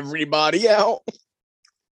 taking everybody out.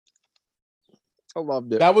 I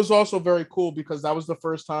loved it. That was also very cool because that was the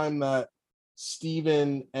first time that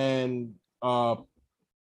Steven and Mark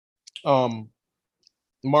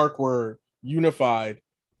were unified,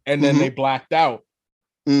 and then they blacked out.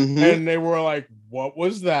 And they were like, what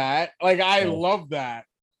was that? Like, I love that.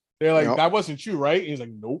 They're like, that wasn't you, right? And he's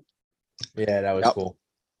like, nope. Yeah, that was cool.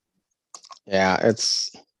 Yeah,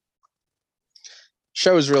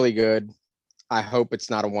 show's really good. I hope it's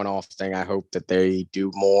not a one-off thing. I hope that they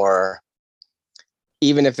do more,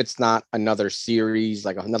 even if it's not another series,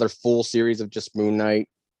 like another full series of just Moon Knight.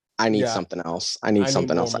 I need something else. I need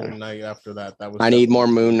something else. Moon Knight after that. I need more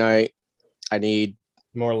Moon Knight. I need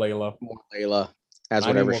more Layla. As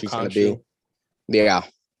whatever she's going to be. Yeah.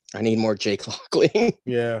 I need more Jake Lockley.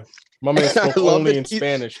 Yeah. My man spoke only in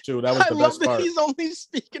Spanish, too. That was the best part. He's only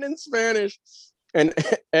speaking in Spanish. And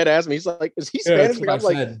Ed asked me, he's like, is he Spanish? I was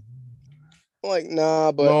like,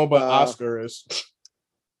 nah, but... No, but Oscar is.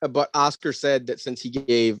 But Oscar said that since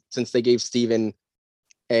they gave Steven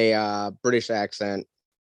a British accent,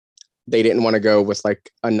 they didn't want to go with like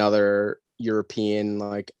another European,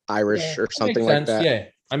 like Irish or something like that. Yeah.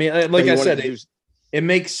 I mean, like I said, it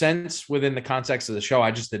makes sense within the context of the show.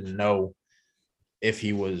 I just didn't know if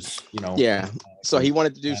he was, Yeah. So he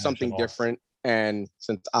wanted to do something different. And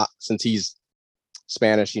since he's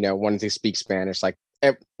Spanish, wanted to speak Spanish, like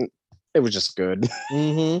it was just good.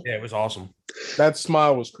 Yeah, it was awesome. That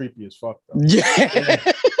smile was creepy as fuck, though. Yeah.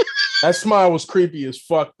 That smile was creepy as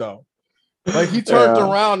fuck, though. Like he turned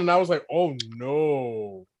around and I was like, oh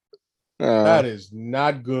no. That is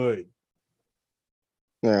not good.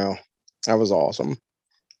 No, that was awesome.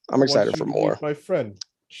 I'm excited for more. My friend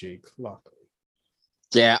Jake Lockley.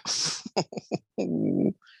 Yeah.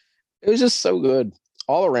 It was just so good.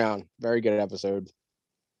 All around. Very good episode.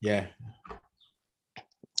 Yeah.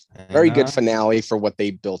 Very And, good finale for what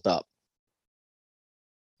they built up.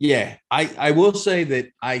 Yeah, I will say that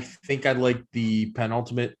I think I like the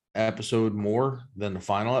penultimate episode more than the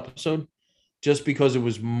final episode, just because it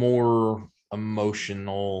was more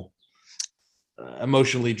emotionally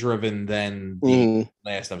driven than the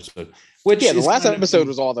last episode. Which the last kind of episode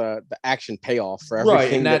was all the action payoff for right,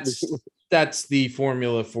 everything. and that's the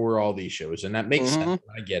formula for all these shows, and that makes sense.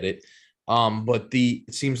 I get it. But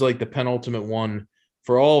it seems like the penultimate one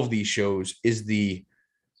for all of these shows is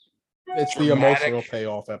it's the emotional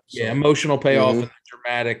payoff episode. Yeah, emotional payoff and the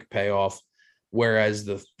dramatic payoff. Whereas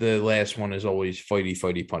the last one is always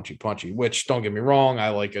fighty, punchy, which don't get me wrong, I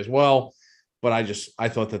like as well. But I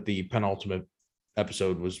thought that the penultimate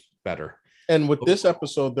episode was better. And with this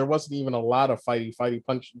episode, there wasn't even a lot of fighty,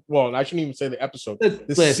 punchy. Well, I shouldn't even say the episode.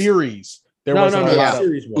 The series. There wasn't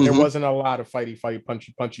a lot of fighty,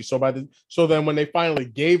 punchy. So then when they finally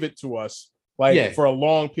gave it to us, for a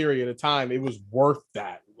long period of time, it was worth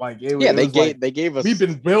that. They gave us. We've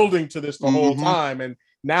been building to this the whole time, and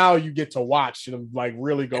now you get to watch them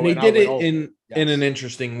really go. And they did it in an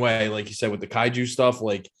interesting way, like you said, with the kaiju stuff,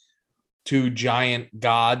 like two giant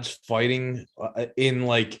gods fighting in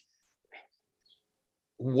like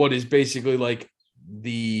what is basically like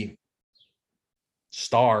the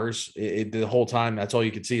stars. The whole time, that's all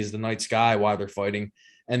you could see is the night sky while they're fighting,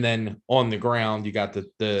 and then on the ground you got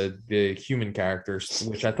the human characters,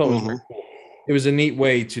 which I thought was very cool. It was a neat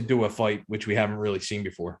way to do a fight, which we haven't really seen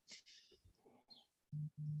before.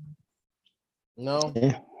 No.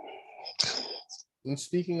 Yeah. And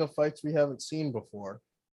speaking of fights we haven't seen before.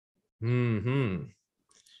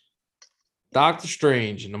 Doctor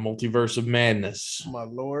Strange in the Multiverse of Madness. My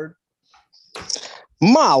lord.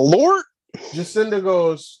 Jacinda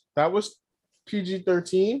goes, that was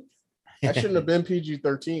PG-13? That shouldn't have been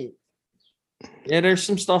PG-13. Yeah, there's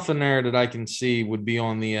some stuff in there that I can see would be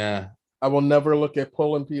on the I will never look at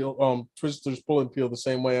Pull and Peel, Twister's Pull and Peel the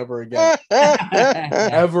same way ever again.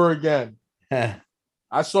 Ever again.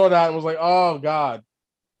 I saw that and was like, oh God,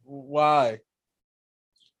 why?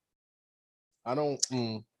 I don't.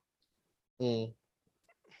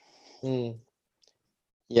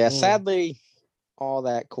 Yeah, sadly, all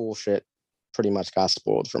that cool shit pretty much got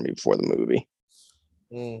spoiled for me before the movie.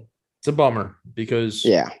 It's a bummer because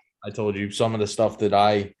I told you some of the stuff that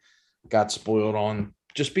I got spoiled on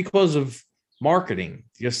just because of marketing.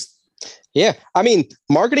 I mean,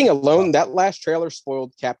 marketing alone, that last trailer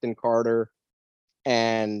spoiled Captain Carter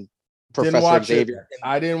and Professor Xavier.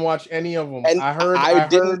 I didn't watch any of them. And I heard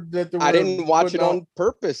that I didn't watch it on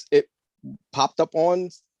purpose. It popped up on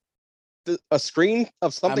a screen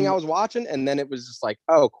of something I was watching, and then it was just like,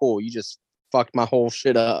 oh, cool, you just fucked my whole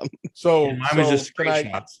shit up. So was just can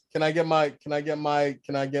I get my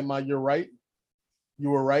you're right? You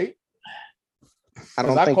were right? I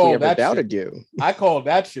don't think we ever doubted you. I called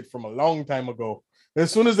that shit from a long time ago.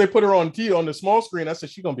 As soon as they put her on the small screen, I said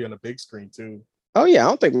she's gonna be on the big screen too. Oh yeah, I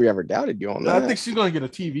don't think we ever doubted you on that. I think she's gonna get a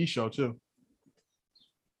TV show too.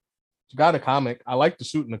 She got a comic. I like the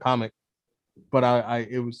suit in the comic, but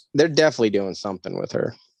they're definitely doing something with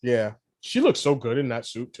her. Yeah, she looks so good in that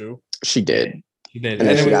suit too. She did. She did, and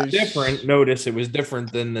it was different. Notice it was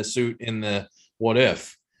different than the suit in the What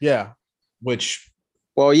If. Yeah,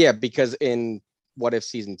 because in What If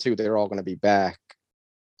season 2, they're all going to be back.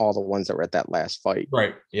 All the ones that were at that last fight.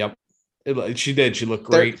 Right. Yep. She did. She looked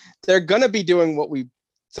great. They're going to be doing what we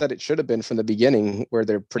said it should have been from the beginning, where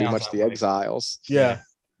they're pretty much the exiles. Yeah.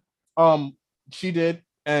 She did,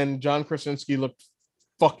 and John Krasinski looked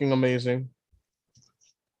fucking amazing.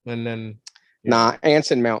 And then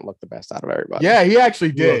Anson Mount looked the best out of everybody. Yeah, he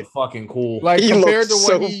actually did. Fucking cool. Like compared to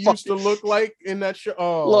what he used to look like in that show.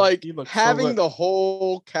 Oh, like having the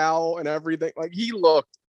whole cowl and everything. Like he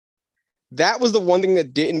looked. That was the one thing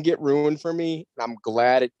that didn't get ruined for me. And I'm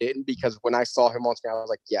glad it didn't, because when I saw him on screen, I was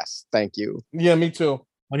like, yes, thank you. Yeah, me too.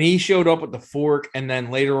 When he showed up with the fork, and then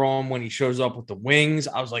later on when he shows up with the wings,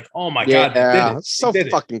 I was like, oh my God. Yeah, so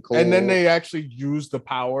fucking cool. And then they actually used the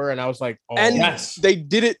power, and I was like, oh, and yes, they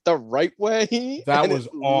did it the right way. That was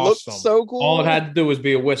awesome. So cool. All it had to do was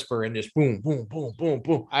be a whisper and just boom, boom, boom, boom,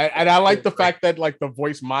 boom. I like the fact that like the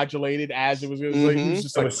voice modulated as it was. Like, he was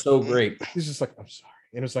just like, it was so great. He's just like, I'm sorry.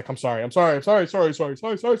 And it's like, I'm sorry. I was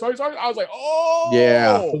like, oh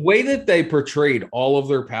yeah. The way that they portrayed all of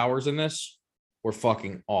their powers in this were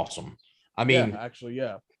fucking awesome. I mean, so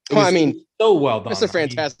well done. Mr.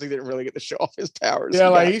 Fantastic didn't really get to show off his powers. Yeah,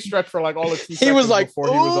 like he stretched for like all of 2 seconds. He was like,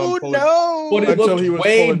 oh no! But it looked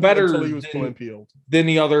way better until he was pulling peeled than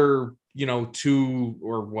the other, 2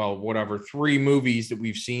 or 3 movies that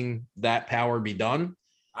we've seen that power be done.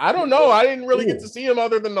 I don't know. I didn't really get to see him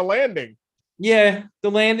other than the landing. Yeah, the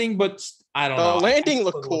landing, but I don't know. The landing I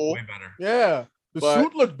looked cool. way better. Yeah, the But-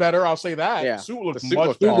 suit looked better. I'll say that. Yeah, The suit looked the suit much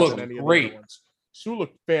looked better awesome. than any Great. of the other ones. Suit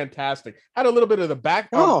looked fantastic. Had a little bit of the back.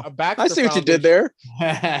 Oh, Baxter I see what you did Foundation.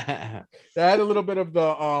 there. That had a little bit of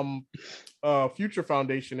the Future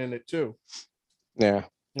Foundation in it too. Yeah.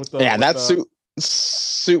 With the, That the,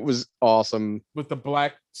 suit was awesome. with the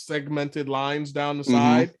black segmented lines down the Mhm.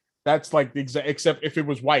 side. That's like the exact. Except if it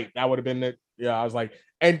was white, that would have been it. Yeah, I was like,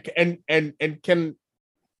 and can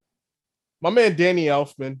my man Danny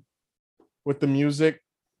Elfman with the music,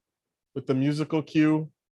 with the musical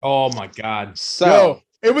cue. Oh my God. So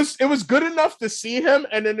Yo, it was good enough to see him,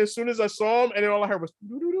 and then as soon as I saw him, and then all I heard was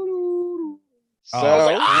doo-doo-doo-doo-doo.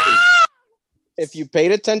 if you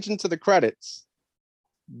paid attention to the credits,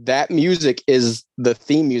 that music is the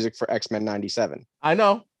theme music for X-Men 97. I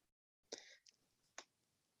know.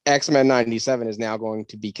 X-Men 97 is now going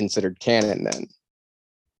to be considered canon then.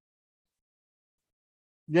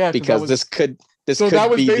 Yeah, Because this could be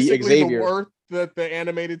the basically Xavier. the work that the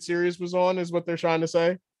animated series was on, is what they're trying to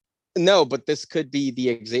say. No, but this could be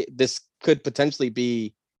this could potentially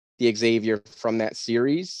be the Xavier from that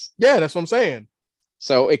series. Yeah, that's what I'm saying.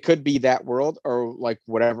 So it could be that world or like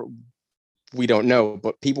whatever. We don't know,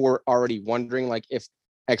 but people were already wondering like if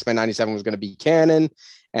X-Men 97 was going to be canon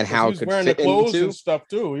and how he it was could wearing fit the clothes into and stuff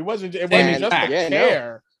too. It wasn't just the Yeah, no.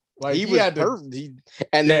 hair. Like he was had to, perfect.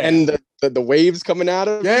 And then the waves coming out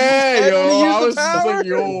of yeah, his head when he yo, used I the was just like, power.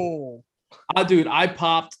 yo, Dude, I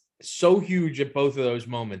popped so huge at both of those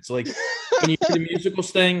moments. Like when you see the musical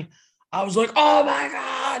sting, I was like, oh my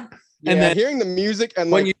God. Yeah, And then hearing the music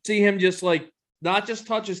and when like you see him just like not just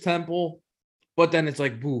touch his temple, but then it's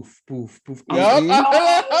like boof, boof, boof. I was Yup.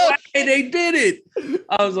 like, oh, hey, they did it.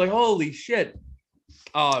 I was like, holy shit.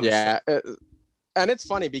 yeah, and it's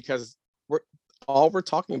funny because we're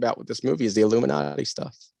talking about with this movie is the Illuminati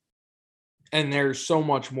stuff. And there's so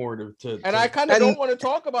much more to and I kind of don't want to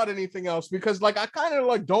talk about anything else because like I kind of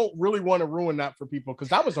like don't really want to ruin that for people because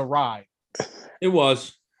that was a ride. It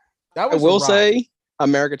was. That I was. will say,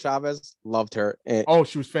 America Chavez loved her. Oh,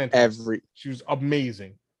 she was fantastic. She was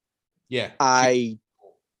amazing. Yeah. I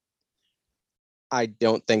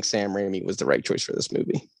don't think Sam Raimi was the right choice for this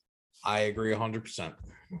movie. I agree 100%.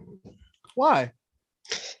 Why?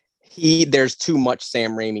 There's too much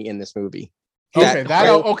Sam Raimi in this movie.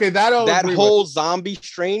 That whole zombie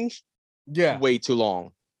strange, way too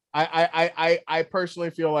long. I personally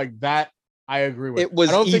feel like that I agree with. It was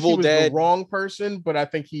I don't Evil think he was Dead. the wrong person, but I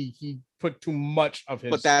think he put too much of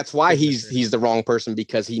his. But that's why he's the wrong person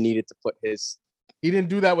because he needed to put his. He didn't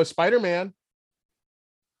do that with Spider-Man.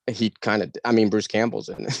 He kind of. I mean, Bruce Campbell's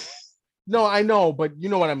in it. No, I know, but you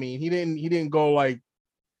know what I mean. He didn't go like.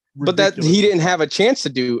 But that he didn't have a chance to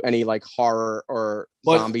do any like horror or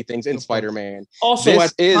zombie things in Spider-Man. Also,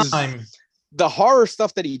 this at the time, the horror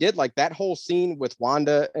stuff that he did, like that whole scene with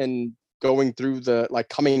Wanda and going through the like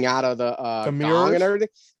coming out of the mirror and everything.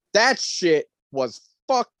 That shit was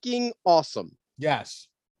fucking awesome. Yes.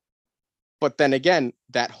 But then again,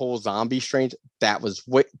 that whole zombie strange, that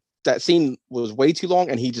scene was way too long,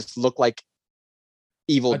 and he just looked like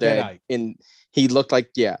Evil Dead. He looked like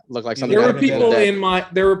something. There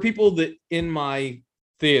were people in my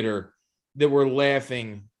theater that were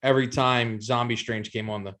laughing every time Zombie Strange came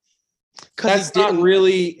on. That's not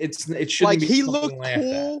really. It shouldn't like be. He looked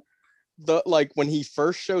cool. Like when he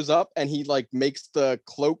first shows up and he like makes the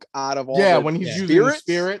cloak out of all when he's using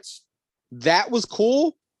spirits. That was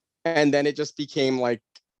cool, and then it just became like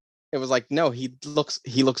it was like no, he looks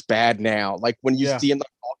bad now. Like when you see him like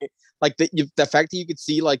talking, like the fact that you could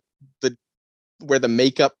see like where the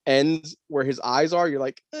makeup ends, where his eyes are, you're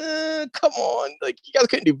like, come on, like you guys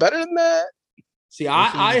couldn't do better than that. See,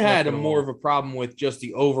 I had more of a problem with just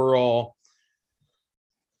the overall.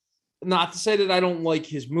 Not to say that I don't like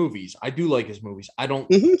his movies. I do like his movies. I don't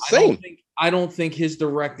think his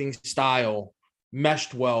directing style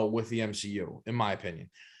meshed well with the MCU, in my opinion.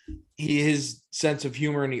 His sense of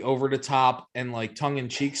humor and the over the top and like tongue in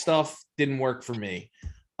cheek stuff didn't work for me.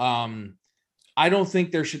 I don't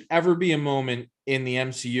think there should ever be a moment in the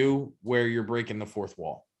MCU where you're breaking the fourth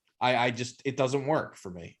wall. It doesn't work for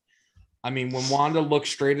me. I mean, when Wanda looks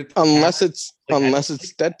straight at the unless it's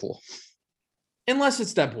Deadpool. Unless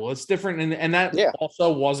it's Deadpool, it's different, and that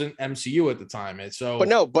also wasn't MCU at the time.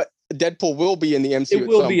 But Deadpool will be in the MCU. It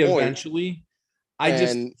will be eventually.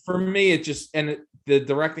 For me, the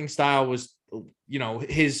directing style was,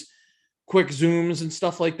 his quick zooms and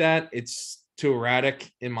stuff like that. It's too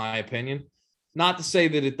erratic, in my opinion. Not to say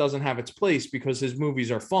that it doesn't have its place because his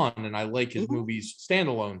movies are fun and I like his movies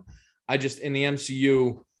standalone. In the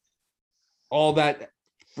MCU, all that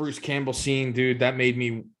Bruce Campbell scene, dude, that made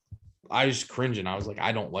me. I was cringing. I was like,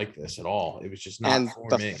 I don't like this at all. It was just not And for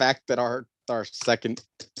the me. fact that our second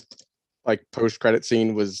like post-credit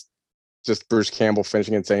scene was just Bruce Campbell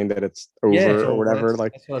finishing and saying that it's over or whatever.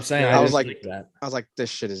 Like That's what I'm saying. Yeah, I was didn't like that. I was like, this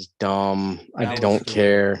shit is dumb. That I was don't stupid.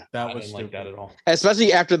 care. That I was didn't like stupid. that at all.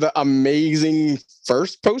 Especially after the amazing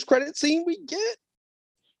first post-credit scene we get.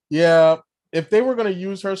 Yeah, if they were gonna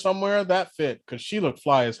use her somewhere, that fit because she looked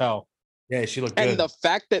fly as hell. Yeah, she looked good. And the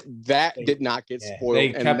fact that did not get Yeah, spoiled,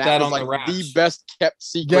 they and kept that that was on the like the wraps. best kept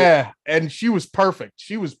secret. Yeah, and she was perfect.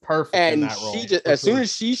 She was perfect in And that role. she just, as soon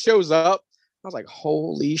as she shows up, I was like,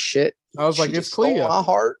 holy shit. I was she like, it's just stole Clea. my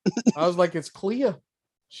heart. I was like, it's Clea.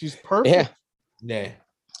 She's perfect. Yeah,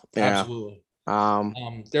 Yeah. absolutely. Um,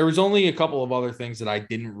 There was only a couple of other things that I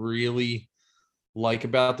didn't really like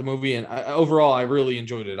about the movie, and overall, I really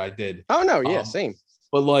enjoyed it. I did. oh no, yeah, same.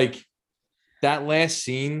 But like that last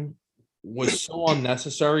scene was so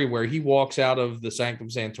unnecessary where he walks out of the Sanctum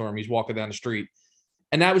Sanctorum, he's walking down the street.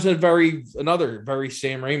 And that was another very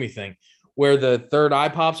Sam Raimi thing where the third eye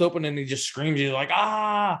pops open and he just screams, he's like,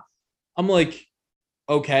 ah. I'm like,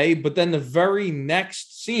 okay. But then the very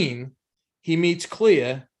next scene, he meets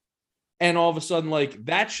Clea, and all of a sudden, like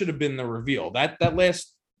that should have been the reveal. That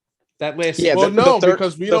last Yeah, Well, no, third,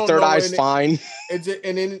 because we the don't third know eye's fine. It's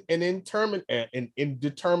an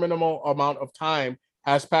indeterminable amount of time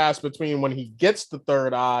has passed between when he gets the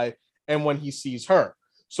third eye and when he sees her.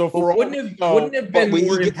 So for wouldn't have been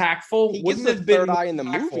more impactful. He Wouldn't gets the have been third more eye in the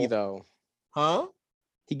impactful. movie, though. huh?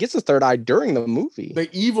 He gets the third eye during the movie. The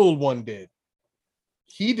evil one did.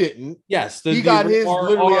 He didn't. Yes, He got his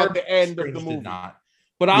literally at the end of the did movie. not.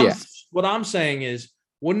 But what I'm saying is,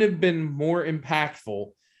 wouldn't have been more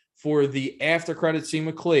impactful for the after credit scene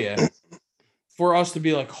with Clea for us to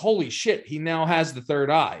be like, holy shit, he now has the third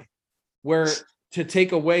eye. Where to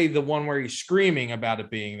take away the one where he's screaming about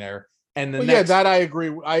it being there, and then yeah, that I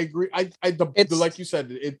agree. I agree. Like you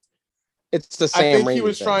said, it's the same. I think Raimi he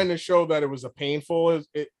was thing. trying to show that it was a painful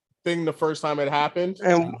thing the first time it happened.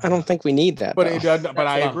 And I don't think we need that. But though.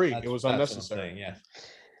 I agree, it was unnecessary. Yeah.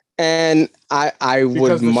 And I would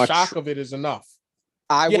because the much shock of it is enough.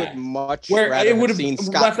 I would much where rather it would have have seen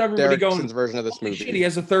left Scott everybody Derrickson's going, version of this holy movie. shit, he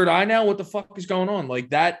has a third eye now. What the fuck is going on? Like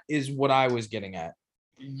that is what I was getting at.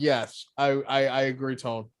 Yes, I agree,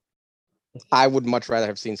 Tone. I would much rather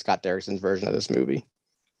have seen Scott Derrickson's version of this movie.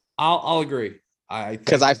 I'll agree.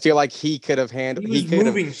 Because I feel like he could have handled. He was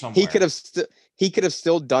moving somewhere. He could have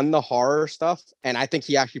still done the horror stuff, and I think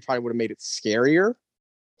he actually probably would have made it scarier.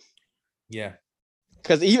 Yeah.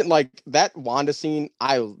 Because even like that Wanda scene,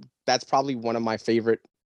 that's probably one of my favorite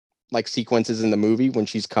like sequences in the movie when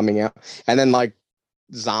she's coming out, and then like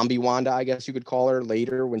zombie Wanda, I guess you could call her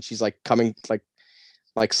later when she's like coming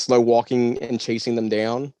like slow walking and chasing them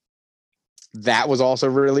down. That was also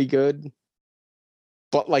really good.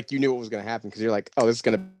 But like you knew what was going to happen because you're like, oh, this is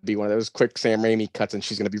going to be one of those quick Sam Raimi cuts, and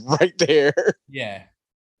she's going to be right there. Yeah.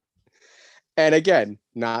 And again,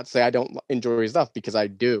 not say I don't enjoy his stuff because I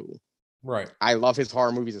do. Right. I love his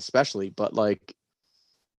horror movies especially, but like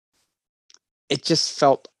it just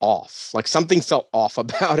felt off. Like something felt off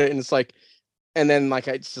about it, and it's like, and then like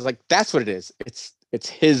it's just like that's what it is. It's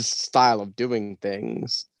his style of doing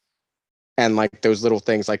things, and like those little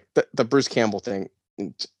things, like the Bruce Campbell thing.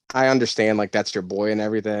 I understand, like that's your boy and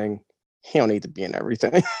everything. He don't need to be in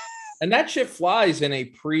everything. And that shit flies in a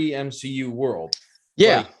pre-MCU world.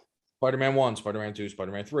 Yeah. Like Spider-Man 1, Spider-Man 2,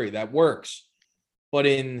 Spider-Man 3. That works. But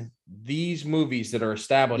in these movies that are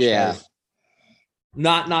established as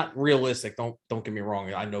not realistic, don't get me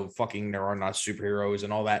wrong. I know fucking there are not superheroes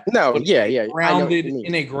and all that. No, but yeah. Grounded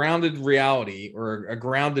in a grounded reality or a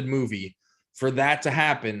grounded movie, for that to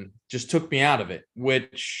happen just took me out of it,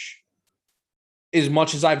 which as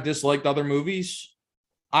much as I've disliked other movies,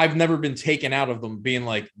 I've never been taken out of them being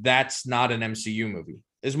like, that's not an MCU movie.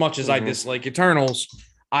 As much as I dislike Eternals,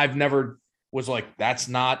 I've never was like, that's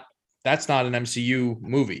not an MCU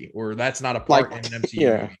movie, or that's not a part in an MCU movie. You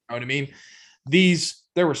know what I mean?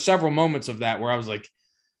 There were several moments of that where I was like,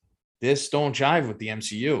 this don't jive with the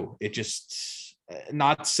MCU. It just,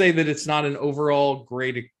 not to say that it's not an overall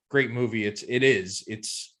great movie. It is.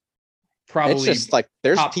 It's probably, it's just like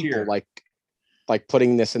there's people tier. like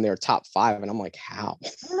putting this in their top 5, and I'm like, how? I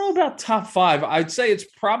don't know about top 5. I'd say it's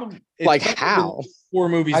probably how 4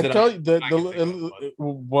 movies. I that tell you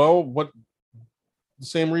the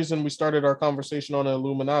same reason we started our conversation on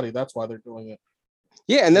Illuminati. That's why they're doing it.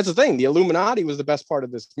 Yeah, and that's the thing. The Illuminati was the best part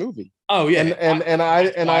of this movie. Oh yeah, and I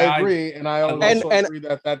agree, and I also agree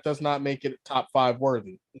that does not make it top 5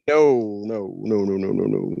 worthy. No.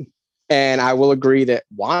 And I will agree that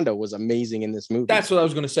Wanda was amazing in this movie. That's what I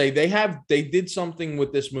was going to say. They did something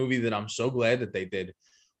with this movie that I'm so glad that they did,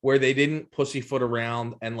 where they didn't pussyfoot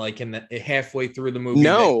around and like halfway through the movie.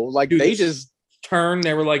 They just turned.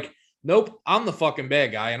 They were like, nope, I'm the fucking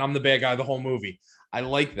bad guy, and I'm the bad guy the whole movie. I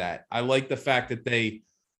like that. I like the fact that they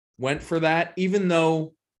went for that, even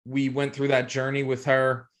though we went through that journey with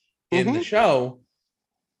her in the show.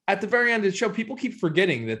 At the very end of the show, people keep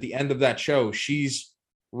forgetting that at the end of that show, she's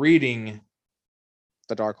reading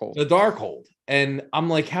the Darkhold. And I'm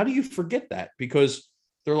like, how do you forget that? Because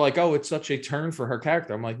they're like, oh, it's such a turn for her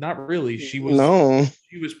character. I'm like, not really. She was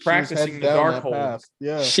practicing the Darkhold.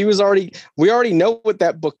 Yeah. We already know what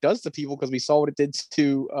that book does to people because we saw what it did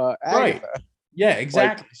to Agatha. Right. Yeah,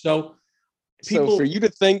 exactly. So for you to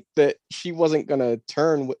think that she wasn't gonna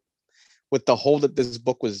turn with the hold that this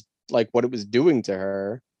book was like what it was doing to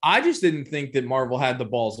her. I just didn't think that Marvel had the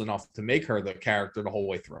balls enough to make her the character the whole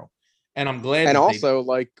way through. And I'm glad. And also,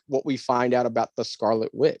 like, what we find out about the Scarlet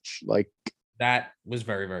Witch, like that was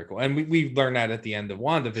very, very cool. And we learned that at the end of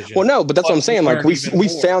WandaVision. Well, no, but that's what I'm saying. Like, we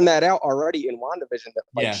found that out already in WandaVision that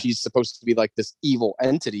like she's supposed to be like this evil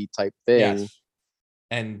entity type thing. Yes.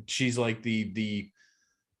 And she's like the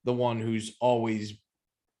one who's always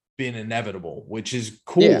been inevitable, which is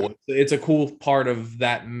cool. Yeah. It's a cool part of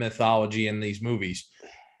that mythology in these movies.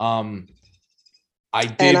 I mean,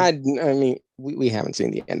 we haven't seen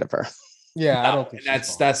the end of her. Yeah, I don't think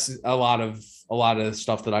that's a lot of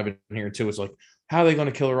stuff that I've been hearing too. Is like, how are they going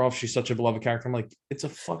to kill her off? She's such a beloved character. I'm like, it's a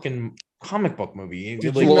fucking comic book movie.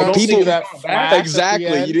 Like, people that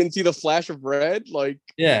exactly. You didn't see the flash of red, like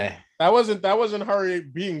yeah. That wasn't her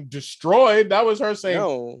being destroyed. That was her saying,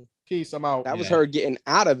 "No, peace, I'm out." That was her getting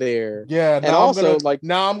out of there. Yeah, and also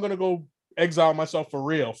now I'm gonna go exile myself for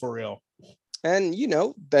real. And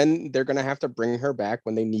then they're gonna have to bring her back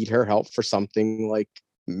when they need her help for something like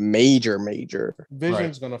major.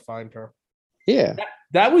 Vision's gonna find her. Yeah,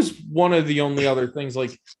 that was one of the only other things.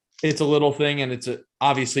 Like, it's a little thing, and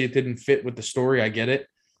obviously it didn't fit with the story. I get it,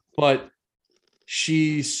 but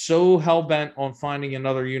she's so hell-bent on finding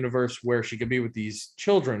another universe where she could be with these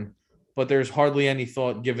children, but there's hardly any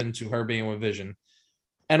thought given to her being with Vision,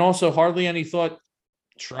 and also hardly any thought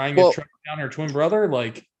trying to track down her twin brother.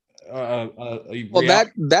 Like,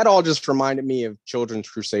 that all just reminded me of Children's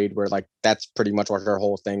Crusade, where like that's pretty much what her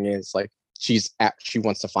whole thing is. Like, she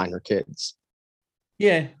wants to find her kids.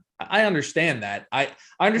 Yeah, I understand that. I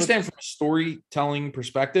understand from a storytelling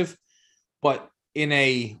perspective, but in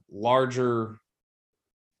a larger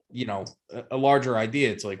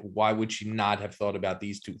idea, it's like, why would she not have thought about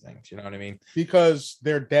these two things? You know what I mean? Because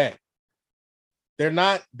they're dead. They're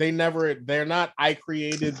not I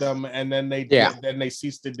created them and then they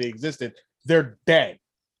ceased to be existed. They're dead.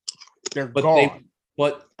 They're gone.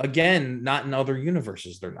 But again, not in other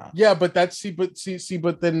universes, they're not. Yeah, but but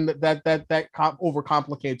then that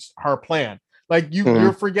overcomplicates her plan. Like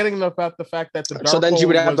you're forgetting about the fact that the Darkhold, so then she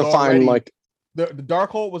would have to find like the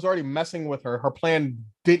Darkhold was already messing with her. Her plan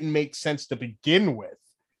didn't make sense to begin with.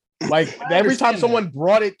 Like every time someone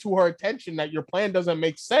brought it to her attention that your plan doesn't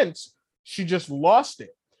make sense, she just lost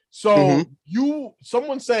it. So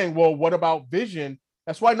someone saying, well, what about Vision?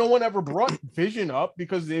 That's why no one ever brought Vision up,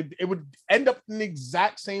 because it would end up in the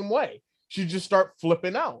exact same way. She'd just start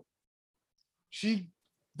flipping out.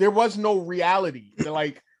 There was no reality,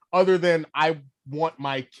 like, other than I want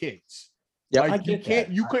my kids. Yeah, like,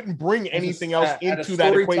 you couldn't bring anything else into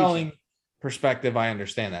that equation. Perspective, I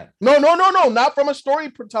understand that. No, not from a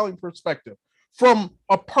storytelling perspective. From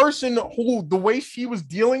a person who, the way she was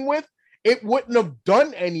dealing with, it wouldn't have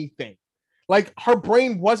done anything. Like, her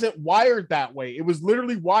brain wasn't wired that way. It was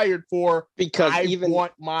literally wired for, because I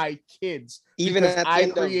want my kids. Even at the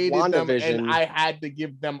end of WandaVision, and I had to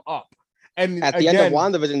give them up. And at the end of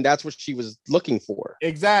WandaVision, that's what she was looking for.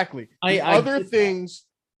 Exactly. Other things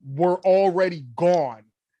were already gone.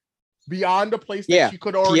 Beyond a place that she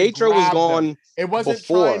could already. Pietro was gone. Them. It wasn't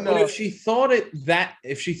before. Trying to. But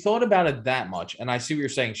if she thought about it that much, and I see what you're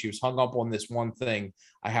saying, she was hung up on this one thing.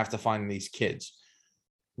 I have to find these kids.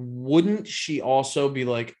 Wouldn't she also be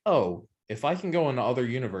like, oh, if I can go into other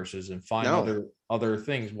universes and find other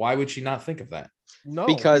things, why would she not think of that? No,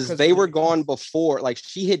 because they were gone before. Like,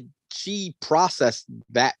 she processed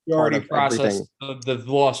that part of everything. The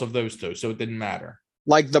loss of those two, so it didn't matter.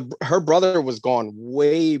 Like, her brother was gone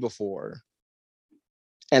way before,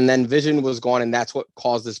 and then Vision was gone, and that's what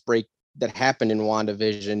caused this break that happened in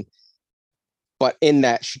WandaVision. But in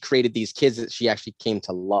that, she created these kids that she actually came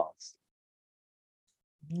to love.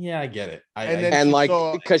 Yeah, I get it.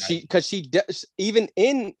 Because she even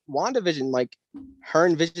in WandaVision, like, her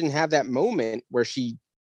and Vision have that moment where she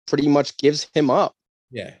pretty much gives him up.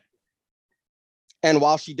 Yeah. And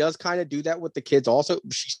while she does kind of do that with the kids, also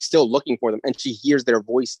she's still looking for them, and she hears their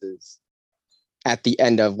voices at the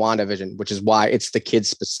end of WandaVision, which is why it's the kids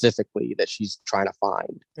specifically that she's trying to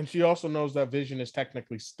find. And she also knows that Vision is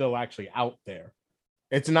technically still actually out there.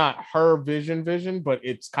 It's not her vision, but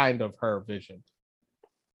it's kind of her vision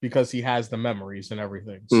because he has the memories and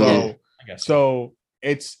everything. So, Mhm. I guess so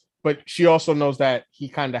it's, but she also knows that he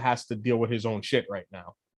kind of has to deal with his own shit right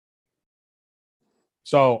now.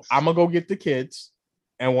 So I'm gonna go get the kids,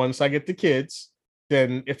 and once I get the kids,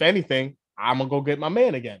 then if anything, I'm gonna go get my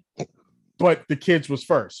man again. But the kids was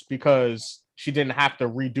first because she didn't have to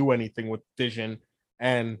redo anything with Vision,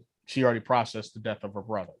 and she already processed the death of her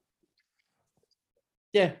brother.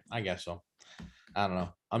 Yeah, I guess so. I don't know.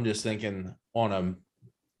 I'm just thinking on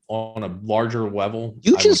a larger level.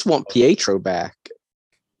 You I just would- want Pietro back.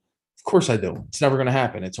 Of course I do. It's never gonna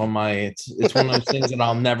happen. It's on my it's one of those things that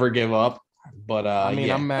I'll never give up. But I mean,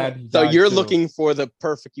 yeah. I'm mad. he So died you're too. looking for the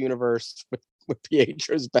perfect universe with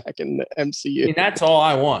Pietro's back in the I MCU. mean, that's all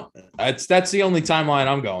I want. That's the only timeline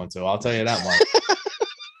I'm going to. I'll tell you that much.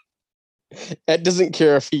 Ed doesn't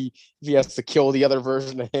care if he has to kill the other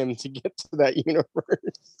version of him to get to that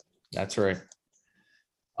universe. That's right.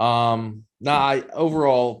 I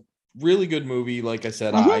overall really good movie. Like I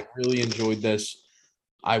said, I really enjoyed this.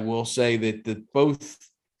 I will say that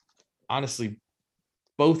honestly,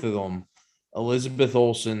 both of them, Elizabeth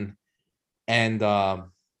Olsen and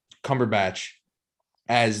Cumberbatch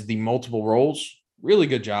as the multiple roles, really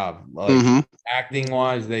good job. Like acting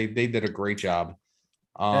wise, they did a great job.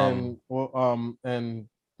 And the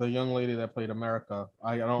young lady that played America,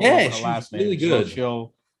 I don't Yeah, know her she last was really name. good. So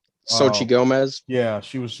she'll Sochi Gomez. Yeah,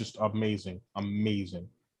 she was just amazing.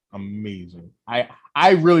 I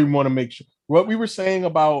really want to make sure what we were saying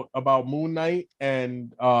about Moon Knight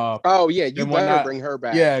and Oh yeah, you and better whatnot. bring her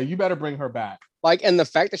back. Yeah, you better bring her back. Like, and the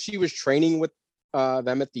fact that she was training with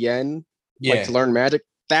them at the end, Yeah, like to learn magic,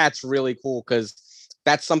 that's really cool because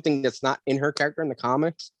that's something that's not in her character in the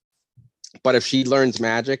comics. But if she learns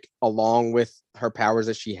magic along with her powers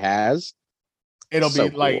that she has, It'll so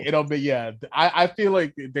be like cool. it'll be yeah. I feel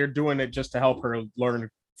like they're doing it just to help her learn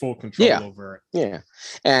full control over it. Yeah.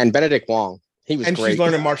 And Benedict Wong, he was And great. she's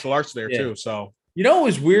learning martial arts there Yeah. too. So you know what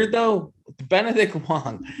was weird though? Benedict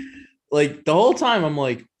Wong, like the whole time I'm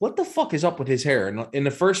like, what the fuck is up with his hair? And in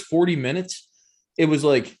the first 40 minutes, it was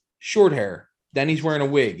like short hair. Then he's wearing a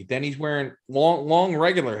wig. Then he's wearing long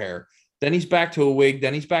regular hair. Then he's back to a wig.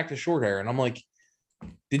 Then he's back to short hair. And I'm like,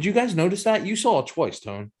 did you guys notice that? You saw it twice,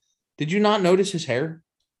 Tone. Did you not notice his hair?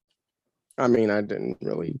 I mean, I didn't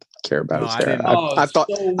really care about No, his I hair. didn't. I thought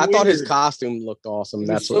so I thought his weird. costume looked awesome. It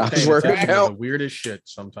That's was what so I was worried fantastic. the about. weirdest shit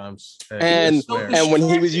sometimes. And I swear. so and when he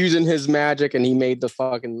was distracting. using his magic and he made the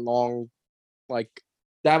fucking long like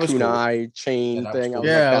That was cool. kunai chain Yeah, that was thing, I cool. was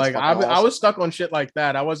Yeah, like, like that's fucking I awesome. was stuck on shit like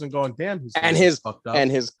that. I wasn't going, damn, his And hair is his fucked up. and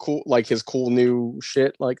his cool new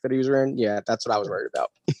shit like that he was wearing. Yeah, that's what I was worried about.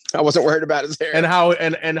 I wasn't worried about his hair.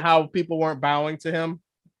 and how people weren't bowing to him.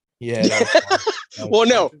 Yeah. That was fun. That was Well, fun.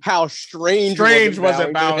 no, how Strange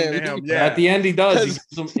Wasn't bowing to him. Yeah. At the end, he does.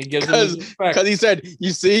 He gives him his respect. Because he said,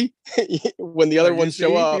 "You see, when the other You ones show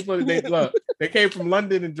see, up, people, they came from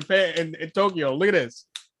London and Japan and Tokyo. Look at this.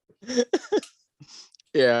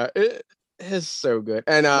 yeah, it is so good."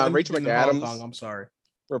 And Rachel In Hong Kong, McAdams I'm sorry.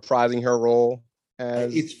 reprising her role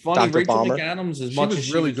as It's funny. Dr. Rachel Palmer. McAdams, as She much was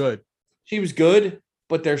as really good. she was good,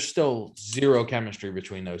 but there's still zero chemistry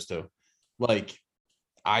between those two. Like,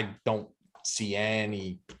 I don't see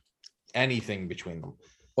anything between them.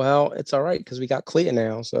 Well, it's all right because we got Clea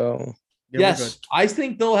now. So Yeah, we're Yes, I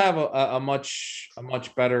think they'll have a much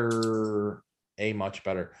better. They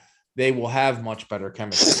will have much better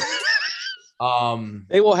chemistry.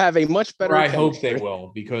 they will have a much better. Or I hope they chemistry.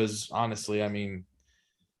 will, because honestly, I mean,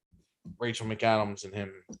 Rachel McAdams and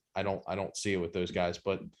him, I don't see it with those guys,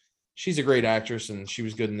 but she's a great actress and she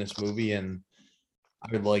was good in this movie, and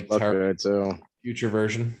I would like Look her good too. future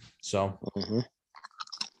version. So Mhm.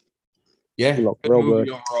 yeah, She looked good real movie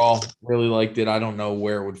good. overall. Really liked it. I don't know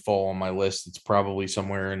where it would fall on my list. It's probably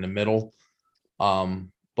somewhere in the middle.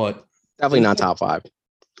 But Definitely not top 5.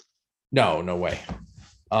 no way.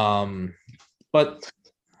 But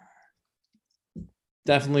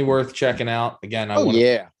definitely worth checking out. Again, I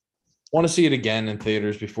want to see it again in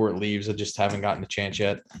theaters before it leaves. I just haven't gotten a chance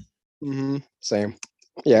yet. Same.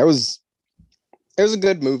 Yeah, it was a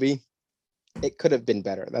good movie. It could have been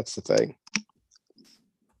better. That's the thing.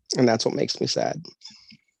 And that's what makes me sad.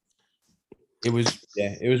 It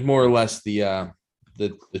was more or less the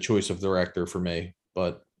choice of director for me,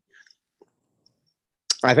 but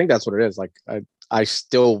I think that's what it is. Like I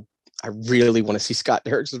really want to see Scott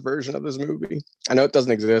Derrick's version of this movie. I know it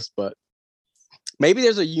doesn't exist, but Maybe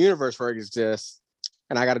there's a universe where it exists,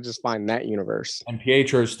 and I got to just find that universe. And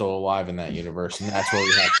Pietro's still alive in that universe, and that's where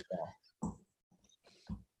we have to go.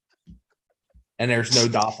 And there's no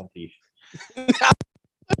dolphin thief.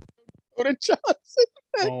 Dakota Johnson.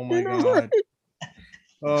 Oh my god.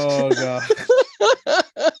 Oh god.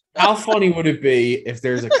 How funny would it be if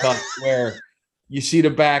there's a cut where you see the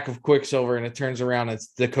back of Quicksilver and it turns around, it's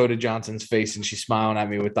Dakota Johnson's face, and she's smiling at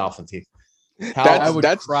me with dolphin teeth. I would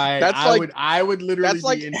cry. That's I would literally That's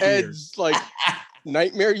like be in Ed's tears. like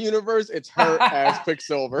nightmare universe. It's her as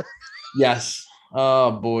Quicksilver. Yes.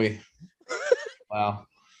 Oh boy. Wow.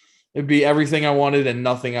 It'd be everything I wanted and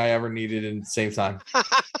nothing I ever needed at the same time.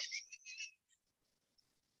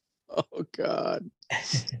 Oh God.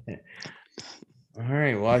 All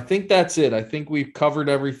right. Well, I think that's it. I think we've covered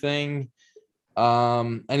everything.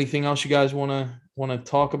 Anything else you guys want to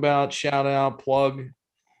talk about? Shout out, plug?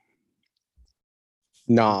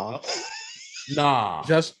 Nah.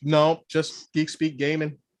 Just Geek Speak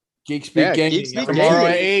Gaming. Geek Speak Gaming. Geek Speak Tomorrow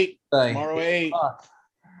at Gaming. 8. Hey. Tomorrow at 8.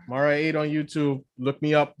 Tomorrow at 8 on YouTube. Look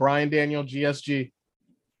me up, Brian Daniel GSG.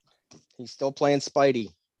 He's still playing Spidey.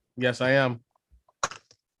 Yes, I am.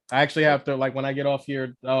 I actually have to, like, when I get off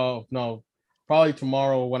here. Oh no, probably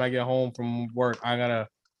tomorrow when I get home from work. I gotta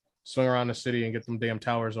swing around the city and get them damn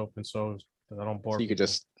towers open, so I don't bore. So you could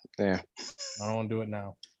just, yeah. I don't want to do it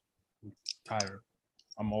now. I'm tired.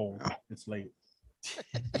 I'm old. It's late.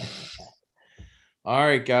 All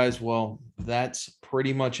right, guys. Well, that's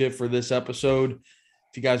pretty much it for this episode.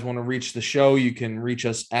 If you guys want to reach the show, you can reach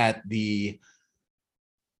us at the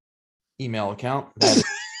email account. That's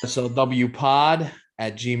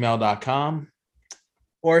slwpod@gmail.com.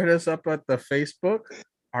 Or hit us up at the Facebook,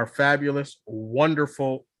 our fabulous,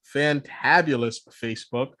 wonderful, fantabulous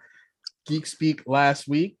Facebook. Geek Speak Last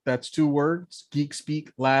Week. That's 2 words. Geek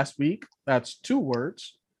Speak Last Week. That's 2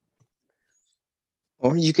 words.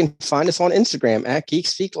 Or you can find us on Instagram at Geek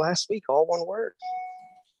Speak Last Week, all one word.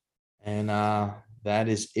 And that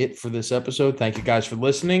is it for this episode. Thank you guys for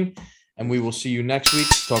listening. And we will see you next week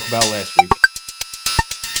to talk about last week.